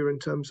 Yugoslavia, in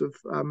terms of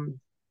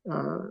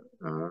the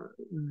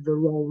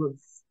role of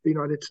the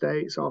United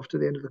States after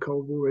the end of the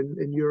Cold War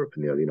in Europe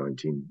in the early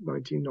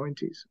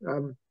 1990s.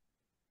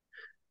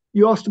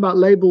 You asked about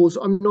labels.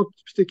 I'm not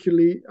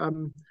particularly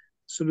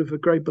sort of a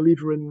great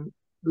believer in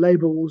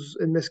labels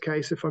in this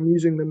case. If I'm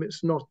using them,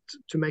 it's not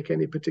to make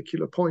any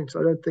particular point.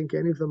 I don't think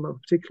any of them are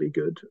particularly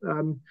good.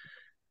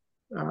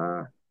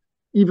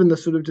 Even the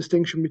sort of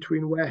distinction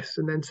between West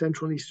and then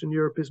Central and Eastern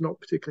Europe is not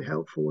particularly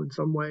helpful in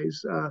some ways.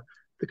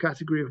 The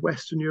category of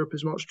Western Europe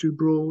is much too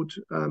broad.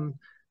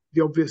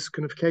 The obvious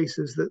kind of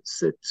cases that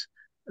sit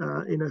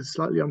in a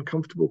slightly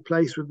uncomfortable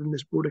place within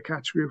this broader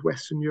category of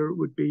Western Europe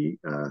would be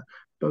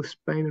both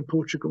Spain and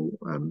Portugal,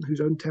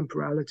 whose own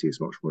temporality is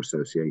much more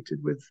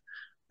associated with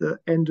the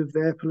end of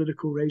their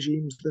political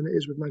regimes than it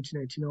is with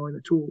 1989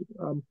 at all.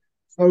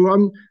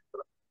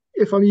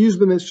 If I'm using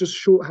them, it's just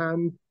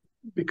shorthand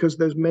because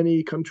there's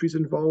many countries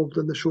involved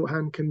and the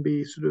shorthand can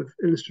be sort of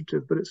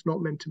illustrative, but it's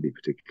not meant to be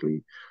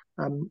particularly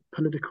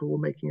political or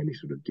making any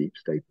sort of deep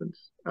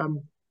statements.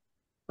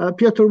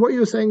 Piotr, what you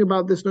were saying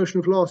about this notion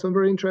of loss, I'm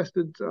very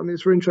interested. I mean,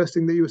 it's very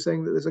interesting that you were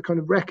saying that there's a kind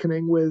of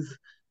reckoning with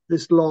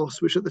this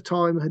loss, which at the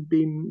time had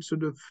been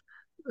sort of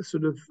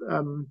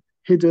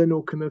hidden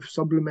or kind of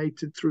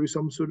sublimated through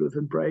some sort of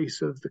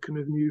embrace of the kind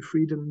of new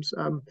freedoms.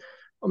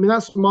 I mean,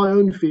 that's my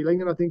own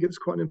feeling, and I think it's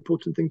quite an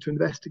important thing to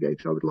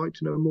investigate. I would like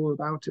to know more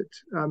about it.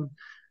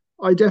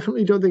 I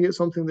definitely don't think it's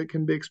something that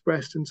can be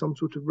expressed in some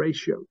sort of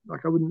ratio.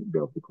 Like, I wouldn't be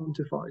able to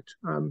quantify it.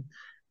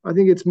 I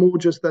think it's more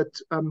just that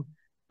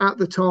at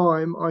the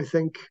time, I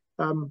think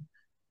the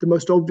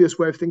most obvious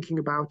way of thinking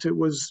about it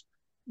was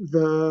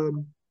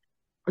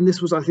and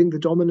this was, I think, the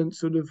dominant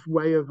sort of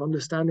way of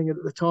understanding it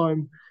at the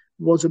time,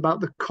 was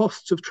about the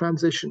costs of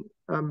transition.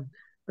 And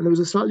there was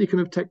a slightly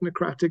kind of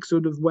technocratic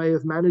sort of way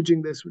of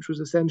managing this, which was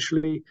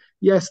essentially,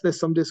 yes, there's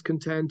some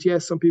discontent.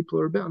 Yes, some people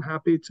are a bit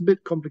unhappy. It's a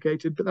bit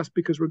complicated, but that's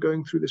because we're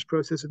going through this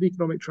process of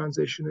economic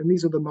transition. And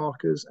these are the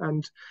markers,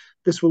 and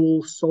this will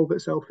all solve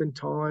itself in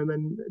time,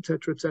 and et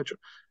cetera, et cetera.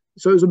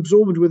 So it was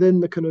absorbed within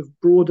the kind of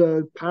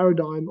broader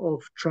paradigm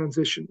of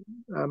transition,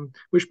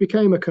 which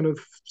became a kind of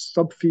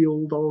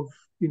subfield of,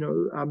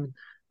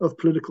 of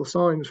political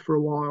science for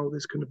a while,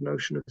 this kind of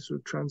notion of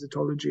sort of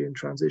transitology and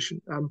transition.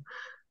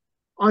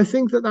 I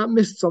think that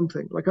missed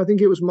something. Like, I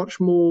think it was much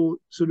more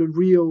sort of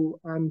real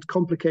and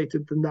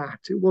complicated than that.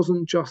 It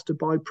wasn't just a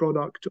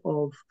byproduct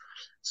of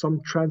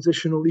some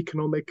transitional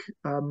economic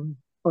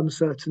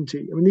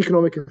uncertainty. I mean, the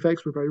economic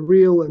effects were very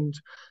real, and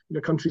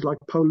countries like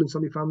Poland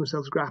suddenly found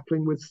themselves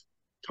grappling with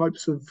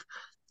types of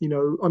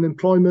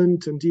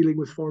unemployment and dealing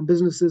with foreign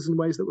businesses in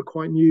ways that were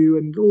quite new,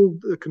 and all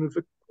the kind of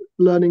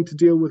learning to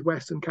deal with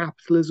Western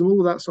capitalism. All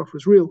of that stuff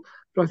was real,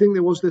 but I think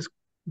there was this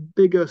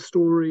bigger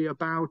story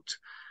about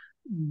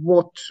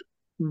what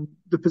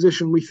the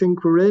position we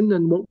think we're in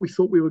and what we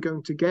thought we were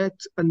going to get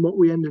and what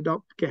we ended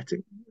up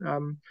getting.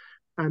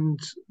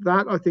 And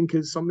that, I think,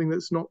 is something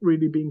that's not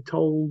really being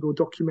told or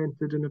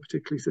documented in a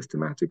particularly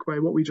systematic way.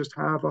 What we just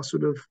have are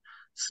sort of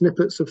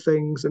snippets of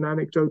things and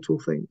anecdotal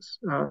things,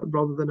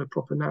 rather than a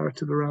proper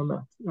narrative around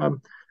that.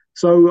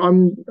 So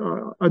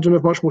I don't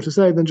have much more to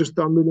say than just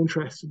that I'm really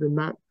interested in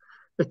that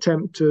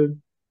attempt to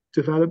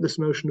develop this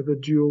notion of a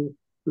dual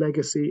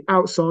legacy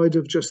outside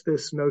of just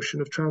this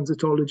notion of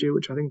transitology,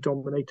 which I think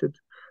dominated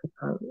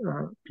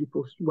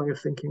people's way of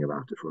thinking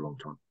about it for a long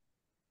time.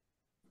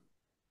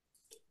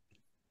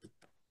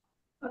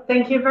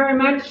 Thank you very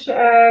much,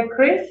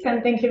 Chris,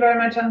 and thank you very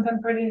much,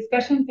 Anton, for the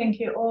discussion.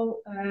 Thank you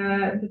all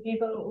the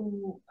people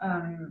who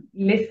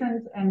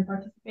listened and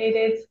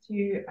participated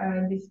to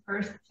this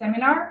first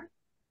seminar.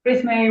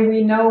 Chris, may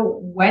we know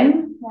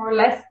when, more or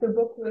less, the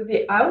book will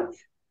be out?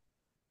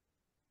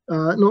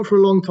 Not for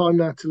a long time,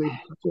 Natalie.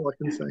 That's all I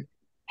can say.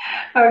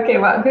 Okay,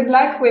 well, good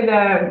luck with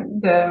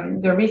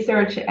the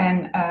research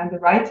and the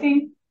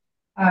writing.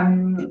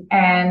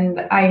 And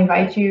I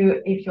invite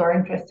you, if you're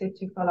interested,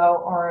 to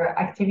follow our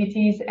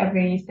activities.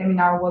 Every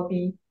seminar will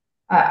be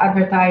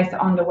advertised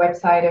on the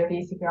website of the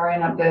ECPR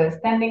and of the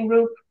standing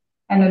group.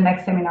 And the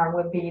next seminar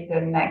will be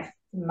the next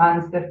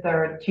month, the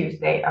third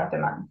Tuesday of the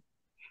month.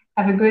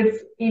 Have a good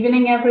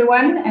evening,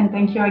 everyone. And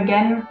thank you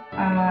again,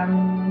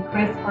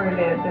 Chris, for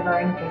the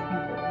very interesting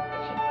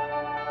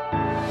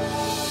presentation.